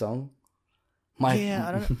victory song. Yeah,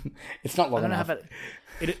 I don't- It's not long I don't know enough.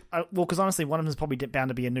 how that... well, because honestly, one of them is probably bound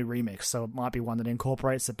to be a new remix, so it might be one that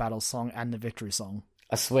incorporates the battle song and the victory song.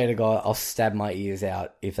 I swear to God, I'll stab my ears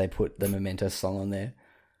out if they put the Memento song on there.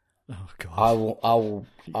 Oh, God.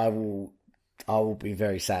 I will be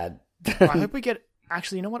very sad. I hope we get...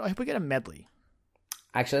 Actually, you know what? I hope we get a medley.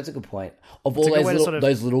 Actually, that's a good point. Of It's a all good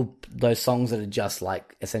way to those songs that are just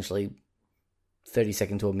like essentially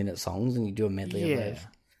 30-second to a minute songs, and you do a medley of those.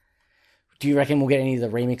 Do you reckon we'll get any of the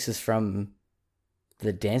remixes from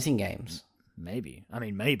the dancing games? Maybe. I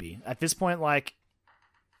mean, maybe. At this point, like,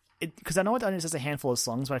 because I know it only has a handful of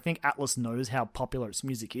songs, but I think Atlas knows how popular its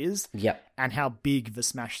music is. Yep. And how big the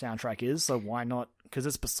Smash soundtrack is, so why not? Because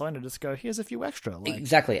it's Persona, just go, here's a few extra. Like,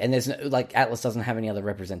 Exactly. And there's no, like, Atlas doesn't have any other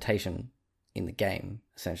representation in the game,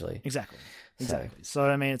 essentially. Exactly. So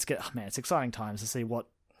I mean, it's exciting times to see what,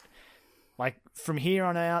 like, from here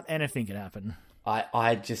on out, anything can happen. I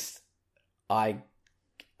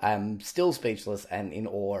am still speechless and in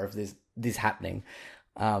awe of this happening.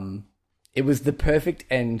 It was the perfect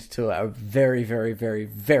end to a very, very, very,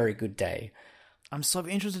 very good day. I'm so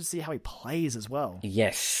interested to see how he plays as well.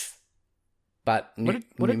 Yes. But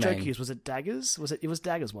What did Joke use? Was it daggers? It was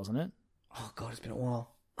daggers, wasn't it? Oh god, it's been a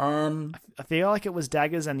while. I feel like it was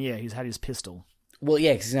daggers, and yeah, he's had his pistol. Well,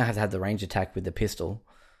 yeah, because he's gonna have to have the range attack with the pistol.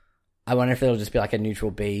 I wonder if it'll just be like a neutral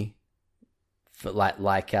B, for like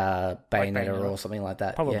Bayonetta, Bayonetta. or something like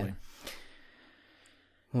that. Probably. Yeah.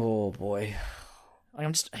 Oh boy,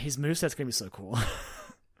 His moveset's gonna be so cool.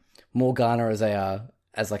 Morgana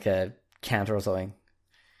as like a counter or something.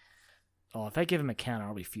 Oh, if they give him a counter,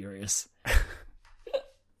 I'll be furious.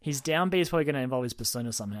 His down B is probably gonna involve his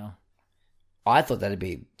persona somehow. I thought that'd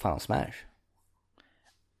be Final Smash.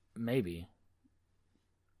 Maybe.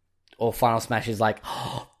 Or Final Smash is like,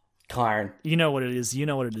 Kyron. You know what it is. You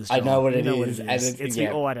know what it is. I John. know what You it is, and It's the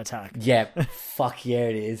all-out attack. Yep. Fuck yeah,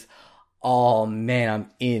 it is. Oh man,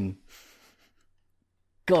 I'm in.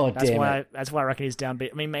 God damn it. That's why I reckon he's down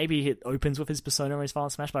B. I mean, maybe it opens with his persona or his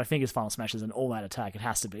Final Smash, but I think his Final Smash is an all-out attack. It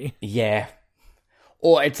has to be. Yeah.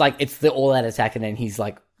 Or it's like, it's the all-out attack, and then he's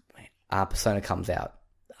like, persona comes out.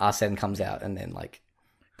 Arsene comes out, and then like...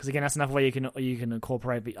 Because again, that's another way you can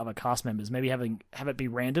incorporate the other cast members. Maybe have it be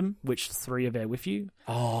random, which 3 are there with you.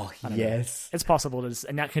 Oh, yes. It's possible,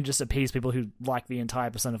 and that can just appease people who like the entire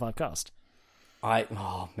Persona 5 cast.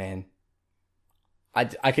 Oh man.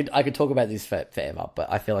 I could talk about this forever,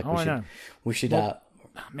 but I feel like we should.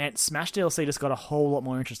 Man, Smash DLC just got a whole lot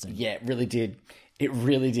more interesting. Yeah, it really did. It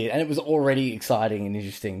really did, and it was already exciting and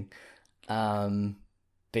interesting. But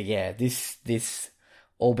yeah, this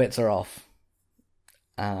all bets are off.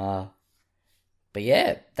 But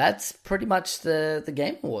yeah, that's pretty much the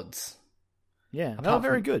Game Awards. Yeah, they were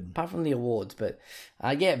very good. Apart from the awards, but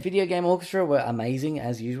yeah, Video Game Orchestra were amazing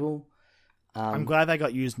as usual. I'm glad they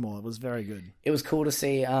got used more. It was very good. It was cool to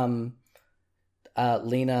see Lena,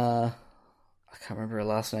 I can't remember her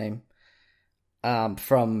last name,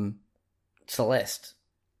 from Celeste,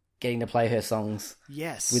 getting to play her songs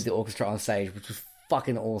with the orchestra on stage, which was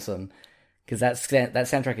fucking awesome. Because that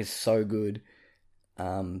soundtrack is so good.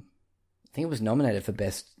 I think it was nominated for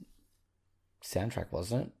Best Soundtrack,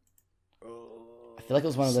 wasn't it? I feel like it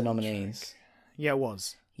was one of the nominees. Yeah, it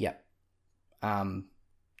was. Yep.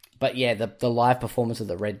 But yeah, the live performance of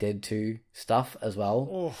the Red Dead 2 stuff as well.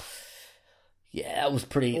 Oh. Yeah, that was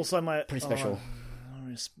pretty special.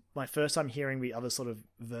 My first time hearing the other sort of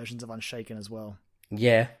versions of Unshaken as well.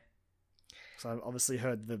 Yeah. So I've obviously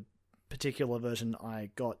heard the particular version I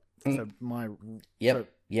got for my... Yep.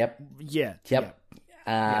 Yeah. Yep.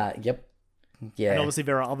 Yeah. And obviously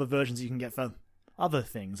there are other versions you can get for other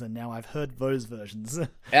things, and now I've heard those versions.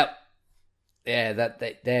 Yep. Yeah,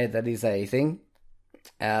 that is a thing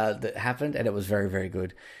that happened, and it was very, very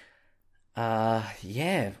good.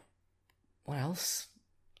 Yeah. What else?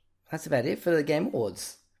 That's about it for the Game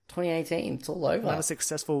Awards 2018. It's all over. Another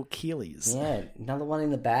successful Keelys. Yeah, another one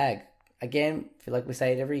in the bag. Again, I feel like we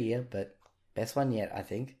say it every year, but best one yet, I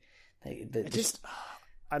think.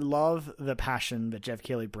 I love the passion that Jeff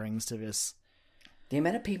Keighley brings to this. The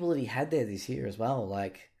amount of people that he had there this year as well,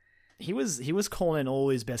 like... He was calling in all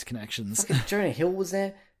his best connections. Jonah Hill was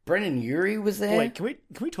there. Brennan Urie was there. Wait, can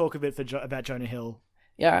we talk a bit about Jonah Hill?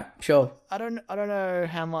 Yeah, sure. I don't know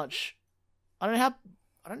how much... I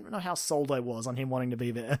don't know how sold I was on him wanting to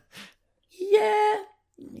be there.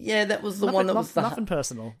 Yeah, that was the one that was nothing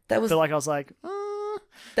personal. That was but like I was like,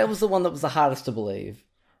 that was the one that was the hardest to believe.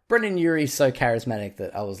 Brennan Urie's so charismatic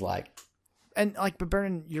that I was like, but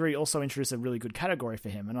Brennan Urie also introduced a really good category for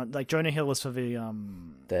him, and like Jonah Hill was for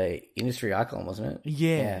the industry icon, wasn't it?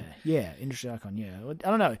 Yeah, industry icon. Yeah, I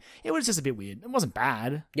don't know. It was just a bit weird. It wasn't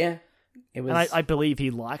bad. Yeah, it was. And I believe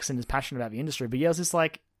he likes and is passionate about the industry, but yeah, it was just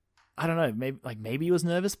like, I don't know, maybe he was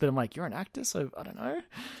nervous, but I'm like, you're an actor, so I don't know.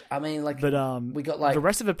 I mean, like, but we got like the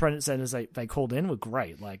rest of the presenters they called in were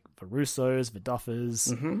great, like the Russos, the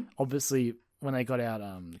Duffers. Mm-hmm. Obviously, when they got out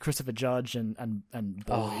Christopher Judge and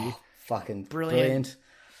Boy, fucking brilliant.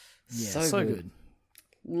 Yeah, so good.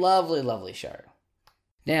 Lovely, lovely show.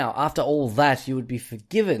 Now, after all that, you would be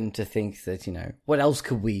forgiven to think that, what else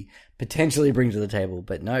could we potentially bring to the table?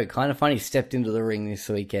 But no, Kind of Funny stepped into the ring this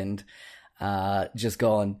weekend, just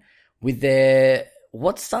gone with their,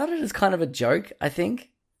 what started as kind of a joke, I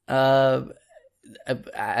think, at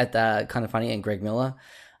the Kind of Funny and Greg Miller.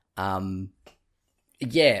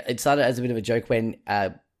 It started as a bit of a joke when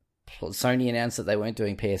Sony announced that they weren't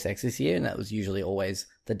doing PSX this year, and that was usually always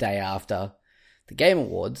the day after the Game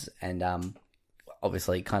Awards, and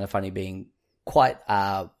obviously Kind of Funny being quite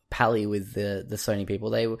pally with the Sony people.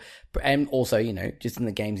 They were, and also, just in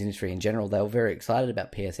the games industry in general, they were very excited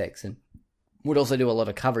about PSX and would also do a lot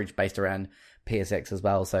of coverage based around PSX as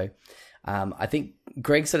well. So I think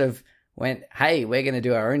Greg sort of went, hey, we're going to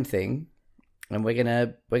do our own thing, and we're going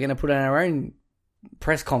to put on our own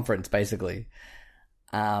press conference, basically,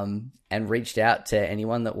 and reached out to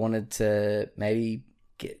anyone that wanted to maybe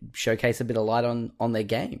showcase a bit of light on their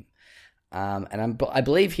game. I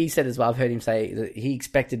believe he said as well, I've heard him say that he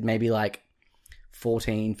expected maybe like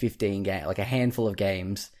 14, 15 games, like a handful of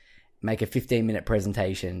games, make a 15-minute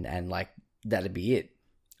presentation, and like that'd be it.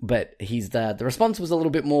 But the response was a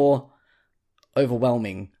little bit more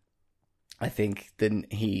overwhelming, I think, than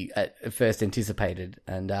he at first anticipated.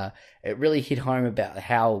 And it really hit home about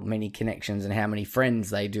how many connections and how many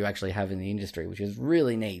friends they do actually have in the industry, which is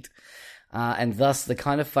really neat. And thus, the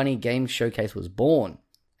Kind of Funny Game Showcase was born.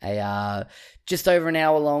 A just over an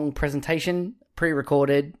hour-long presentation,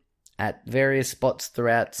 pre-recorded at various spots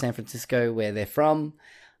throughout San Francisco where they're from,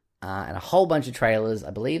 and a whole bunch of trailers. I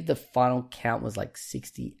believe the final count was like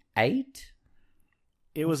 68.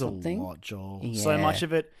 It was something. A lot, Joel. Yeah. So much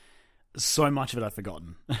of it I've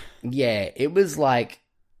forgotten. Yeah, it was like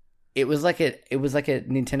a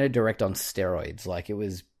Nintendo Direct on steroids. Like, it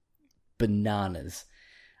was bananas.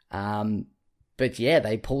 But yeah,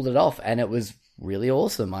 they pulled it off, and it was really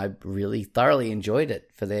awesome. I really thoroughly enjoyed it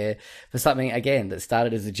for something, again, that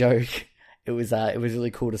started as a joke. It was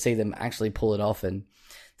really cool to see them actually pull it off. And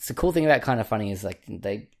it's the cool thing about Kind of Funny is like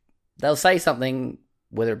they'll say something,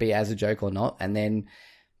 whether it be as a joke or not, and then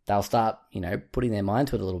they'll start, putting their mind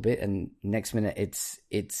to it a little bit, and next minute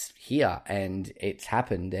it's here and it's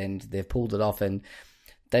happened and they've pulled it off, and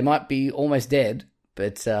they might be almost dead,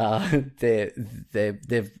 but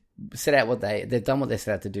they've set out they've done what they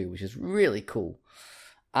set out to do, which is really cool.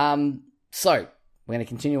 So we're going to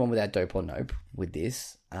continue on with our dope or nope with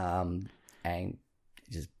this, and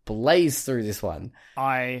just blaze through this one.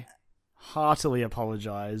 I heartily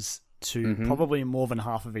apologize to probably more than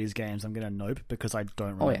half of these games. I'm going to nope because I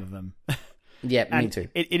don't remember them. Yeah, me and too.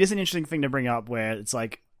 It is an interesting thing to bring up where it's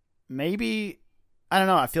like, maybe, I don't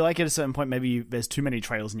know, I feel like at a certain point maybe there's too many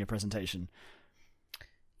trailers in your presentation.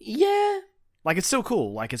 Yeah. Like, it's still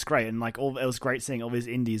cool, like, it's great, and like it was great seeing all these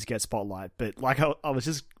indies get spotlight, but like I was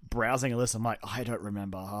just browsing a list, I'm like, I don't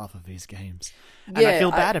remember half of these games. And I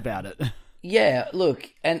feel bad about it. Yeah, look,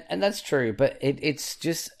 and that's true, but it's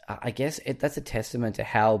just, I guess that's a testament to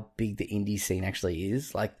how big the indie scene actually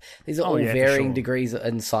is. Like, these are all varying degrees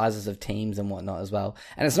and sizes of teams and whatnot as well.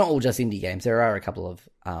 And it's not all just indie games. There are a couple of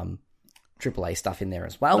AAA stuff in there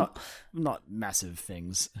as well. Not massive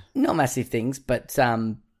things. Not massive things, but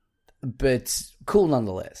cool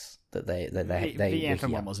nonetheless that they the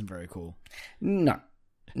Anthem one wasn't very cool. No,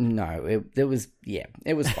 it was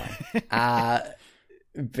fine.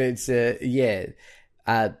 But the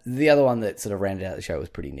other one that sort of rounded out the show was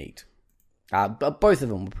pretty neat. But both of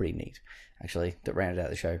them were pretty neat, actually, that rounded out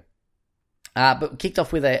the show. But kicked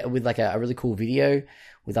off with a really cool video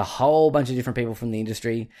with a whole bunch of different people from the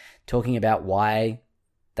industry talking about why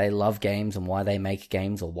they love games and why they make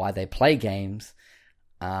games or why they play games.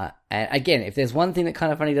 And again, if there's one thing that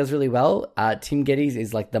Kind of Funny does really well, Tim Geddes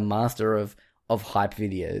is like the master of hype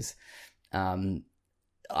videos.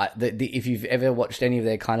 If you've ever watched any of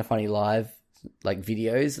their Kind of Funny live like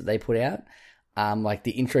videos that they put out, like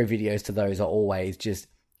the intro videos to those are always just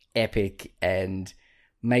epic and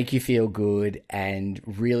make you feel good and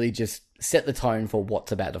really just set the tone for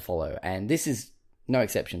what's about to follow. And this is no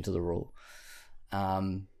exception to the rule.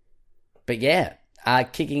 But yeah,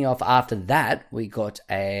 kicking off after that, we got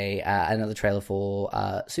another trailer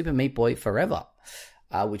for Super Meat Boy Forever,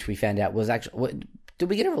 which we found out was actually... Did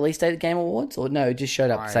we get a release date at Game Awards? Or no, it just showed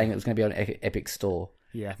up saying it was going to be on Epic Store.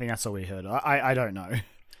 Yeah, I think that's all we heard. I don't know.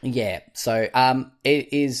 Yeah, so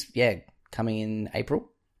it is, coming in April.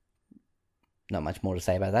 Not much more to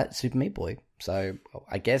say about that. Super Meat Boy. So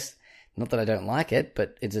I guess, not that I don't like it,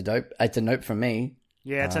 but it's a nope from me.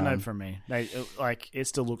 Yeah, it's a nope from me. It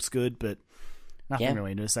still looks good, but nothing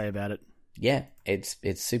really to say about it. Yeah, it's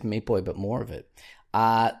Super Meat Boy, but more of it.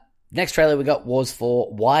 Next trailer we got was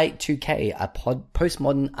for Y2K, a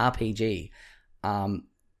postmodern RPG.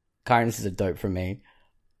 Karen, this is a dope from me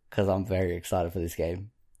because I'm very excited for this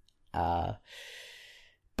game. But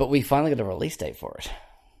we finally got a release date for it,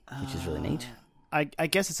 which is really neat. I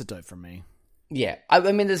guess it's a dope from me. Yeah, I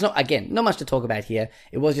mean, there's not much to talk about here.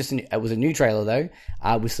 It was just it was a new trailer though,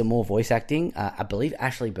 with some more voice acting. I believe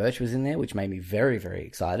Ashley Birch was in there, which made me very, very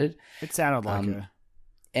excited. It sounded like her.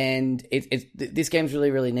 And this game's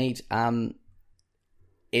really, really neat.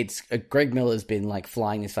 It's Greg Miller's been like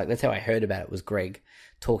flying this. Like that's how I heard about it. Was Greg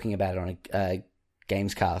talking about it on a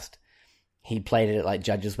Gamescast? He played it at like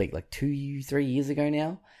Judges Week like 2-3 years ago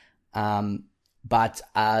now. But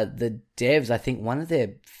the devs, I think one of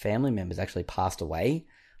their family members actually passed away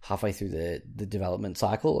halfway through the development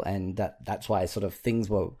cycle, and that's why sort of things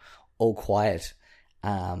were all quiet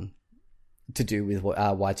to do with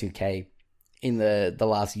Y2K in the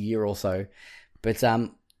last year or so. But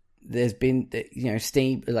there's been,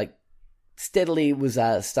 Steam like steadily was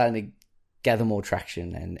starting to gather more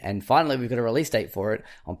traction, and finally we've got a release date for it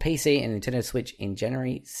on PC and Nintendo Switch in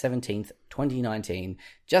January 17th, 2019,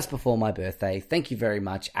 just before my birthday. Thank you very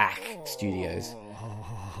much, Studios.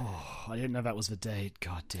 I didn't know that was the date.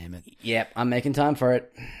 God damn it. Yep, I'm making time for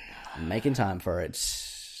it.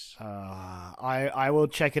 I will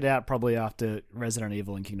check it out probably after Resident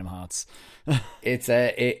Evil and Kingdom Hearts. It's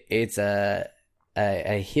a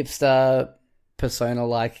hipster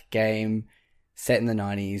Persona-like game set in the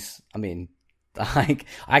 90s. I mean, I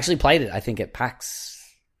actually played it, I think, at PAX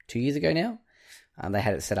 2 years ago now. They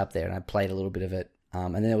had it set up there, and I played a little bit of it.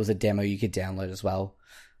 And then there was a demo you could download as well.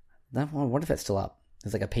 I wonder if that's still up.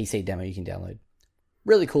 There's like a PC demo you can download.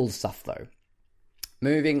 Really cool stuff, though.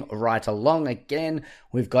 Moving right along again,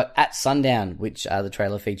 we've got At Sundown, which the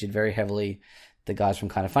trailer featured very heavily the guys from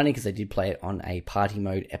Kinda Funny, because they did play it on a party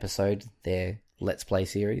mode episode, their Let's Play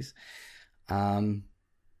series.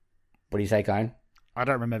 What do you say, Kyle? I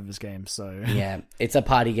don't remember this game, so... Yeah, it's a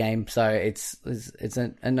party game, so it's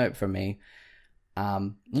a note from me.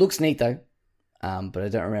 Looks neat, though, but I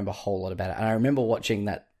don't remember a whole lot about it. And I remember watching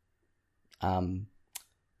that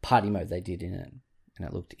party mode they did in it, and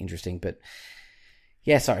it looked interesting, but...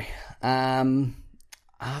 Yeah, sorry.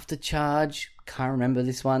 After Charge, can't remember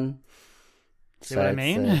this one. See what I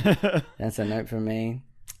mean? That's a note from me.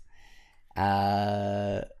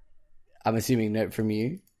 I'm assuming note from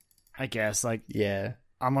you. I guess, yeah.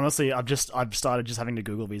 I've started just having to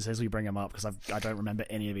Google these as we bring them up because I don't remember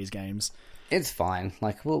any of these games. It's fine.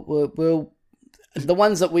 Like we'll the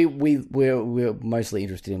ones that we're mostly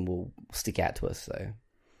interested in will stick out to us. So,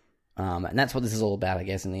 and that's what this is all about, I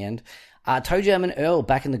guess. In the end, ToeJam and Earl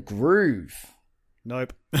back in the groove.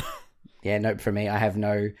 Nope. Yeah, nope for me. I have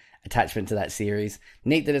no attachment to that series.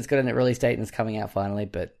 Neat that it's got a release date and it's coming out finally,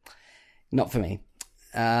 but not for me.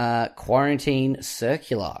 Quarantine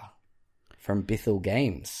Circular from Bithell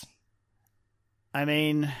Games. I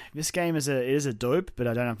mean, this game is a dope, but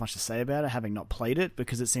I don't have much to say about it, having not played it,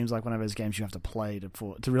 because it seems like one of those games you have to play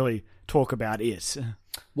to really talk about it.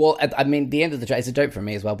 Well, I mean, the end of the trailer, it's a dope for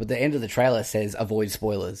me as well, but the end of the trailer says avoid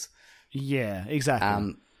spoilers. Yeah,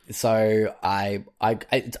 exactly. So I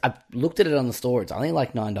looked at it on the store. It's only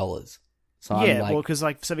like $9. So yeah, I'm like, well, because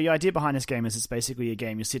so the idea behind this game is it's basically a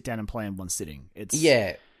game you sit down and play in one sitting.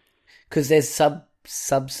 Yeah, because there's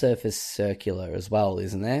Subsurface Circular as well,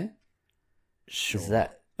 isn't there? Sure.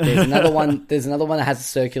 There's another one. There's another one that has a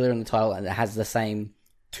circular in the title and it has the same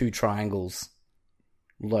 2 triangles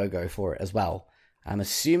logo for it as well. I'm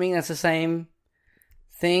assuming that's the same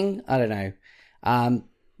thing. I don't know.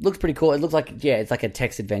 Looks pretty cool. It looks like, yeah, it's like a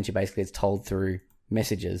text adventure. Basically, it's told through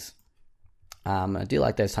messages. I do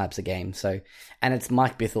like those types of games. So, and it's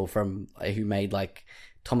Mike Bithell from who made like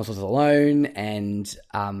Thomas Was Alone and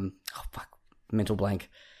mental blank.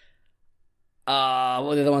 What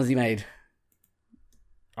are the other ones he made?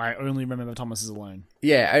 I only remember Thomas Is Alone.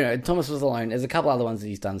 Yeah, I know. Thomas Was Alone. There's a couple other ones that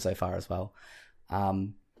he's done so far as well.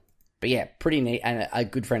 But yeah, pretty neat, and a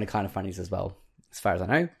good friend of Kinda Funny's as well, as far as I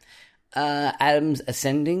know. Adam's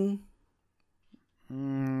Ascending.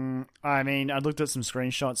 I mean, I looked at some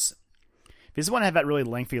screenshots. This one had that really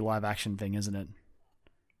lengthy live action thing, isn't it?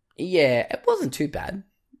 Yeah, it wasn't too bad.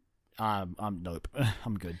 Nope.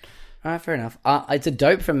 I'm good. All right, fair enough. It's a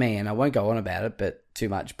dope for me, and I won't go on about it, but too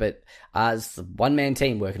much. But it's a one-man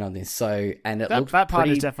team working on this, so and that part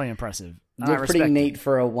is definitely impressive. Looked pretty neat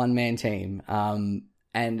for a one-man team.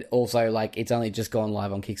 And also like it's only just gone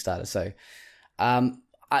live on Kickstarter, so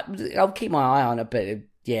I'll keep my eye on it. But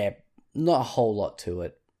yeah, not a whole lot to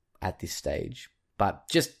it at this stage. But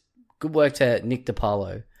just good work to Nick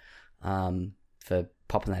DiPaolo for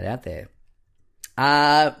popping that out there.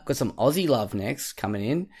 Got some Aussie love next coming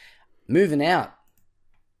in. moving out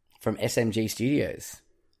from SMG Studios.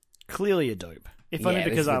 Clearly a dope. If Yeah, only this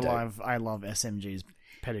because is a I love SMG's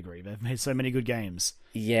pedigree. They've made so many good games.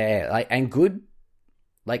 Yeah, like, and good,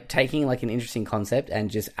 like, taking, like, an interesting concept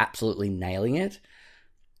and just absolutely nailing it.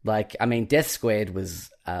 Like, I mean, Death Squared was,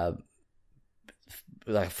 like,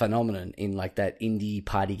 a phenomenon in, like, that indie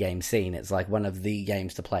party game scene. It's, like, one of the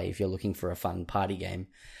games to play if you're looking for a fun party game.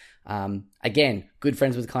 Again, Good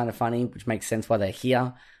Friends was kind of funny, which makes sense why they're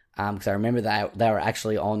here. Because I remember they were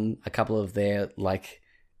actually on a couple of their, like,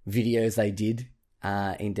 videos they did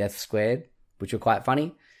in Death Squared, which were quite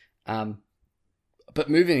funny. But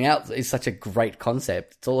moving out is such a great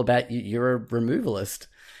concept. It's all about you're a removalist.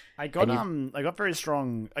 I got very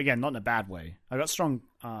strong, again, not in a bad way. I got strong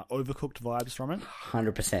Overcooked vibes from it.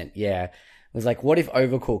 100%, yeah. It was like, what if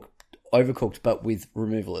Overcooked, but with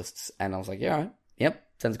removalists? And I was like, yeah, all right. Yep,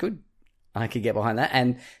 sounds good. I could get behind that.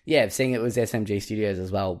 And yeah, seeing it was SMG Studios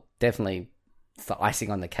as well, definitely the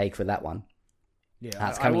icing on the cake for that one. Yeah,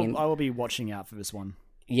 it's coming in. I will be watching out for this one.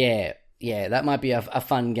 Yeah, that might be a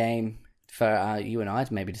fun game for you and I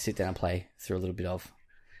to maybe to sit down and play through a little bit of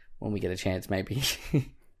when we get a chance, maybe.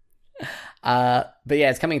 But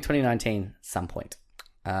yeah, it's coming in 2019 at some point.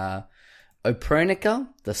 Opronica,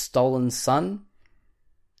 The Stolen Sun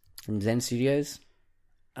from Zen Studios.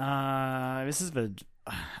 This is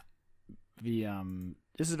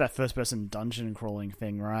this is that first person dungeon crawling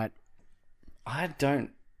thing, right? I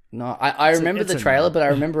don't know. I remember the trailer, but I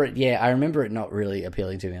remember it. Yeah, I remember it not really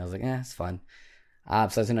appealing to me. I was like, it's fine.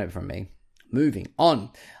 So it's a note from me. Moving on.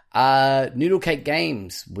 Noodle Cake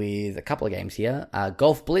Games with a couple of games here.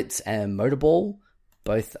 Golf Blitz and Motorball,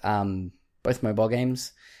 both mobile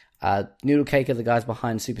games. Noodle Cake are the guys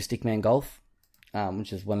behind Super Stickman Golf,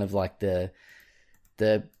 which is one of like the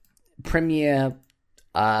premier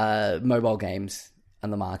mobile games on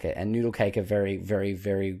the market, and Noodle Cake are very, very,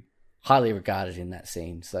 very highly regarded in that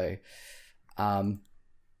scene. So, I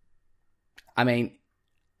mean,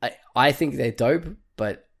 I think they're dope,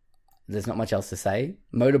 but there's not much else to say.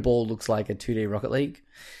 Motorball looks like a 2D Rocket League.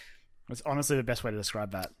 It's honestly the best way to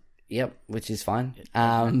describe that. Yep, which is fine.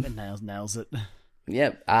 It nails it.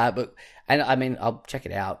 Yep, and I mean, I'll check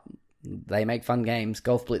it out. They make fun games.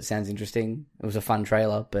 Golf Blitz sounds interesting. It was a fun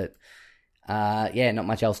trailer, but yeah, not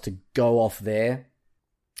much else to go off there.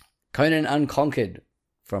 Conan Unconquered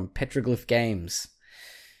from Petroglyph Games.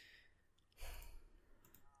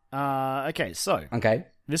 Okay, so Okay,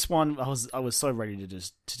 this one I was so ready to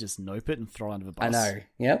just nope it and throw it under the bus. I know.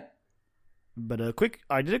 Yep. But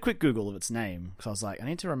I did a quick Google of its name because I was like, I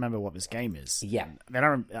need to remember what this game is. Yeah.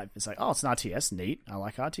 Then it's like, oh, it's an RTS. Neat. I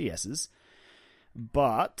like RTSs.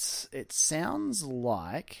 But it sounds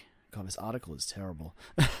like, God, this article is terrible.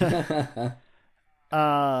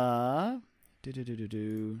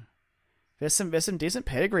 There's some decent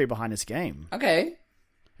pedigree behind this game, Okay.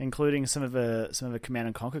 including some of the Command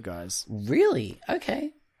and Conquer guys. Really?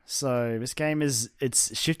 Okay. So this game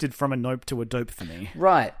it's shifted from a nope to a dope for me.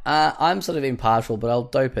 Right. I'm sort of impartial, but I'll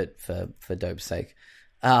dope it for dope's sake.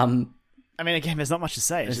 I mean, again, there's not much to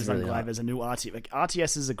say. It's There's just really I'm glad not. there's a new RTS. Like,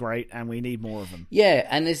 RTSs are great, and we need more of them. Yeah,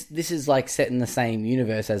 and this is like set in the same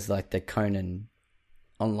universe as like the Conan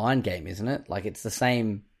online game, isn't it? Like it's the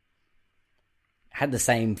same, had the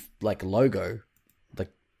same like logo. The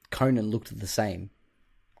Conan looked the same.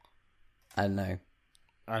 I don't know.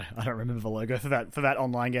 I don't remember the logo for that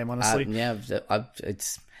online game, honestly. Yeah,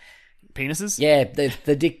 it's Penises? yeah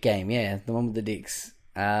the dick game. Yeah, the one with the dicks.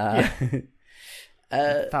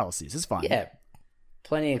 Fallacies. It's fine. Yeah,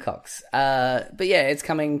 plenty of cocks. But yeah, it's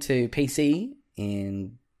coming to PC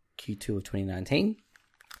in Q2 of 2019.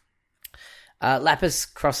 Lapis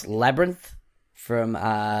Cross Labyrinth from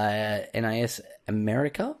NIS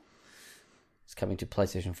America. It's coming to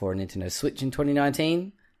PlayStation 4 and Nintendo Switch in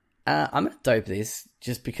 2019. I'm going to dope this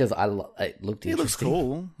just because it looked interesting. It looks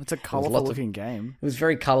cool. It's a colourful looking game. It was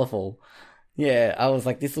very colourful. Yeah, I was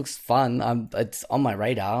like, this looks fun. It's on my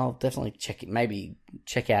radar. I'll definitely check it. Maybe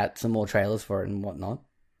check out some more trailers for it and whatnot.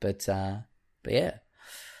 But yeah,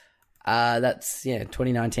 that's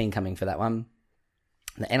 2019 coming for that one.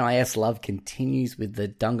 The NIS love continues with the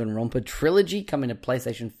Danganronpa trilogy coming to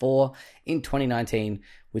PlayStation 4 in 2019,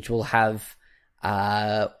 which will have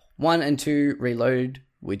 1 and 2 Reloaded,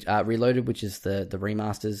 which is the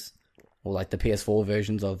remasters or like the PS4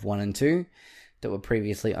 versions of 1 and 2. That were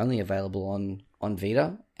previously only available on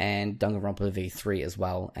Vita, and Danganronpa V3 as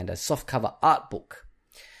well, and a softcover art book.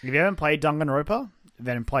 If you haven't played Danganronpa,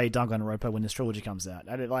 then play Danganronpa when this trilogy comes out.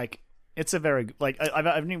 And it's a very I've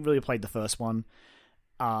only really played the first one,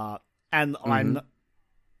 and I'm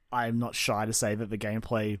not shy to say that the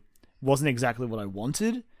gameplay wasn't exactly what I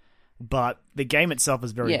wanted, but the game itself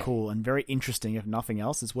is very Yeah. cool and very interesting. If nothing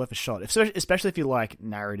else, it's worth a shot. Especially if you like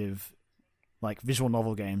narrative, like visual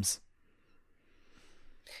novel games.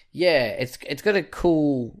 Yeah, it's got a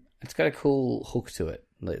cool hook to it.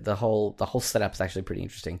 The whole setup is actually pretty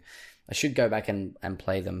interesting. I should go back and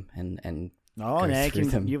play them and Oh, go now through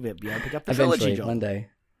them. you'll pick up the eventually trilogy job. one day.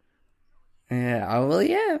 Yeah, I will.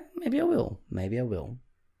 Yeah, maybe I will.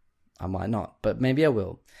 I might not, but maybe I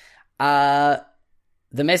will. The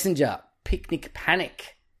Messenger, Picnic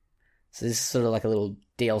Panic. So this is sort of like a little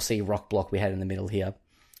DLC rock block we had in the middle here.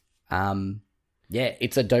 Yeah,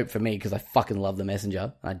 it's a dope for me because I fucking love The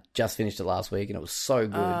Messenger. I just finished it last week and it was so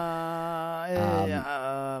good. A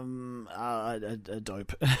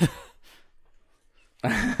dope. I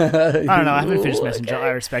I don't know. I haven't finished Messenger. I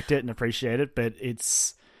respect it and appreciate it, but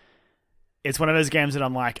it's one of those games that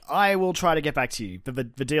I'm like, I will try to get back to you. But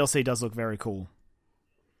the DLC does look very cool.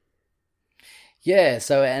 Yeah,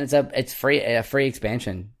 so and it's free, a free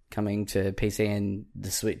expansion coming to PC and the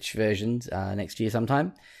Switch versions next year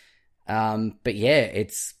sometime. But yeah,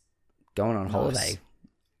 it's going on holiday.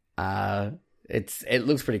 It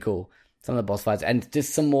looks pretty cool. Some of the boss fights and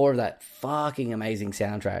just some more of that fucking amazing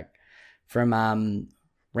soundtrack from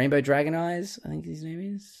Rainbow Dragon Eyes, I think his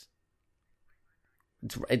name is.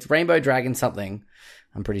 It's Rainbow Dragon something,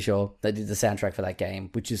 I'm pretty sure. They did the soundtrack for that game,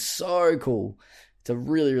 which is so cool. It's a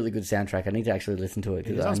really, really good soundtrack. I need to actually listen to it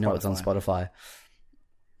because I know it's on Spotify.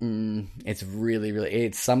 It's really, really...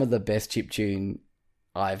 It's some of the best chiptune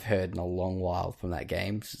I've heard in a long while from that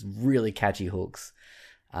game. It's really catchy hooks.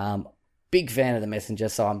 Big fan of The Messenger,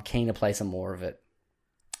 so I'm keen to play some more of it.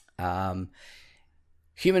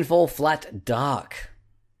 Human Fall Flat Dark.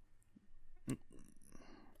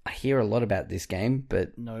 I hear a lot about this game,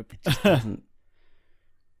 but Nope. it just doesn't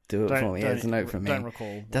do it for me. It's a note from me. Don't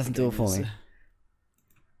recall. Doesn't do it for me.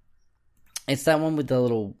 It's that one with the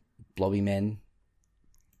little blobby men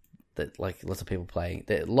that like lots of people playing.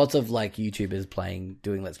 Lots of like YouTubers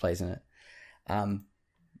doing Let's Plays in it.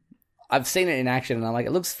 I've seen it in action and I'm like,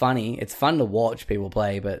 it looks funny. It's fun to watch people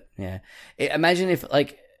play, but yeah. Imagine if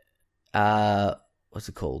like, what's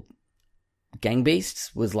it called? Gang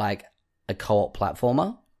Beasts was like a co-op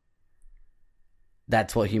platformer.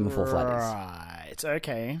 That's what Human Fall Flat is. Right.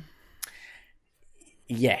 Okay.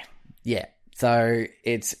 Yeah. So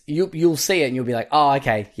it's you'll see it and you'll be like, oh,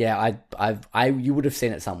 okay, yeah, you would have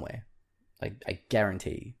seen it somewhere, like I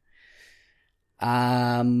guarantee.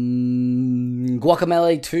 Guacamelee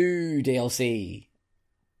 2 DLC.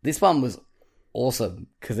 This one was awesome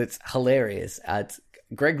because it's hilarious. It's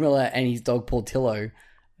Greg Miller and his dog Portillo are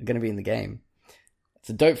going to be in the game. It's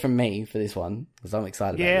a dope from me for this one because I'm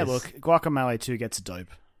excited about this. Yeah, look, Guacamelee 2 gets a dope.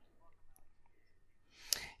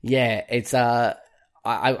 Yeah, it's I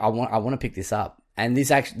want to pick this up, and this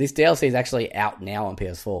DLC is actually out now on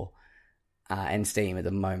PS4 and Steam at the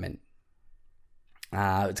moment.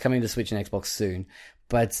 It's coming to Switch and Xbox soon,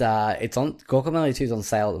 but it's on Guacamelee 2 is on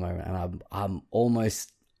sale at the moment, and I'm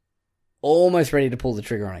almost ready to pull the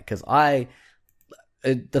trigger on it because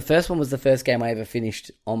the first one was the first game I ever finished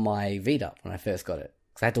on my Vita when I first got it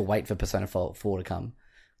because I had to wait for Persona 4 to come.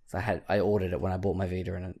 So I ordered it when I bought my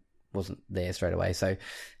Vita and it wasn't there straight away. So, and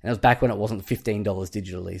it was back when it wasn't $15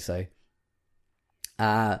 digitally. So,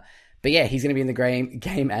 but yeah, he's going to be in the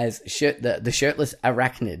game as the shirtless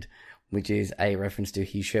arachnid, which is a reference to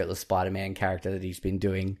his shirtless Spider-Man character that he's been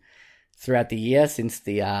doing throughout the year since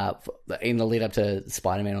in the lead up to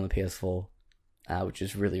Spider-Man on the PS4, which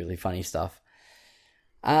is really, really funny stuff.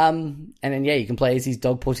 And then yeah, you can play as his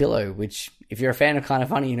dog Portillo, which if you're a fan of Kind of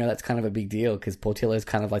Funny, you know that's kind of a big deal because Portillo is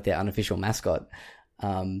kind of like their unofficial mascot.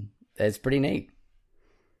 It's pretty neat.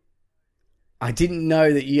 I didn't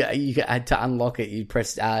know that you had to unlock it. You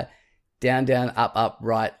press down, up,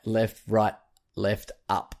 right, left,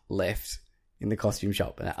 up, left in the costume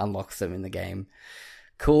shop, and it unlocks them in the game.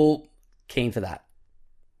 Cool, keen for that.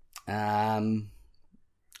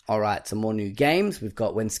 All right, some more new games. We've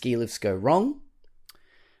got When Ski Lifts Go Wrong.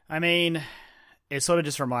 I mean, it sort of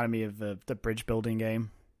just reminded me of the bridge building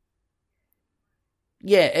game.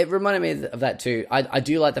 Yeah, it reminded me of that too. I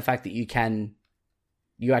do like the fact that you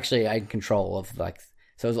actually are in control of like,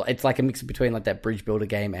 so it's like a mix between like that bridge builder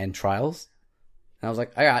game and Trials. And I was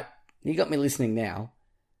like, all right, you got me listening now.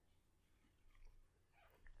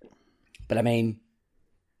 But I mean,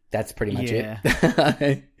 that's pretty much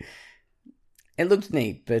it. It looked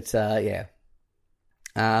neat, but yeah.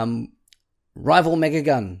 Rival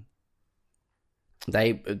Megagun.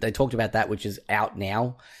 They talked about that, which is out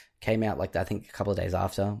now. Came out like I think a couple of days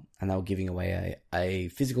after, and they were giving away a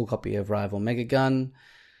physical copy of Rival Megagun,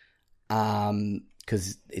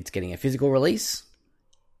 because it's getting a physical release.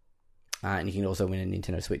 and you can also win a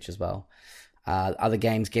Nintendo Switch as well. Other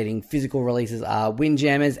games getting physical releases are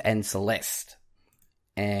Windjammers and Celeste.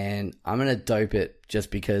 And I'm going to dope it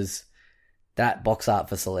just because that box art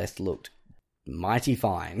for Celeste looked mighty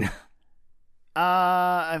fine.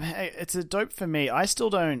 It's a dope for me. I still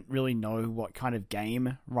don't really know what kind of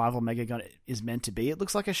game Rival Megagun is meant to be. It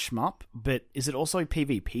looks like a shmup, but is it also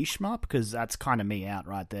PvP shmup? Because that's kind of me out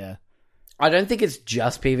right there. I don't think it's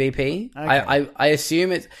just PvP. Okay. I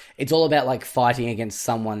assume it's all about like fighting against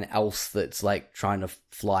someone else that's like trying to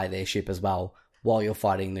fly their ship as well while you're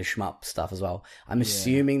fighting the shmup stuff as well. I'm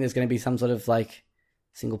assuming there's going to be some sort of like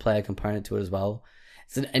single player component to it as well.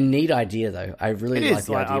 It's a neat idea though. I really like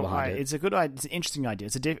the idea behind it. It's a good idea. It's an interesting idea.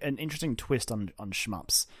 It's an interesting twist on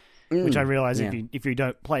shmups, which I realize if you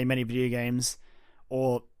don't play many video games,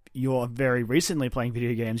 or you're very recently playing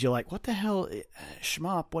video games, you're like, what the hell,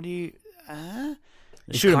 shmup? What do you?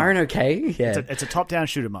 Is Kyron okay? Yeah, it's a top-down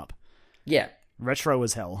shoot 'em up. Yeah, retro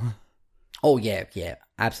as hell. Oh yeah,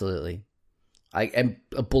 absolutely. And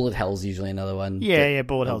a bullet hell's usually another one. Yeah,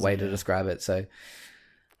 bullet hell's a way to describe it. So,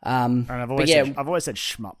 I've always said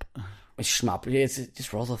shmup. Shmup. Yeah, it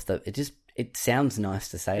just rolls off the. It sounds nice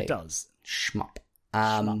to say. It does. Shmup.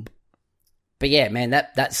 But yeah, man,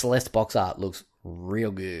 that Celeste box art looks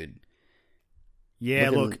real good.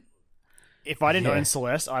 Yeah, look. If I didn't own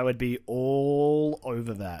Celeste, I would be all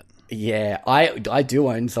over that. Yeah, I do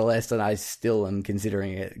own Celeste, and I still am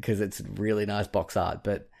considering it because it's a really nice box art.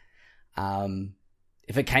 But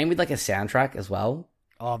if it came with like a soundtrack as well,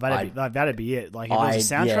 that'd be it. Like if it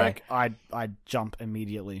was a soundtrack, I'd jump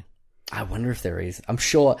immediately. I wonder if there is. I'm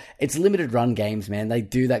sure it's limited run games, man. They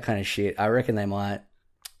do that kind of shit. I reckon they might.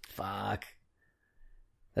 Fuck,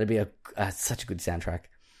 that'd be such a good soundtrack.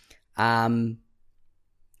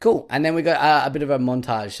 Cool. And then we got a bit of a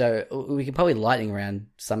montage. So we can probably lightning around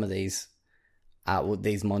some of these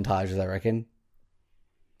montages, I reckon.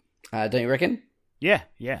 Don't you reckon? Yeah.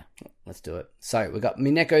 Let's do it. So we got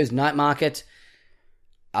Mineko's Night Market.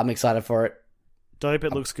 I'm excited for it. Dope,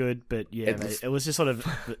 it looks good, but yeah, it was just sort of...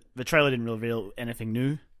 The trailer didn't reveal anything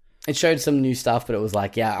new. It showed some new stuff, but it was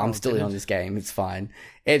like, I'm still in on this game. It's fine.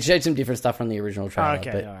 It showed some different stuff from the original trailer,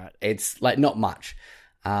 but all right. It's like not much.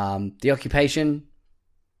 The Occupation...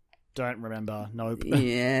 Don't remember. Nope.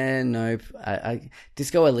 Yeah, nope.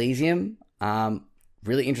 Disco Elysium.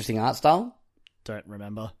 Really interesting art style. Don't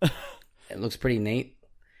remember. It looks pretty neat.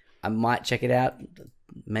 I might check it out.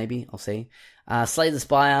 Maybe. I'll see. Slay the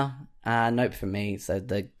Spire. Nope for me. So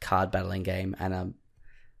the card battling game, and I'm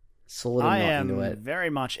sort of not into it. I am very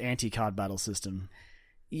much anti-card battle system.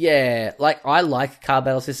 Yeah, like I like card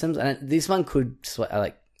battle systems, and this one could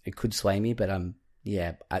it could sway me, but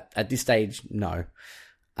at this stage, no.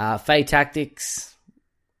 Fae Tactics,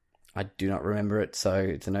 I do not remember it, so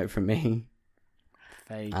it's a note from me.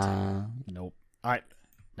 Nope.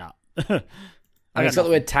 No. It's got the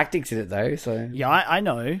word tactics in it though, so yeah, I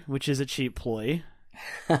know, which is a cheap ploy.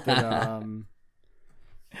 But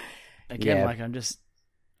again, like I'm just.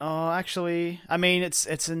 Oh, actually, I mean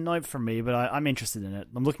it's a note from me, but I'm interested in it.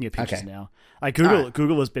 I'm looking at pictures now.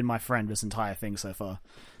 Google has been my friend this entire thing so far.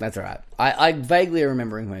 That's all right. I vaguely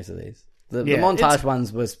remembering most of these. The montage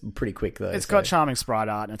ones was pretty quick though. It's got charming sprite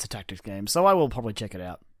art and it's a tactics game, so I will probably check it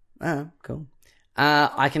out. Oh, cool.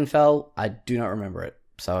 Iconfell, I do not remember it,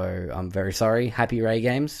 so I'm very sorry. Happy Ray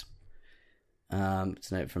Games.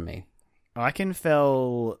 It's a note from me.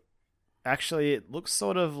 Iconfell, actually, it looks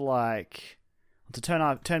sort of like it's a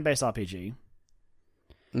turn-based RPG.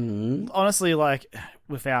 Mm-hmm. Honestly, like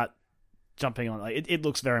without jumping on, like it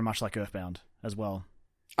looks very much like Earthbound as well.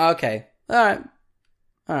 Okay, all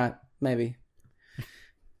right. Maybe.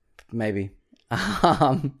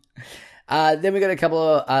 Then we got a couple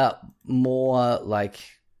of more like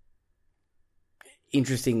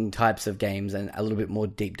interesting types of games and a little bit more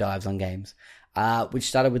deep dives on games, which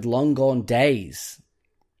started with Long Gone Days.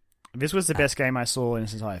 This was the best game I saw in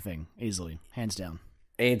this entire thing, easily, hands down.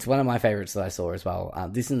 It's one of my favorites that I saw as well.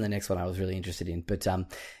 This and the next one I was really interested in, but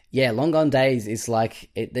Long Gone Days is like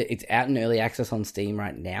it's out in early access on Steam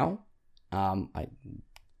right now. I'm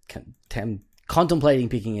contemplating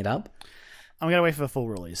picking it up. I'm going to wait for the full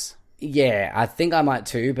release. Yeah, I think I might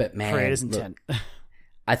too, but man... Creator's intent.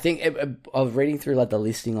 I think... I was reading through like the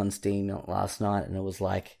listing on Steam last night, and it was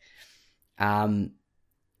like a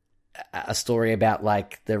story about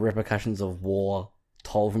like the repercussions of war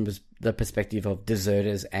told from the perspective of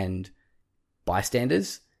deserters and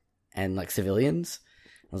bystanders and like civilians.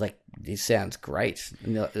 I was like, this sounds great.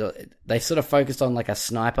 And they sort of focused on like a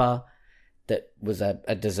sniper that was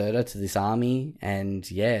a deserter to this army and,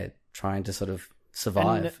 trying to sort of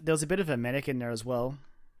survive. And there was a bit of a medic in there as well.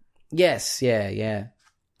 Yes, yeah.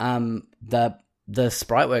 The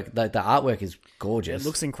sprite work, the artwork is gorgeous. It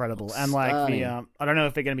looks incredible, and like Stunning. I don't know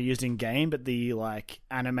if they're going to be used in game, but the like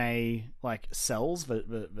anime like cells,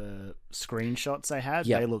 the screenshots they had,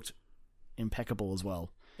 Yep. they looked impeccable as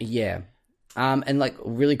well. Yeah. And like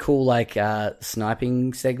really cool like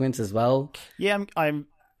sniping segments as well. Yeah, I'm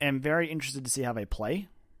very interested to see how they play.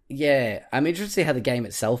 Yeah, I'm interested to see how the game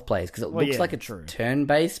itself plays because it Well, looks yeah, like it's true.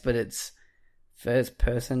 turn-based, but it's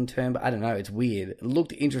first-person turn. But I don't know. It's weird. It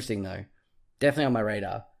looked interesting though. Definitely on my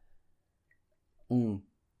radar.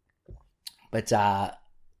 But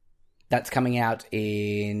that's coming out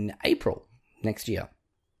in April next year.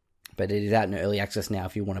 But it is out in early access now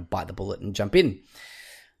if you want to bite the bullet and jump in.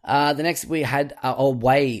 The next we had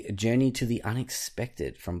Away, Journey to the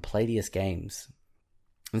Unexpected from Palladius Games.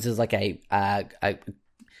 This is like a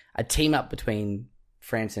team up between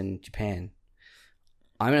France and Japan.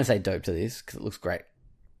 I'm going to say dope to this because it looks great.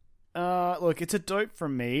 Look, it's a dope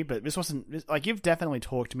from me, but this wasn't like you've definitely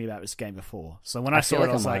talked to me about this game before. So when I feel saw it, like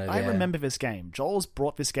I was I might like, have, I yeah. remember this game. Joel's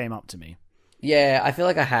brought this game up to me. Yeah, I feel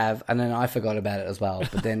like I have, and then I forgot about it as well.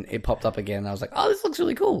 But then it popped up again, and I was like, "Oh, this looks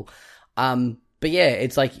really cool." But yeah,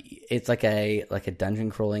 it's like a dungeon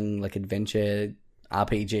crawling like adventure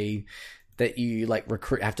RPG that you like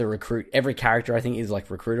have to recruit. Every character I think is like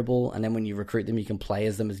recruitable, and then when you recruit them, you can play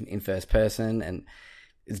as them in first person, and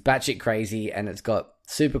it's batshit crazy, and it's got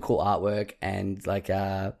super cool artwork and like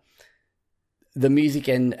the music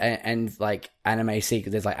and like anime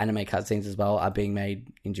sequence. There's like anime cutscenes as well are being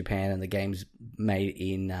made in Japan, and the game's made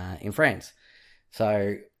in France.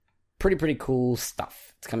 So pretty cool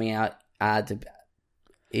stuff. It's coming out to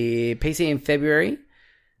PC in February,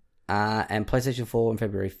 and PlayStation 4 on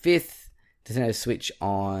February 5th. Nintendo Switch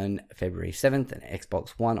on February 7th, and Xbox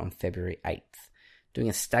One on February 8th. Doing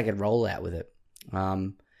a staggered rollout with it.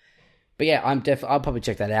 But yeah, I'll probably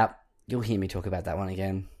check that out. You'll hear me talk about that one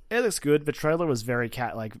again. It looks good. The trailer was very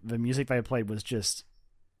like the music they played was just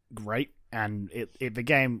great, and the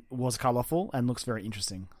game was colorful and looks very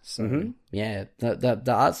interesting. So Yeah,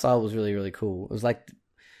 the art style was really cool. It was like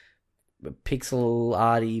pixel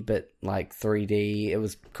arty, but like 3D. It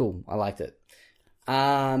was cool. I liked it.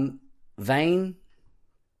 Vane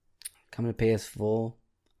coming to PS4.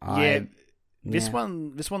 This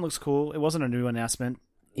one looks cool. It wasn't a new announcement.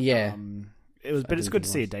 Yeah. But it's good to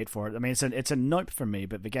see a date for it. I mean, it's a nope from me,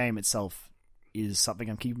 but the game itself is something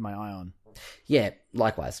I'm keeping my eye on. Yeah,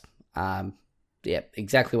 likewise. Yeah,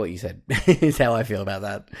 exactly what you said is how I feel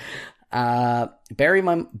about that.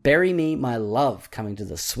 Bury Me My Love coming to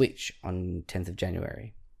the Switch on 10th of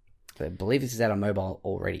January. So I believe this is out on mobile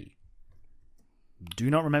already.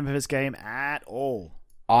 Do not remember this game at all.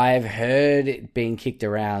 I've heard it being kicked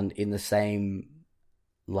around in the same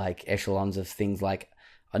like echelons of things like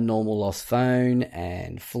A Normal Lost Phone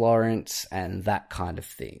and Florence and that kind of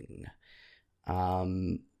thing.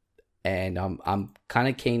 And I'm kind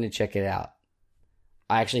of keen to check it out.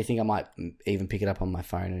 I actually think I might even pick it up on my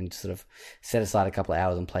phone and sort of set aside a couple of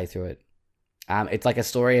hours and play through it. It's like a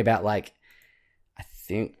story about like, I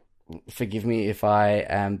think, forgive me if I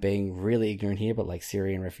am being really ignorant here, but like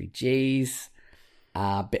Syrian refugees.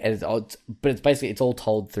 But it's basically, it's all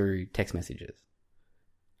told through text messages.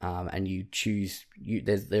 And you choose,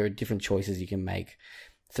 there are different choices you can make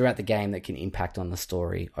throughout the game that can impact on the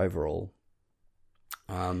story overall.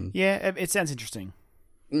 Yeah, it sounds interesting.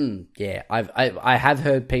 Yeah, I have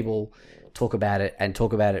heard people talk about it and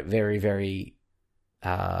talk about it very, very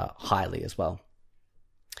highly as well.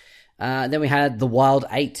 Then we had The Wild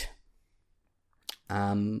 8.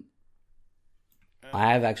 I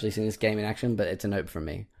have actually seen this game in action, but it's a nope from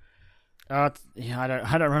me. Yeah,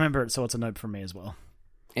 I don't remember it, so it's a nope from me as well.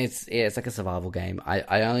 It's like a survival game.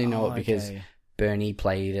 I only know it because okay. Bernie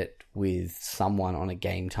played it with someone on a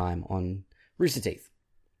game time on Rooster Teeth.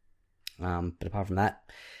 But apart from that,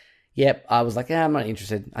 yep, I was like, yeah, I'm not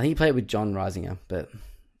interested. I think he played it with John Risinger, but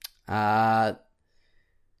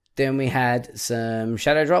then we had some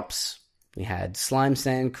Shadow Drops. We had Slime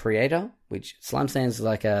Sand Creator, which Slime Sand is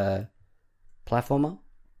like a platformer,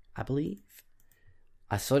 I believe.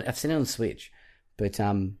 I've seen it on Switch, but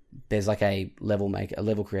there's like a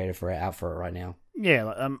level creator for it out for it right now. Yeah,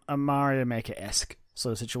 like, a Mario Maker-esque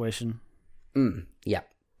sort of situation. Yeah,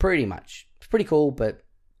 pretty much. It's pretty cool, but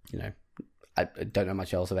you know, I don't know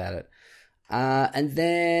much else about it. And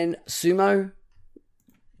then Sumo,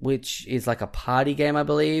 which is like a party game, I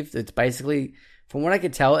believe. It's basically, from what I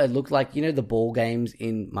could tell, it looked like, you know, the ball games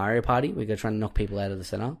in Mario Party where you go try and knock people out of the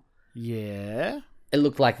center. Yeah. It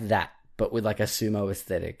looked like that, but with like a sumo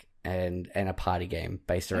aesthetic and a party game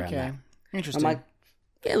based around that. Interesting. I'm like,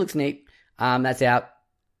 yeah, it looks neat. That's out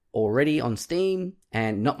already on Steam.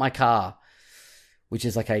 And Not My Car, which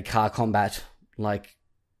is like a car combat, like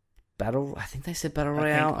battle. I think they said battle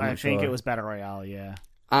royale. I think it was battle royale. Yeah.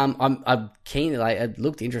 I'm keen. Like, it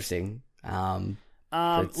looked interesting.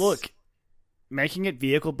 Look, making it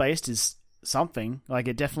vehicle based is something. Like,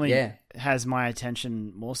 it definitely has my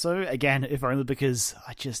attention more so. Again, if only because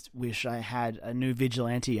I just wish I had a new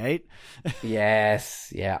Vigilante 8.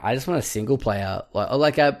 Yes, yeah. I just want a single player,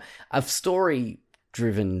 like a story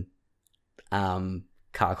driven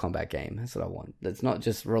car combat game. That's what I want. That's not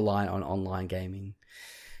just reliant on online gaming.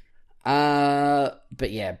 But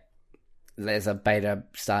yeah, there's a beta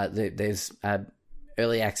start. There's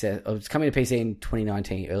early access. It's coming to PC in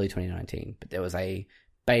 2019, early 2019. But there was a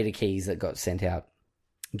beta keys that got sent out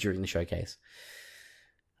during the showcase.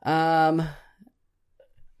 Then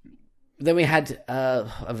we had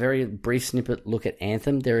a very brief snippet look at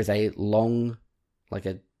Anthem. There is a long, like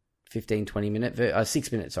a 15-20 minute,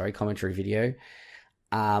 6 minute, commentary video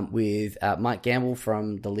with Mike Gamble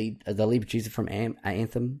from the lead producer from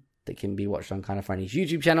Anthem that can be watched on Kind of Funny's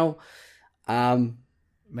YouTube channel.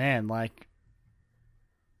 Man, like,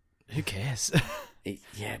 who cares?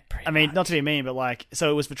 Yeah, pretty I mean, much. not to be mean, but like,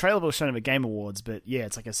 so it was the trailer that was shown at the Game Awards, but yeah,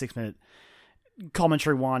 it's like a 6 minute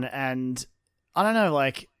commentary one, and I don't know,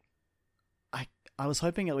 like, I was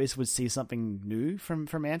hoping at least we'd see something new from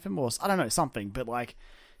Anthem, or I don't know, something, but like,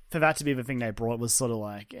 for that to be the thing they brought was sort of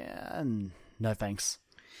like, yeah, no thanks.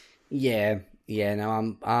 Yeah,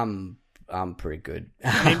 no, I'm pretty good.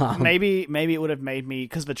 I mean, maybe it would have made me,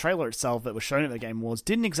 because the trailer itself that was shown at the Game Awards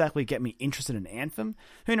didn't exactly get me interested in Anthem.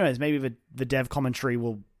 Who knows? Maybe the dev commentary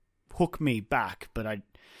will hook me back, but I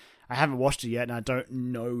haven't watched it yet, and I don't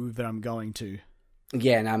know that I'm going to.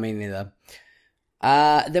 Yeah, no, me neither.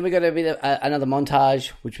 Then we got a bit of another montage,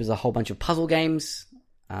 which was a whole bunch of puzzle games,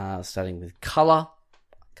 starting with Color.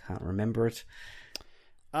 Can't remember it.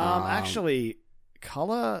 Actually,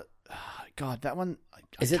 Color. God, that one.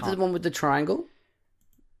 Is it the one with the triangle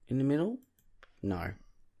in the middle? No,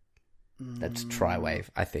 that's Triwave,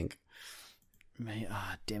 I think.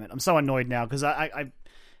 Damn it! I'm so annoyed now because I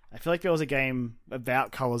feel like there was a game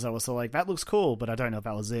about colors. I was so like, that looks cool, but I don't know if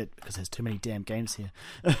that was it because there's too many damn games here.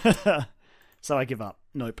 So I give up.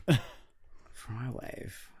 Nope.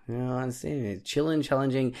 Triwave. No, I understand it. Chillin',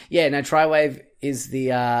 challenging. Yeah, no. Triwave is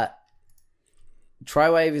the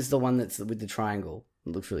one that's with the triangle.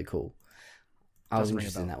 It looks really cool. I was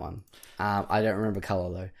interested in that one. I don't remember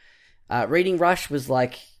color though. Reading Rush was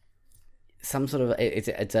like some sort of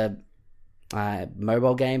it's a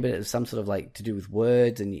mobile game, but it was some sort of like to do with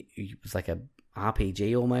words, and it was like a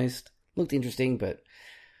RPG almost. Looked interesting, but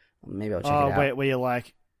maybe I'll check it out. Wait, where you're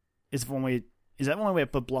like, is that one where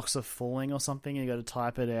the blocks are falling or something? And you got to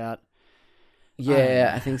type it out.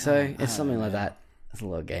 Yeah, I think so. It's something like that. There's a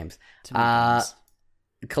lot of games.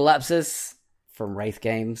 Collapsus from Wraith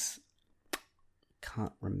Games.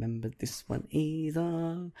 Can't remember this one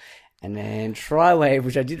either. And then Triwave,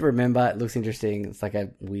 which I did remember. It looks interesting. It's like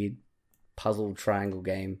a weird puzzle triangle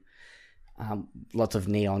game. Lots of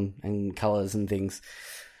neon and colours and things.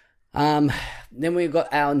 Then we've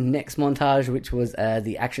got our next montage, which was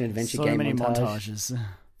the action-adventure game montage. So many montages.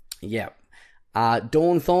 Yeah.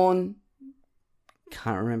 Dawnthorn.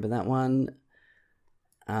 Can't remember that one.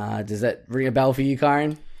 Does that ring a bell for you,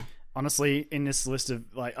 Kyron? Honestly, in this list of,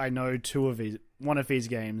 like, I know one of these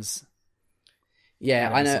games. Yeah,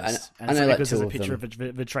 I know like because two there's a of picture them.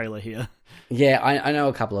 of the trailer here. Yeah, I know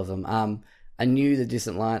a couple of them. I knew The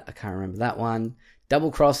Distant Light. I can't remember that one.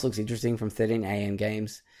 Double Cross looks interesting from 13am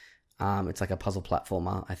Games. It's like a puzzle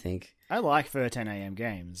platformer, I think. I like 13am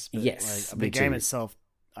Games. But yes, like, the game itself,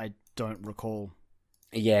 I don't recall.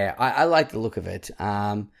 Yeah, I like the look of it.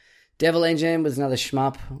 Devil Engine was another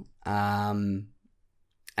shmup.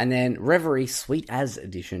 And then Reverie Sweet As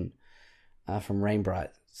Edition from Rainbright.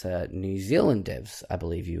 It's New Zealand devs, I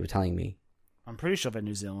believe you were telling me. I'm pretty sure they're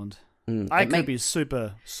New Zealand. I could be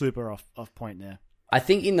super, super off point there. I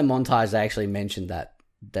think in the montage they actually mentioned that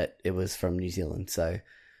it was from New Zealand. So,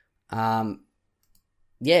 yeah,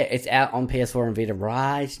 it's out on PS4 and Vita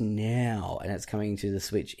right now. And it's coming to the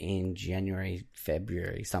Switch in January,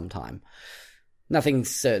 February sometime. Nothing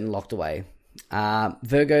certain locked away.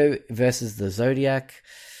 Virgo versus the Zodiac.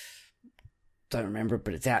 Don't remember it,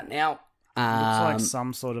 but it's out now. Looks like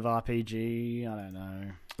some sort of RPG. I don't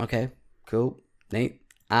know. Okay, cool. Neat.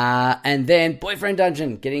 And then Boyfriend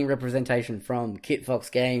Dungeon, getting representation from Kit Fox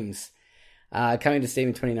Games. Coming to Steam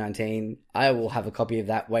in 2019. I will have a copy of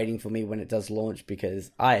that waiting for me when it does launch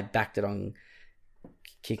because I backed it on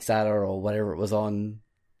Kickstarter or whatever it was on.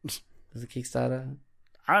 Was it Kickstarter?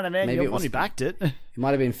 I don't know, man. Maybe You're it the one was- who backed it. It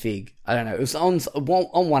might have been Fig. I don't know. It was on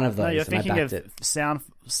one of those. No, you're and I thinking backed of it.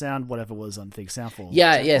 sound whatever was on Fig. Soundfall.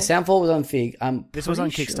 Yeah. Soundfall was on Fig. This was on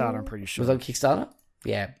pretty Kickstarter, sure. I'm pretty It sure. was on Kickstarter?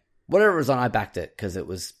 Yeah. Whatever it was on, I backed it because it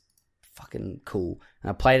was fucking cool. And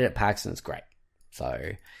I played it at PAX and it's great.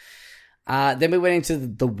 So, then we went into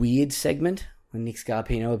the weird segment when Nick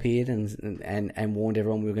Scarpino appeared and warned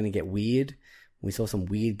everyone we were going to get weird. We saw some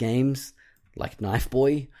weird games like Knife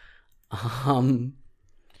Boy.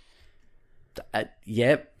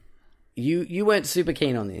 Yep. You weren't super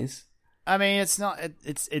keen on this. I mean, it's not.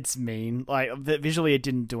 It's mean. Like visually, it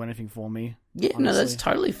didn't do anything for me. Yeah, no, that's honestly.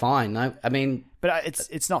 totally fine. I mean, But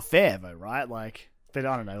it's not fair though, right? Like, but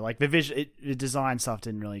I don't know. Like the design stuff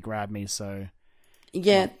didn't really grab me. So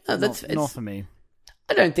yeah, no, that's not for me.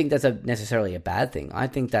 I don't think that's necessarily a bad thing. I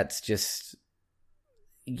think that's just,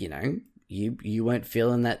 you know, you weren't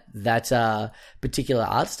feeling that particular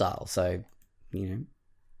art style. So, you know,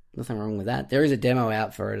 nothing wrong with that. There is a demo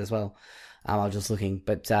out for it as well. I was just looking,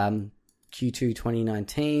 but Q2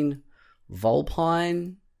 2019,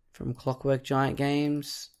 Volpine from Clockwork Giant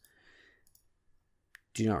Games.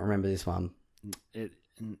 Do not remember this one.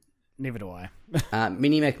 Neither do I.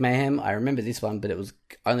 Mini Mech Mayhem, I remember this one, but it was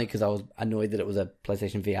only because I was annoyed that it was a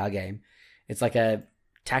PlayStation VR game. It's like a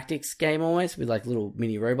tactics game almost, with like little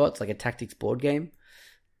mini robots, like a tactics board game.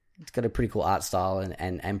 It's got a pretty cool art style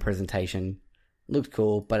and presentation. Looked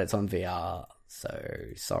cool, but it's on VR, so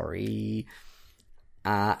sorry.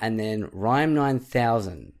 And then Rhyme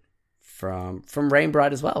 9000 from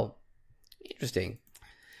Rainbright as well. Interesting.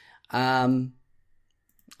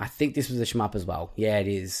 I think this was a shmup as well. Yeah, it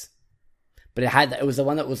is. But it was the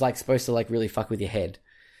one that was like supposed to like really fuck with your head.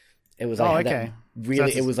 It was like okay.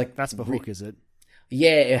 really. So it was like that's the hook, is it?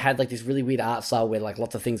 Yeah, it had like this really weird art style where like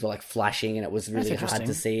lots of things were like flashing, and it was really hard to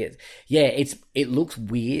interesting. see it. Yeah, it looks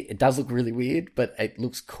weird. It does look really weird, but it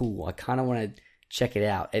looks cool. I kind of want to check it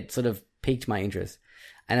out. It sort of piqued my interest,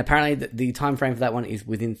 and apparently the time frame for that one is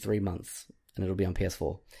within 3 months, and it'll be on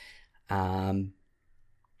PS4.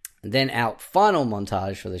 Then our final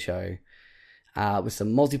montage for the show with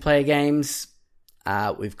some multiplayer games.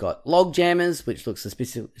 We've got Log Jammers, which looks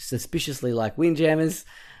suspiciously like Windjammers.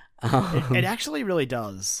 It actually really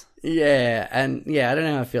does. Yeah, and yeah, I don't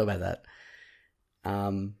know how I feel about that.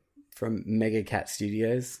 From Mega Cat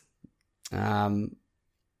Studios.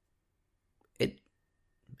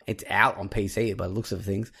 It's out on PC by the looks of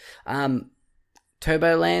things.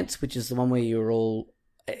 Turbo Lance, which is the one where you're all...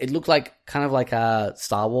 It looked like kind of like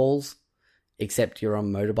Star Wars, except you're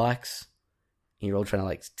on motorbikes. You're all trying to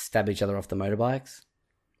like stab each other off the motorbikes.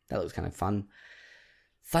 That looks kind of fun.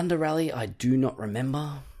 Thunder Rally, I do not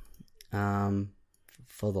remember.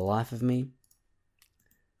 For the life of me.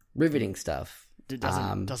 Riveting stuff. It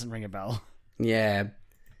doesn't ring a bell. Yeah.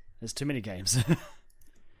 There's too many games.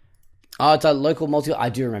 Oh, it's a local I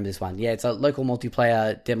do remember this one. Yeah, it's a local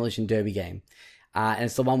multiplayer Demolition Derby game. And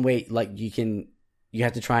it's the one where like you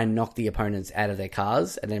have to try and knock the opponents out of their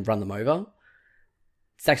cars and then run them over.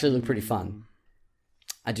 It's actually looked pretty fun.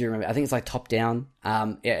 I do remember. I think it's like top down.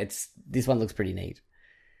 Yeah, this one looks pretty neat.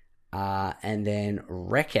 And then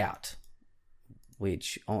Wreck Out,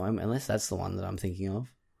 which unless that's the one that I'm thinking of.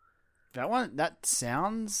 That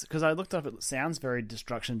sounds, because I looked up, it sounds very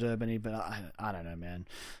Destruction Derby, but I don't know, man.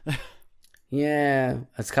 Yeah,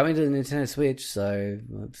 it's coming to the Nintendo Switch, so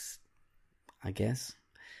oops, I guess.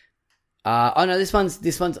 Oh no, this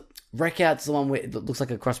one's Wreck Out's the one where it looks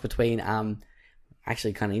like a cross between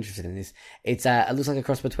actually kind of interested in this. It looks like a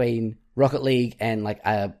cross between Rocket League and like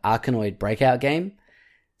a Arkanoid Breakout game.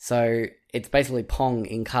 So it's basically Pong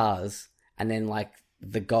in cars, and then like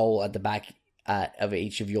the goal at the back of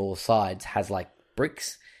each of your sides has like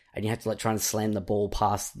bricks, and you have to like try and slam the ball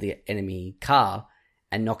past the enemy car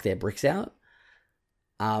and knock their bricks out.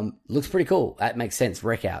 Looks pretty cool. That makes sense.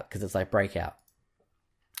 Wreck Out, because it's like Breakout.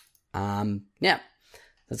 Yeah,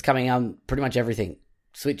 that's coming on pretty much everything.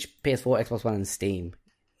 Switch, PS4, Xbox One, and Steam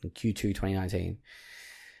in Q2 2019.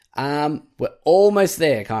 We're almost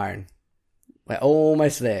there, Karen. We're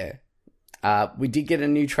almost there. We did get a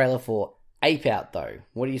new trailer for Ape Out, though.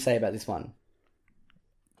 What do you say about this one?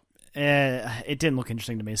 It didn't look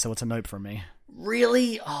interesting to me, so it's a nope from me.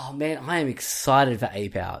 Really? Oh, man, I am excited for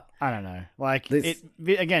Ape Out. I don't know. Like, This-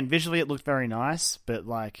 again, visually it looked very nice, but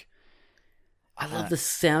like... I love the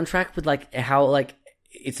soundtrack with, like, how, like,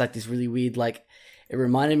 it's, like, this really weird, like... It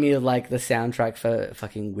reminded me of, like, the soundtrack for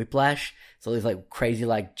fucking Whiplash. It's all this, like, crazy,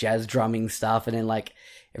 like, jazz drumming stuff, and then, like,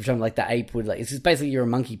 every time, like, the ape would, like... It's just basically you're a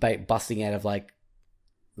monkey busting out of, like,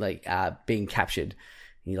 being captured.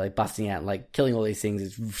 And you're, like, busting out and, like, killing all these things.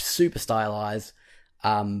 It's super stylized.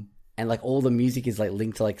 and like all the music is like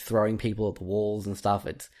linked to like throwing people at the walls and stuff.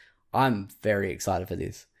 I'm very excited for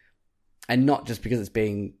this, and not just because it's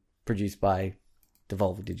being produced by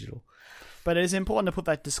Devolver Digital. But it is important to put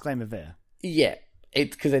that disclaimer there. Yeah,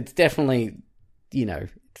 it's because it's definitely,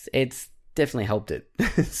 it's definitely helped it.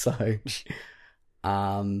 So,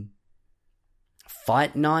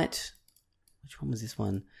 Fight Night. Which one was this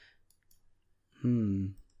one?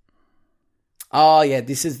 Oh yeah,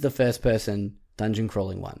 this is the first person dungeon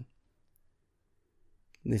crawling one.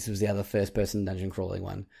 This was the other first person dungeon crawling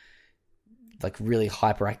one. Like really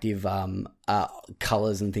hyperactive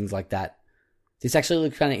colors and things like that. This actually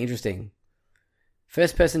looks kind of interesting.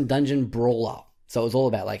 First person dungeon brawler. So it was all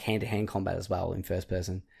about like hand to hand combat as well in first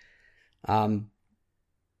person.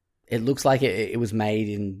 It looks like it was made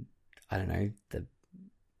in, I don't know, the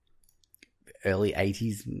early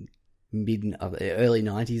 80s, early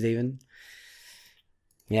 90s even.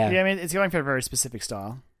 Yeah. Yeah, I mean, it's going for a very specific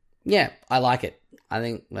style. Yeah, I like it. I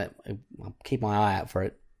think I'll keep my eye out for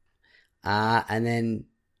it. And then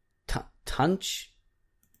Tunch.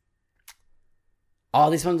 Oh,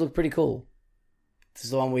 this one looks pretty cool. This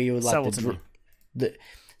is the one where you would like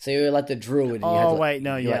so you were like the druid. And Oh, you had, wait,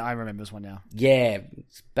 no, yeah, like, I remember this one now. yeah,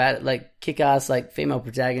 it's bad, like kick-ass, like female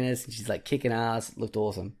protagonist, and she's like kicking ass. It looked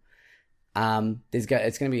awesome. It's going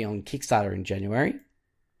to be on Kickstarter in January.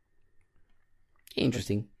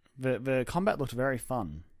 Interesting. The combat looked very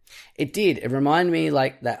fun. It did. It reminded me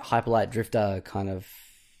like that Hyperlight Drifter kind of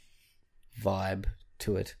vibe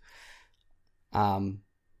to it.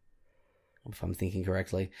 If I'm thinking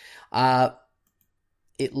correctly.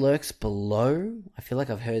 It Lurks Below. I feel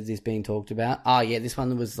like I've heard this being talked about. Oh yeah, this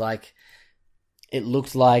one was like, it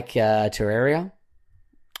looked like Terraria.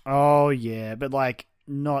 Oh, yeah, but like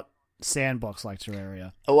not sandbox like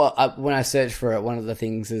Terraria. Well, when I searched for it, one of the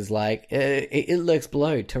things is like, it Lurks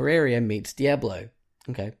Below. Terraria meets Diablo.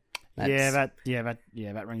 Okay.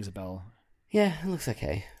 That rings a bell. Yeah, it looks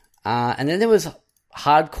okay. And then there was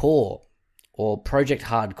Hardcore, or Project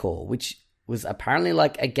Hardcore, which was apparently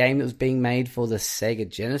like a game that was being made for the Sega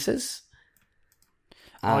Genesis.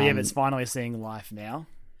 But it's finally seeing life now.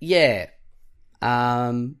 Yeah.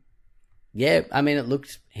 Yeah, I mean, it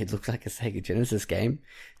looked like a Sega Genesis game.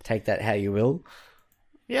 Take that how you will.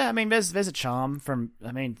 Yeah, I mean, there's a charm from.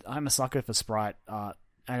 I mean, I'm a sucker for sprite art,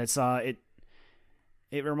 and it's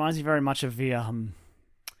it reminds me very much of the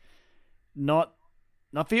not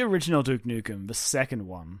the original Duke Nukem, the second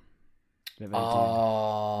one.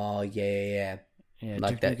 Oh yeah. Yeah,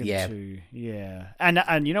 Like Duke that, Nukem yeah. 2, yeah.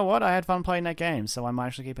 And you know what? I had fun playing that game, so I might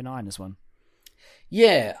actually keep an eye on this one.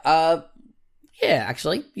 Yeah, yeah.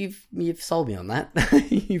 Actually, you've sold me on that.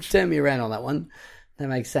 You've turned me around on that one. That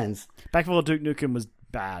makes sense. Back before Duke Nukem was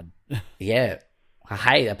bad. Yeah.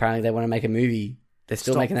 Hey, apparently they want to make a movie. They're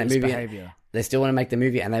still Stop making that this movie. behavior. They still want to make the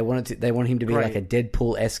movie, and they want him to be Great. like a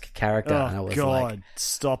Deadpool-esque character. and I Oh was God! like,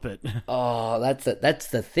 Stop it. oh, that's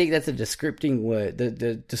the thing. That's a descripting word.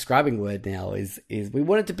 The describing word now is we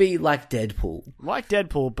want it to be like Deadpool. Like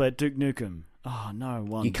Deadpool, but Duke Nukem. Oh no,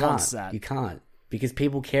 one You can't. wants that. You can't, because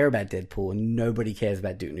people care about Deadpool and nobody cares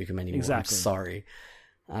about Duke Nukem anymore. Exactly. I'm sorry.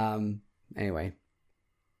 Anyway,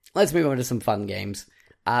 let's move on to some fun games.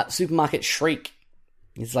 Supermarket Shriek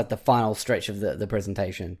is like the final stretch of the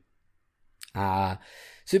presentation.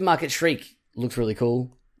 Supermarket Shriek looks really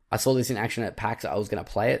cool. I saw this in action at PAX. I was going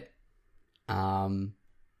to play it.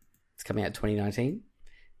 It's coming out 2019.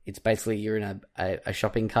 It's basically you're in a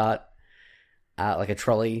shopping cart, like a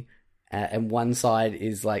trolley, and one side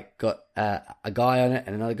is like got a guy on it,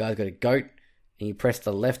 and another guy's got a goat, and you press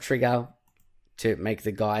the left trigger to make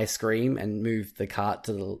the guy scream and move the cart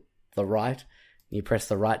to the right, and you press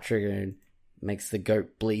the right trigger and it makes the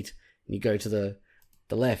goat bleat, and you go to the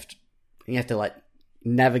left, and you have to like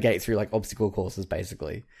navigate through like obstacle courses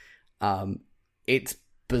basically. It's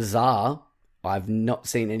bizarre. I've not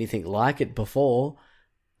seen anything like it before,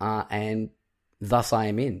 and thus I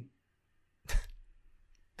am in.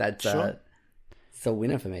 That's Sure. it's a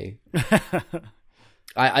winner for me.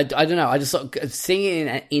 I don't know. I just seeing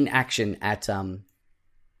it in action at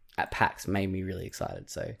PAX made me really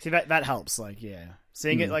excited. So See that helps. Like, yeah,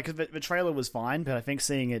 seeing it like the trailer was fine, but I think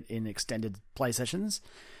seeing it in extended play sessions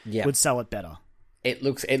would sell it better. it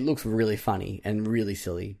looks really funny and really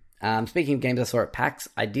silly. Speaking of games I saw at PAX,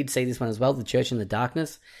 I did see this one as well, The Church in the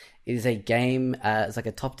Darkness. It is a game, it's like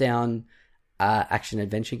a top-down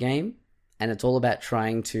action-adventure game, and it's all about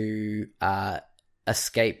trying to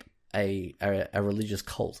escape a religious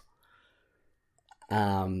cult.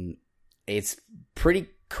 It's pretty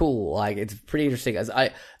cool. Like, it's pretty interesting.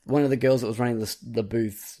 One of the girls that was running the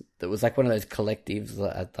booths, that was like one of those collectives,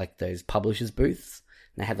 like those publishers booths,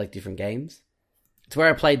 and they had like different games. It's where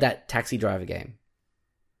I played that taxi driver game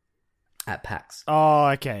at PAX. Oh,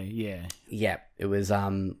 okay, yeah. Yeah, it was. I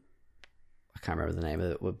can't remember the name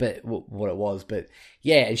of it, but what it was. But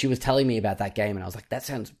yeah, and she was telling me about that game, and I was like, that's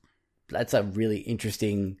a really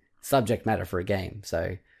interesting subject matter for a game.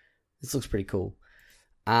 So this looks pretty cool.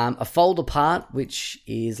 A Fold Apart, which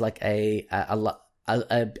is like a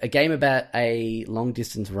game about a long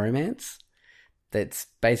distance romance that's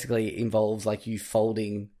basically involves like you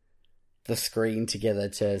folding the screen together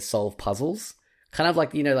to solve puzzles, kind of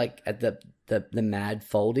like, you know, like at the Mad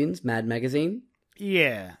fold-ins, Mad magazine.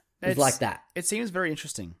 Yeah. It's like that. It seems very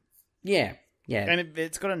interesting. Yeah. And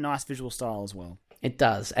it's got a nice visual style as well. It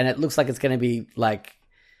does, and it looks like it's going to be like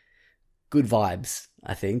good vibes.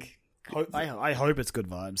 I think. I hope it's good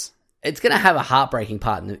vibes. It's going to have a heartbreaking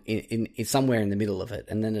part in somewhere in the middle of it,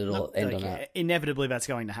 and then it'll end on that. Inevitably, that's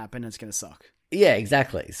going to happen. It's going to suck. Yeah,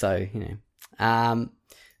 exactly. So, you know,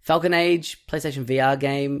 Falcon Age, PlayStation VR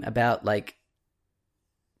game about like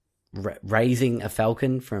raising a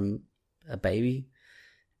falcon from a baby,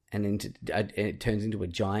 and it turns into a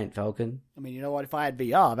giant falcon. I mean, you know what? If I had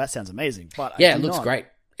VR, that sounds amazing. But yeah, it looks great.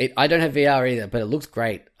 I don't have VR either, but it looks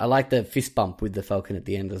great. I like the fist bump with the falcon at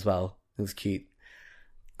the end as well. It was cute.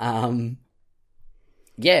 Yeah,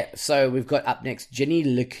 so we've got up next Jenny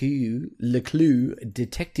Leclue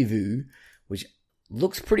Detective, which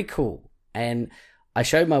looks pretty cool. And I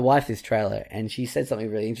showed my wife this trailer, and she said something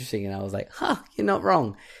really interesting, and I was like, you're not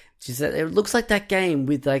wrong. She said, it looks like that game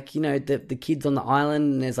with, like, you know, the kids on the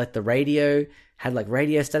island, and there's, like, the radio, had, like,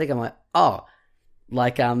 radio static. I'm like,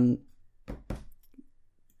 like,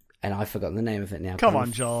 and I've forgotten the name of it now. Come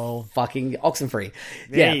on, Joel. Fucking Oxenfree.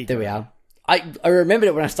 There we are. I remembered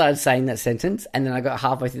it when I started saying that sentence, and then I got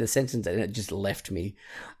halfway through the sentence, and it just left me.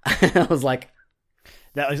 I was like...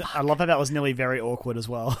 I love how that was nearly very awkward as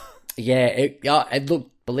well. Yeah, it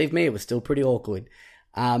looked, believe me, it was still pretty awkward.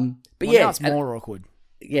 But now it's more awkward.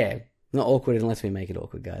 Yeah, not awkward unless we make it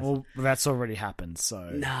awkward, guys. Well, that's already happened, so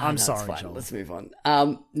I'm sorry, Joel. Let's move on.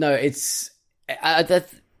 No, it's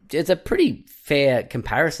a pretty fair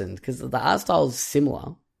comparison because the art style is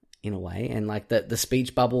similar in a way, and like the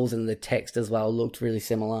speech bubbles and the text as well looked really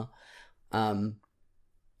similar. But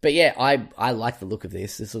yeah, I like the look of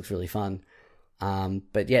this. This looks really fun.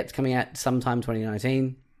 But yeah, it's coming out sometime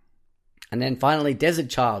 2019. And then finally, Desert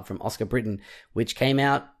Child from Oscar Britton, which came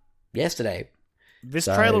out yesterday. This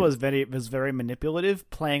trailer was very manipulative,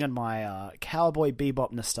 playing on my Cowboy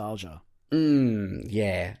Bebop nostalgia.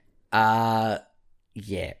 Yeah.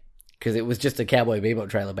 Yeah. Because it was just a Cowboy Bebop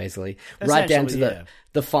trailer, basically. Right down to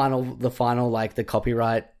the final, like, the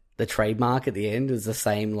copyright, the trademark at the end is the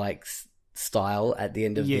same, like, style at the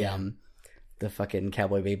end of the fucking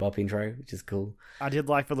Cowboy Bebop intro, which is cool. I did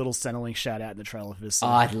like the little Centrelink shout out in the trailer for this.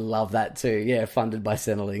 I love that too. Yeah, funded by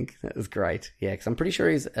Centrelink. That was great. Yeah, because I'm pretty sure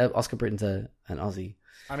he's Oscar Britton's an Aussie.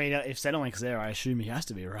 I mean, if Centrelink's there, I assume he has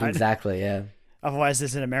to be, right? Exactly. Yeah. Otherwise,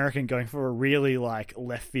 there's an American going for a really like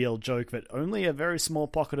left field joke that only a very small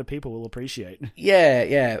pocket of people will appreciate.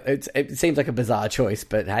 Yeah. It seems like a bizarre choice,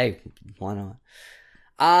 but hey, why not?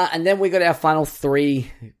 And then we got our final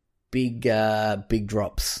three big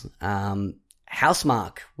drops.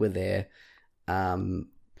 Housemarque were there. Can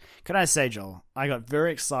I say, Joel, I got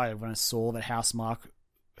very excited when I saw that Housemarque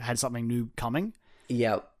had something new coming.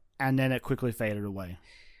 Yep. And then it quickly faded away.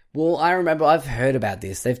 Well, I remember I've heard about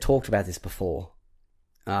this. They've talked about this before.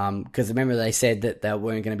 Because remember they said that they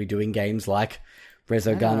weren't going to be doing games like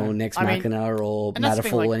Resogun or Nex Machina or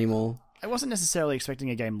Matterfall anymore. I wasn't necessarily expecting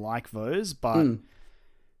a game like those, but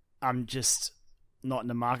I'm just not in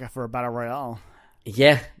the market for a Battle Royale.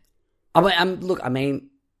 Yeah. I mean,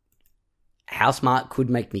 Housemarque could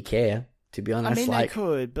make me care, to be honest. I mean, they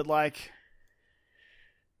could, but like...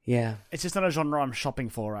 Yeah. It's just not a genre I'm shopping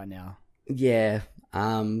for right now. Yeah.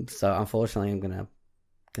 So unfortunately I'm gonna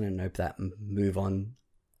nope that and move on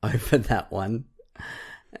over that one,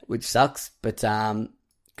 which sucks. But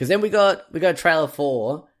because then we got trailer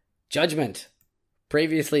for Judgment,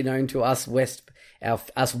 previously known to us us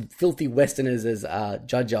filthy Westerners as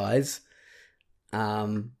Judge Eyes,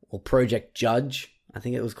 or Project Judge, I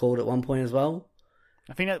think it was called at one point as well.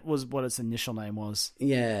 I think that was what its initial name was.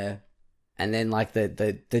 Yeah. And then like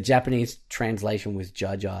the Japanese translation was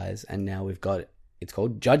Judge Eyes, and now it's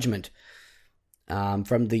called Judgment,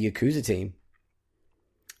 from the Yakuza team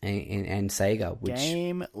and Sega. Which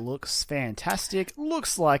game looks fantastic.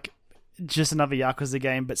 Looks like just another Yakuza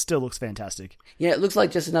game, but still looks fantastic. Yeah, it looks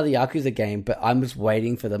like just another Yakuza game, but I'm just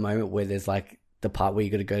waiting for the moment where there's like the part where you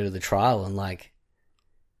got to go to the trial and like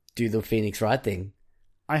do the Phoenix Wright thing.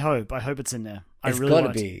 I hope it's in there. It's got to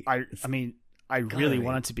be. I mean, I really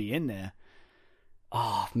want it to be in there.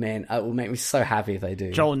 Oh man, it will make me so happy if they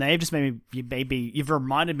do. Joel, now you've just you've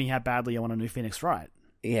reminded me how badly I want a new Phoenix Wright.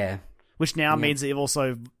 Yeah. Which now means that you've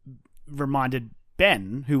also reminded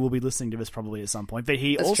Ben, who will be listening to this probably at some point, that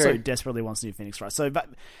he That's also true. desperately wants a new Phoenix Wright. So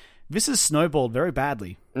this has snowballed very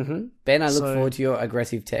badly. Mm-hmm. Ben, I look So- forward to your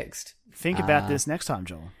aggressive text. Think about this next time,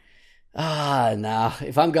 Joel. Nah.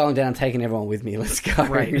 If I'm going down, I'm taking everyone with me. Let's go.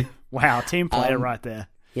 Great. Wow, team player right there.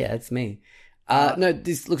 Yeah, it's me. No,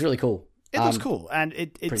 this looks really cool. It looks cool, and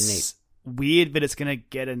it's neat. weird that it's going to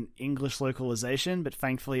get an English localization, but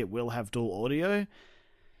thankfully it will have dual audio.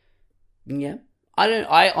 Yeah.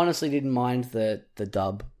 I honestly didn't mind the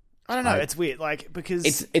dub. I don't know, it's weird, like,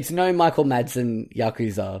 because... It's no Michael Madsen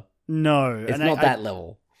Yakuza. No. It's not that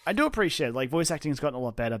level. I do appreciate it. Like, voice acting's gotten a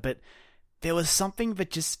lot better, but there was something that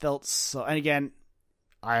just felt so... And again,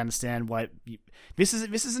 I understand why... This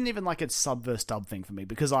isn't even like a sub versus dub thing for me,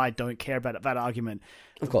 because I don't care about that argument.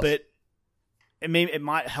 Of course. But it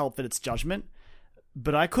might help that it's judgment,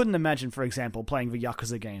 but I couldn't imagine, for example, playing the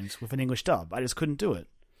Yakuza games with an English dub. I just couldn't do it.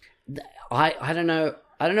 I don't know.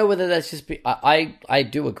 I don't know whether that's just... I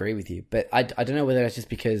do agree with you, but I don't know whether that's just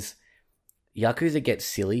because Yakuza gets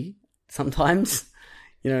silly sometimes.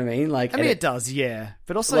 You know what I mean? Like, I mean, it does, yeah.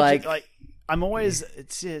 But also, Like- like I'm always...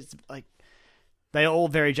 It's like... They're all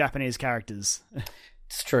very Japanese characters.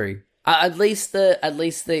 It's true. At least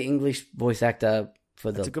the English voice actor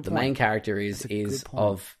for That's a the good main point. character is That's a good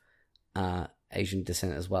point. of Asian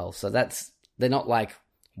descent as well. So they're not like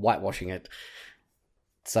whitewashing it.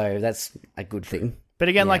 So that's a good thing. But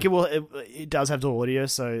again, Yeah. like it does have dual audio,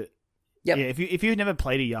 so Yep. yeah. If you've never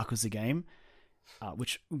played a Yakuza game,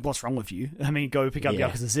 which what's wrong with you? I mean, go pick up Yeah.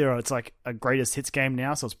 Yakuza 0. It's like a greatest hits game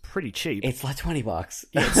now, so it's pretty cheap. It's like $20.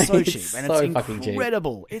 Yeah, it's so cheap, and so it's fucking cheap.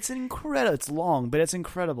 incredible. It's incredible. It's long, but it's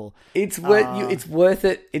incredible. It's worth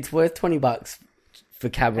it. It's worth $20 for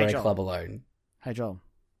Cabaret Hey, Joel. Club alone. Hey Joel,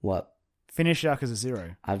 What? finish Yakuza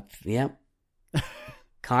 0. Yeah.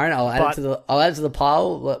 Karen, I'll add it to the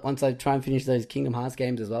pile once I try and finish those Kingdom Hearts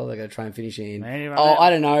games as well. I got to try and finish it in. Man, I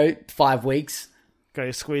don't know, 5 weeks.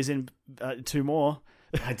 Go squeeze in 2 more.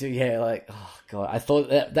 I do, yeah. Like, oh god, I thought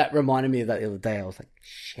that reminded me of that the other day. I was like,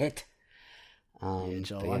 shit. Joel,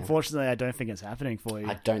 but yeah. Unfortunately, I don't think it's happening for you.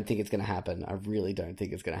 I don't think it's going to happen. I really don't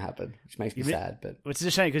think it's going to happen, which makes me sad. But Which is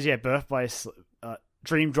a shame because Birth by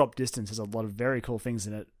Dream Drop Distance has a lot of very cool things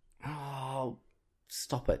in it. oh,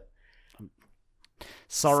 stop it.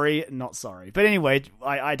 Sorry, not sorry. But anyway,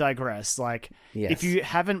 I digress. Like, Yes. if you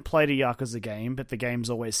haven't played a Yakuza game, but the game's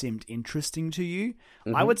always seemed interesting to you,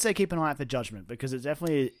 Mm-hmm. I would say keep an eye out for Judgment, because it's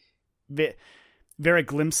definitely very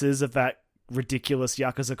glimpses of that ridiculous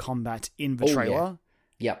Yakuza combat in the Oh, yeah. trailer.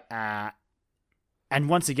 Yep. And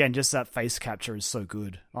once again, just that face capture is so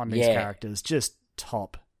good on these Yeah. characters. Just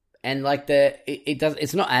top. And like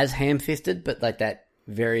it's not as ham-fisted, but like that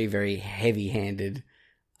very, very heavy-handed,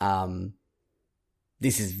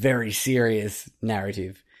 this is very serious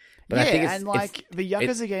narrative. But yeah, I think and like the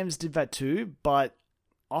Yakuza games did that too, but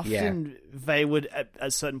often they would, at a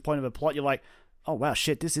certain point of a plot, you're like, oh wow,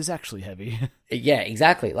 shit, this is actually heavy. yeah,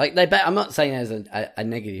 exactly. Like I'm not saying it as a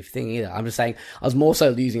negative thing either. I'm just saying I was more so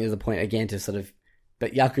using it as a point again to sort of,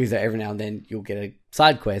 but Yakuza every now and then you'll get a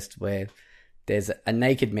side quest where there's a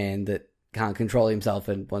naked man that can't control himself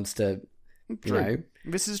and wants to,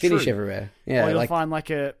 This is finish true. everywhere. Yeah, Or you'll like find like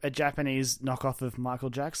a Japanese knockoff of Michael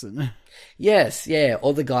Jackson. yes, yeah,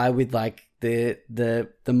 or the guy with like the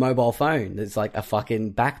mobile phone that's like a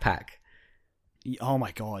fucking backpack. Oh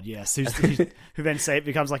my god, yes. Who then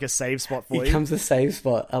becomes like a save spot for you. Becomes a save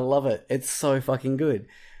spot. I love it. It's so fucking good.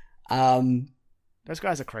 Those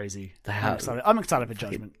guys are crazy. They I'm are. excited. I'm excited for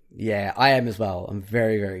Judgment. Yeah, I am as well. I'm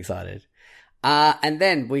very, very excited. And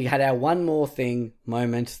then we had our one more thing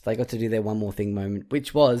moment. They got to do their one more thing moment,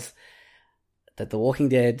 which was that The Walking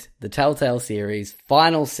Dead, the Telltale series,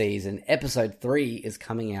 final season, episode 3 is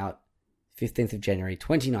coming out 15th of January,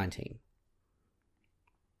 2019.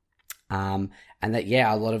 And that,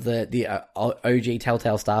 yeah, a lot of the OG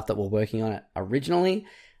Telltale staff that were working on it originally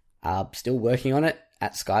are still working on it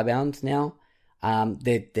at Skybound now.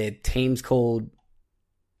 Their team's called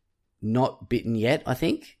Not Bitten Yet, I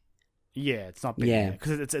think. Yeah, it's not big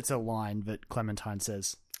because it's a line that Clementine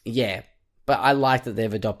says. Yeah, but I like that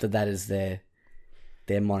they've adopted that as their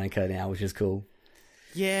moniker now, which is cool.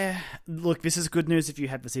 Yeah, look, this is good news if you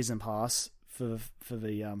had the season pass for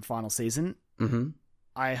the final season. Mm-hmm.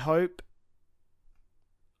 I hope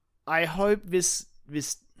this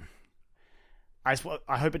I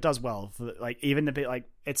hope it does well for like even the bit like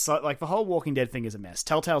it's so, like the whole Walking Dead thing is a mess.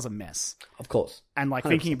 Telltale's a mess, Of course. and like 100%.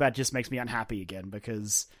 thinking about it just makes me unhappy again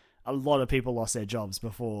because a lot of people lost their jobs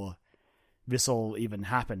before this all even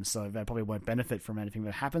happened, so they probably won't benefit from anything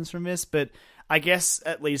that happens from this. But I guess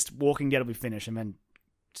at least Walking Dead will be finished and then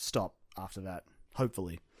stop after that,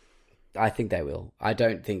 hopefully. I think they will. I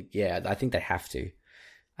think they have to.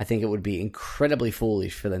 I think it would be incredibly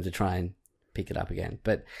foolish for them to try and pick it up again.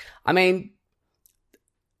 But, I mean,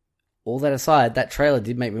 all that aside, that trailer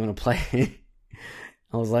did make me want to play it.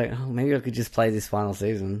 I was like, oh, maybe I could just play this final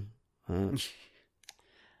season. Anyway.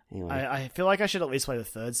 I feel like I should at least play the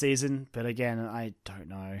third season, but again, I don't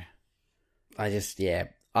know.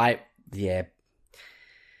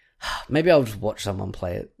 Maybe I'll just watch someone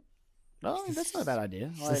play it. No, that's not a bad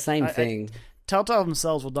idea. It's the same thing. Telltale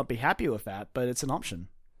themselves will not be happy with that, but it's an option.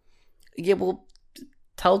 Yeah, well,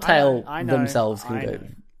 Telltale I know, themselves can I go.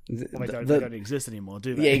 know. Well, they don't exist anymore,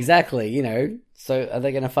 do they? Yeah, exactly. You know, so are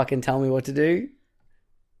they going to fucking tell me what to do?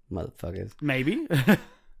 Motherfuckers. Maybe.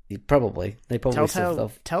 Probably. They probably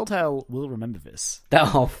Telltale will remember this.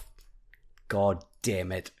 Oh, God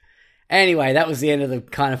damn it. Anyway, that was the end of the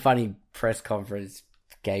Kind of Funny press conference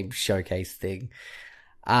game showcase thing.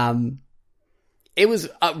 It was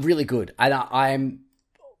really good. And I'm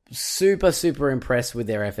super, super impressed with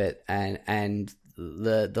their effort and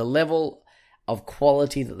the level of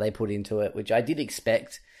quality that they put into it, which I did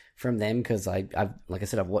expect from them because I've like I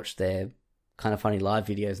said, I've watched their Kind of Funny live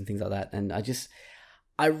videos and things like that, and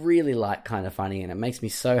I really like Kind of Funny, and it makes me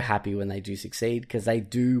so happy when they do succeed because they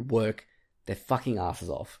do work their fucking asses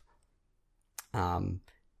off. And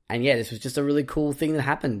yeah, this was just a really cool thing that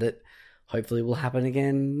happened that hopefully will happen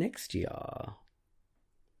again next year.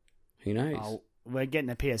 Who knows? We're getting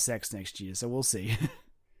a PSX next year, so we'll see.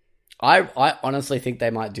 I honestly think they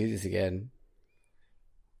might do this again.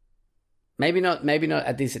 Maybe not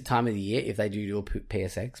at this time of the year if they do a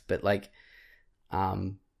PSX, but like,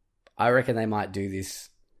 I reckon they might do this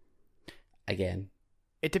again.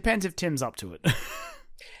 It depends if Tim's up to it.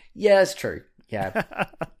 Yeah, that's true. Yeah.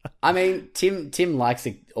 I mean, Tim likes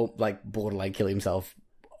to like borderline kill himself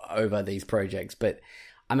over these projects, but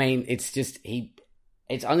I mean, it's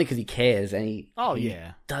only because he cares and he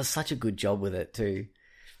does such a good job with it too.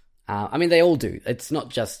 I mean, they all do. It's not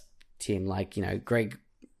just Tim. Like, you know, Greg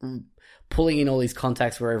pulling in all these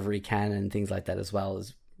contacts wherever he can and things like that as well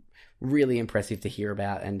is really impressive to hear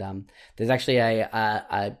about. And there's actually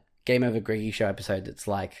a Game Over Greggy show episode that's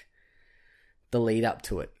like the lead up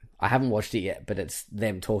to it. I haven't watched it yet, but it's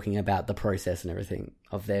them talking about the process and everything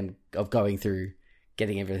of going through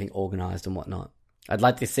getting everything organized and whatnot. I'd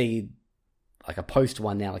like to see like a post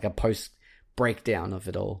one now, like a post breakdown of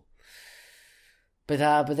it all. But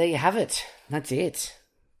there you have it. That's it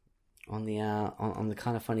on the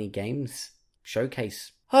Kind of Funny games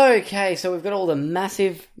showcase. Okay, so we've got all the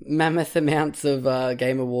mammoth amounts of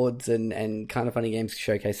Game Awards and Kind of Funny Games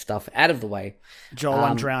showcase stuff out of the way. Joel,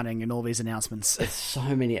 I'm drowning in all these announcements. There's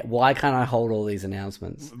so many. Why can't I hold all these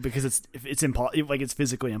announcements? Because it's it's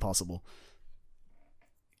physically impossible.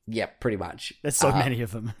 Yeah, pretty much. There's so many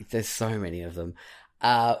of them. There's so many of them.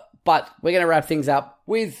 But we're going to wrap things up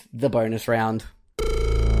with the bonus round.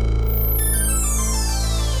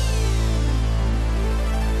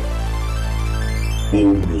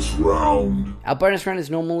 Bonus round. Our bonus round is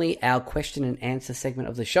normally our question and answer segment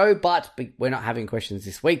of the show, but we're not having questions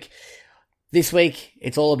this week. This week,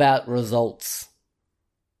 it's all about results.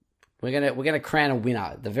 We're gonna crown a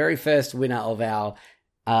winner, the very first winner of our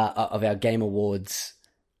Game Awards.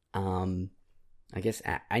 I guess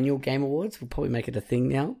our annual Game Awards. We'll probably make it a thing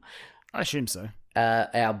now. I assume so.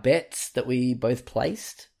 Our bets that we both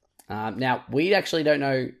placed. Now we actually don't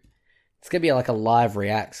know. It's gonna be like a live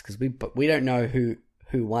reacts because we don't know who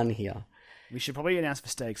won here. We should probably announce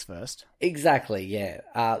mistakes first. Exactly. Yeah.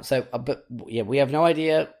 But yeah, we have no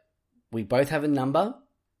idea. We both have a number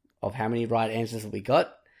of how many right answers we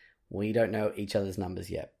got. We don't know each other's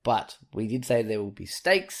numbers yet, but we did say there will be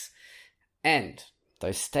stakes, and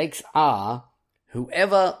those stakes are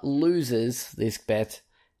whoever loses this bet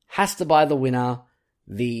has to buy the winner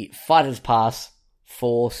the Fighter's Pass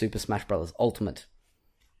for Super Smash Bros. Ultimate.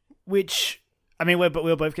 Which, I mean, we're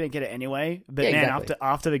both going to get it anyway. But yeah, man, exactly.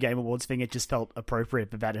 after the Game Awards thing, it just felt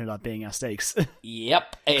appropriate, but that ended up being our stakes.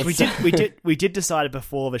 Yep, we did decide it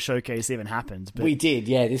before the showcase even happened. But... We did,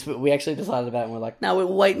 yeah. We actually decided about it, and we're like, no,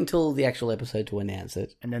 we'll wait until the actual episode to announce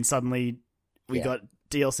it. And then suddenly we got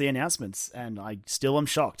DLC announcements, and I still am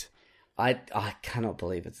shocked. I cannot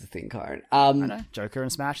believe it's a thing, Kyron. I know, Joker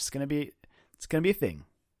and Smash. It's gonna be a thing.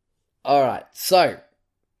 All right, so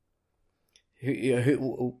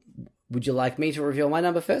who would you like me to reveal my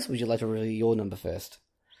number first? Or would you like to reveal your number first?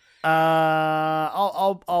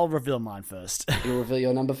 I'll reveal mine first. You'll reveal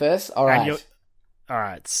your number first. All right. All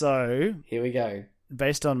right. So here we go.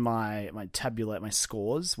 Based on my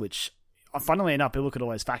scores, which funnily enough, people could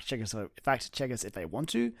always fact check us if they want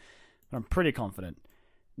to, but I'm pretty confident.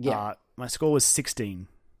 Yeah. My score was 16.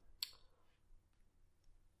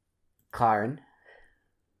 Kyron,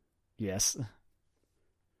 Yes.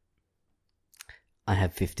 I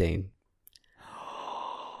have 15.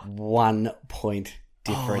 1 point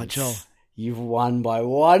difference. Joel. You've won by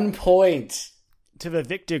 1 point. To the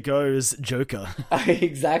victor goes Joker.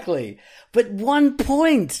 Exactly. But 1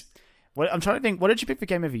 point. I'm trying to think. What did you pick for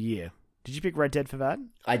Game of the Year? Did you pick Red Dead for that?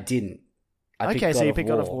 I didn't. Okay, so you picked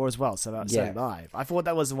God of War as well. So that Yeah. did I. I thought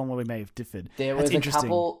that was the one where we may have differed. There That's was a interesting.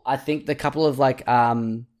 couple, I think the couple of like,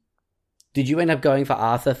 did you end up going for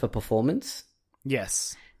Arthur for performance?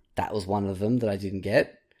 Yes. That was one of them that I didn't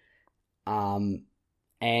get.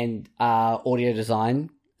 And audio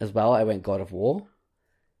design as well. I went God of War.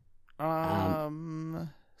 Oh no,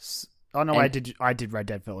 and- I did Red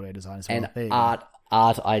Dead for audio design as well. And There you go.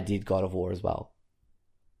 art, I did God of War as well.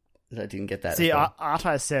 I didn't get that. See, as well. Art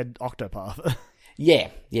I said Octopath. Yeah.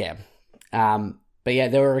 But yeah,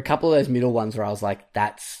 there were a couple of those middle ones where I was like,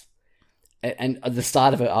 that's... And at the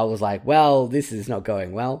start of it, I was like, well, this is not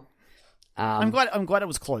going well. I'm glad it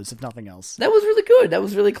was close, if nothing else. That was really good. That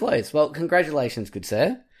was really close. Well, congratulations, good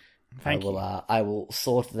sir. Thank you. I will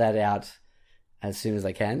sort that out as soon as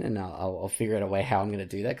I can, and I'll figure out a way how I'm going to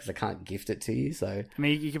do that, because I can't gift it to you, so... I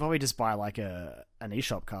mean, you could probably just buy like an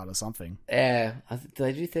eShop card or something. Yeah. Did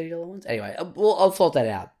I do $30 ones? Anyway, well, I'll sort that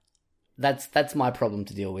out. That's my problem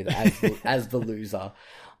to deal with as the loser.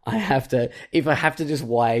 I have to, if I have to just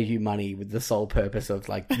wire you money with the sole purpose of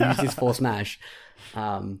like use this for Smash,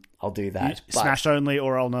 I'll do that. But, Smash only,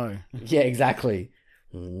 or I'll know. yeah, exactly.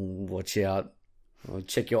 Watch out. I'll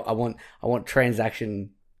check your. I want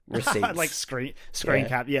transaction receipts. Like screen Yeah.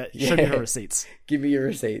 cap. Yeah, Yeah. show me your receipts. Give me your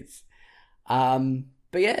receipts. But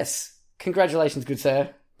yes, congratulations, good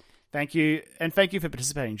sir. Thank you, and thank you for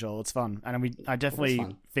participating, Joel. It's fun, and I definitely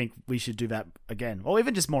fun. think we should do that again, or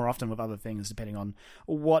even just more often with other things, depending on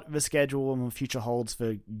what the schedule and the future holds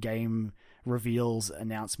for game reveals,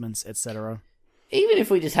 announcements, etc. Even if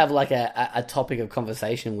we just have like a topic of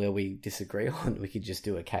conversation where we disagree on, we could just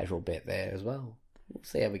do a casual bet there as well. We'll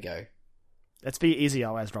see how we go. Let's be easy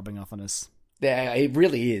always rubbing off on us. Yeah, it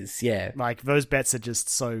really is. Yeah, Like, those bets are just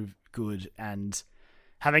so good, and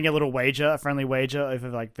having a little wager, a friendly wager over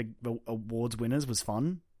like the awards winners was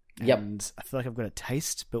fun. Yep. And I feel like I've got a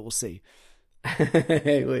taste, but we'll see.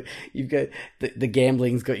 You've got the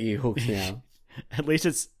gambling's got you hooked now. At least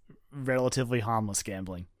it's relatively harmless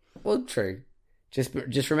gambling. Well, true.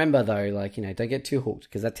 Just remember though, like, you know, don't get too hooked,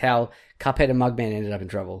 because that's how Cuphead and Mugman ended up in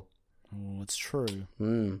trouble. Oh, it's true.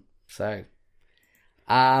 So,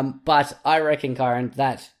 but I reckon, Kyron,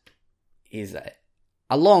 that is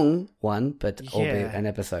a long one, but albeit an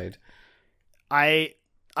episode. I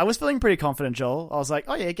was feeling pretty confident, Joel. I was like,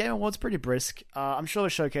 oh yeah, Game Awards pretty brisk. I'm sure the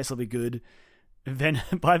showcase will be good. And then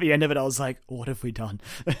by the end of it, I was like, what have we done?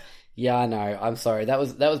 Yeah, I know. I'm sorry. That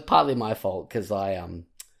was partly my fault, because No,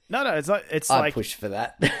 it's not. It's I like pushed for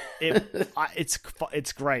that.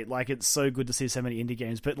 it's great. Like, it's so good to see so many indie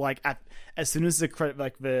games. But like, as soon as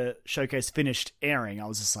the showcase finished airing, I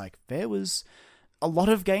was just like, there was a lot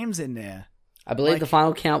of games in there. I believe the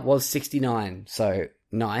final count was 69, so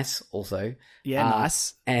nice also. Yeah,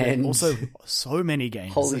 nice. And But also so many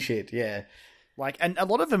games. Holy shit, yeah. Like, and a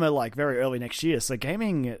lot of them are like very early next year. So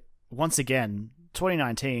gaming, once again,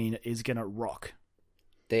 2019 is gonna rock.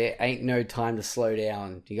 There ain't no time to slow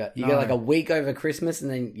down. You got No. like a week over Christmas,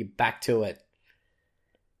 and then you're back to it.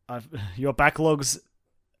 Your backlogs,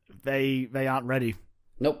 they aren't ready.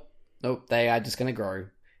 Nope. They are just gonna grow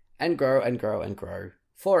and grow and grow and grow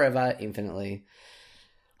forever, infinitely.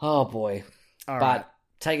 Oh boy. All But right.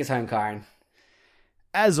 take us home, Kyron.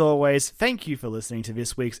 As always, thank you for listening to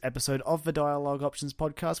this week's episode of the Dialogue Options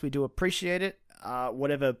Podcast. We do appreciate it.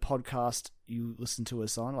 Whatever podcast you listen to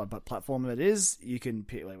us on, what platform it is, you can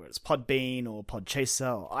pick whether it's Podbean or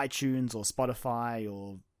Podchaser or iTunes or Spotify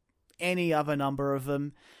or any other number of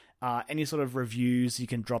them. Any sort of reviews you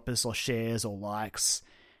can drop us, or shares or likes.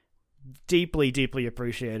 Deeply, deeply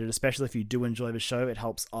appreciated, especially if you do enjoy the show. It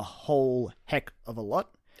helps a whole heck of a lot.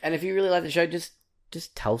 And if you really like the show, just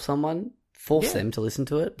tell someone. Force them to listen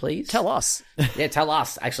to it, please. Tell us. Yeah, tell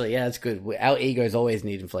us. Actually, yeah, that's good. Our egos always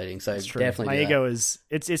need inflating, so definitely My do that. ego is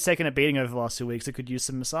it's taken a beating over the last 2 weeks. It could use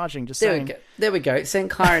some massaging. Just There saying. we go. There we go. Send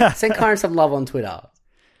Kyron some love on Twitter.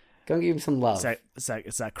 Go and give him some love.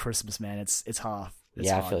 It's that Christmas, man. It's hard. It's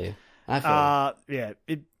Yeah, hard. I feel you. I feel you.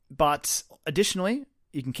 Yeah. But additionally,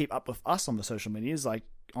 you can keep up with us on the social medias, like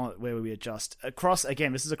where we adjust across.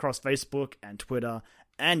 Again, this is across Facebook and Twitter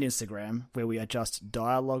and Instagram, where we adjust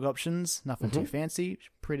dialogue options. Nothing too fancy,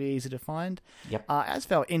 pretty easy to find. Yep. As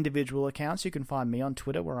for our individual accounts, you can find me on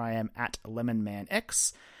Twitter, where I am at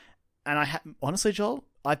LemonManX. And honestly, Joel,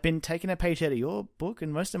 I've been taking a page out of your book,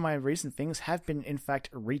 and most of my recent things have been, in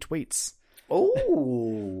fact, retweets.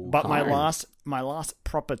 Oh, But my last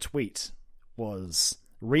proper tweet was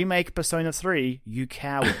remake Persona 3, you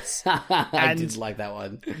cowards. I did like that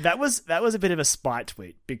one. That was a bit of a spite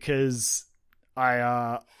tweet because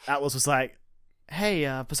Atlas was like, "Hey,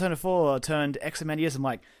 Persona 4 turned X amount of years." I'm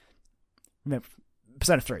like,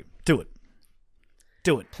 Persona 3, do it. Please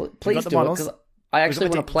do it, because I actually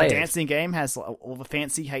want to play the it. dancing game has all the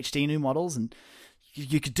fancy HD new models, and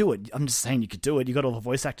you could do it. I'm just saying you could do it. You got all the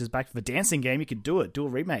voice actors back for the dancing game. You could do it. Do a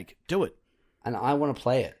remake. Do it. And I want to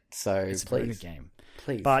play it, so It's a very please. good game.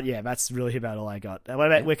 Please. But yeah, that's really about all I got.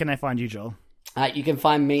 Where can I find you, Joel? You can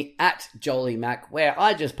find me at Jolie Mac, where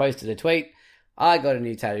I just posted a tweet. I got a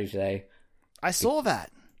new tattoo today I saw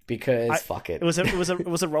that. because fuck it. It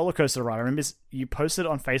was a roller coaster ride. I remember you posted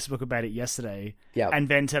on Facebook about it yesterday. Yeah. And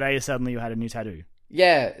then today suddenly you had a new tattoo.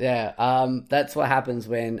 Yeah. That's what happens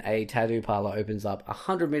when a tattoo parlor opens up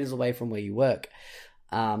 100 meters away from where you work.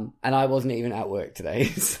 And I wasn't even at work today,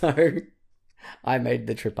 so I made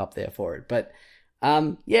the trip up there for it. But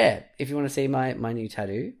yeah, if you want to see my new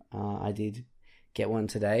tattoo, I did get one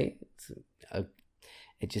today.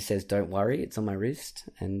 It just says "Don't worry." It's on my wrist,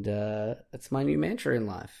 and it's my new mantra in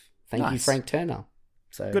life. Thank you, Nice. Frank Turner.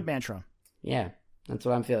 So Good mantra. yeah, that's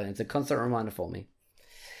what I'm feeling. It's a constant reminder for me.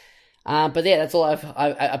 But yeah, that's all I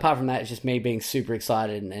apart from that, it's just me being super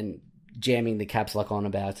excited and jamming the caps lock on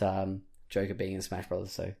about Joker being in Smash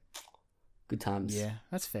Brothers. So good times. Yeah,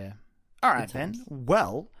 that's fair. All right, then.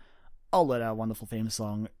 Well, I'll let our wonderful theme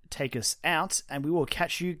song take us out, and we will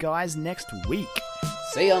catch you guys next week.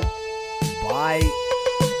 See ya. Bye.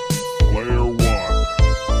 Player 1. Player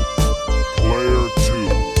 2.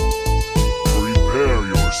 Prepare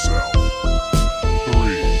yourself.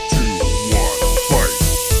 3, 2, 1, fight.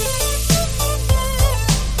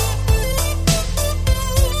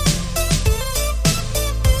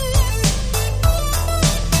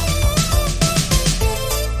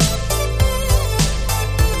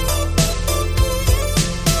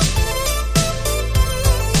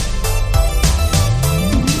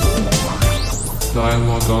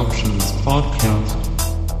 Dialogue Options Podcast.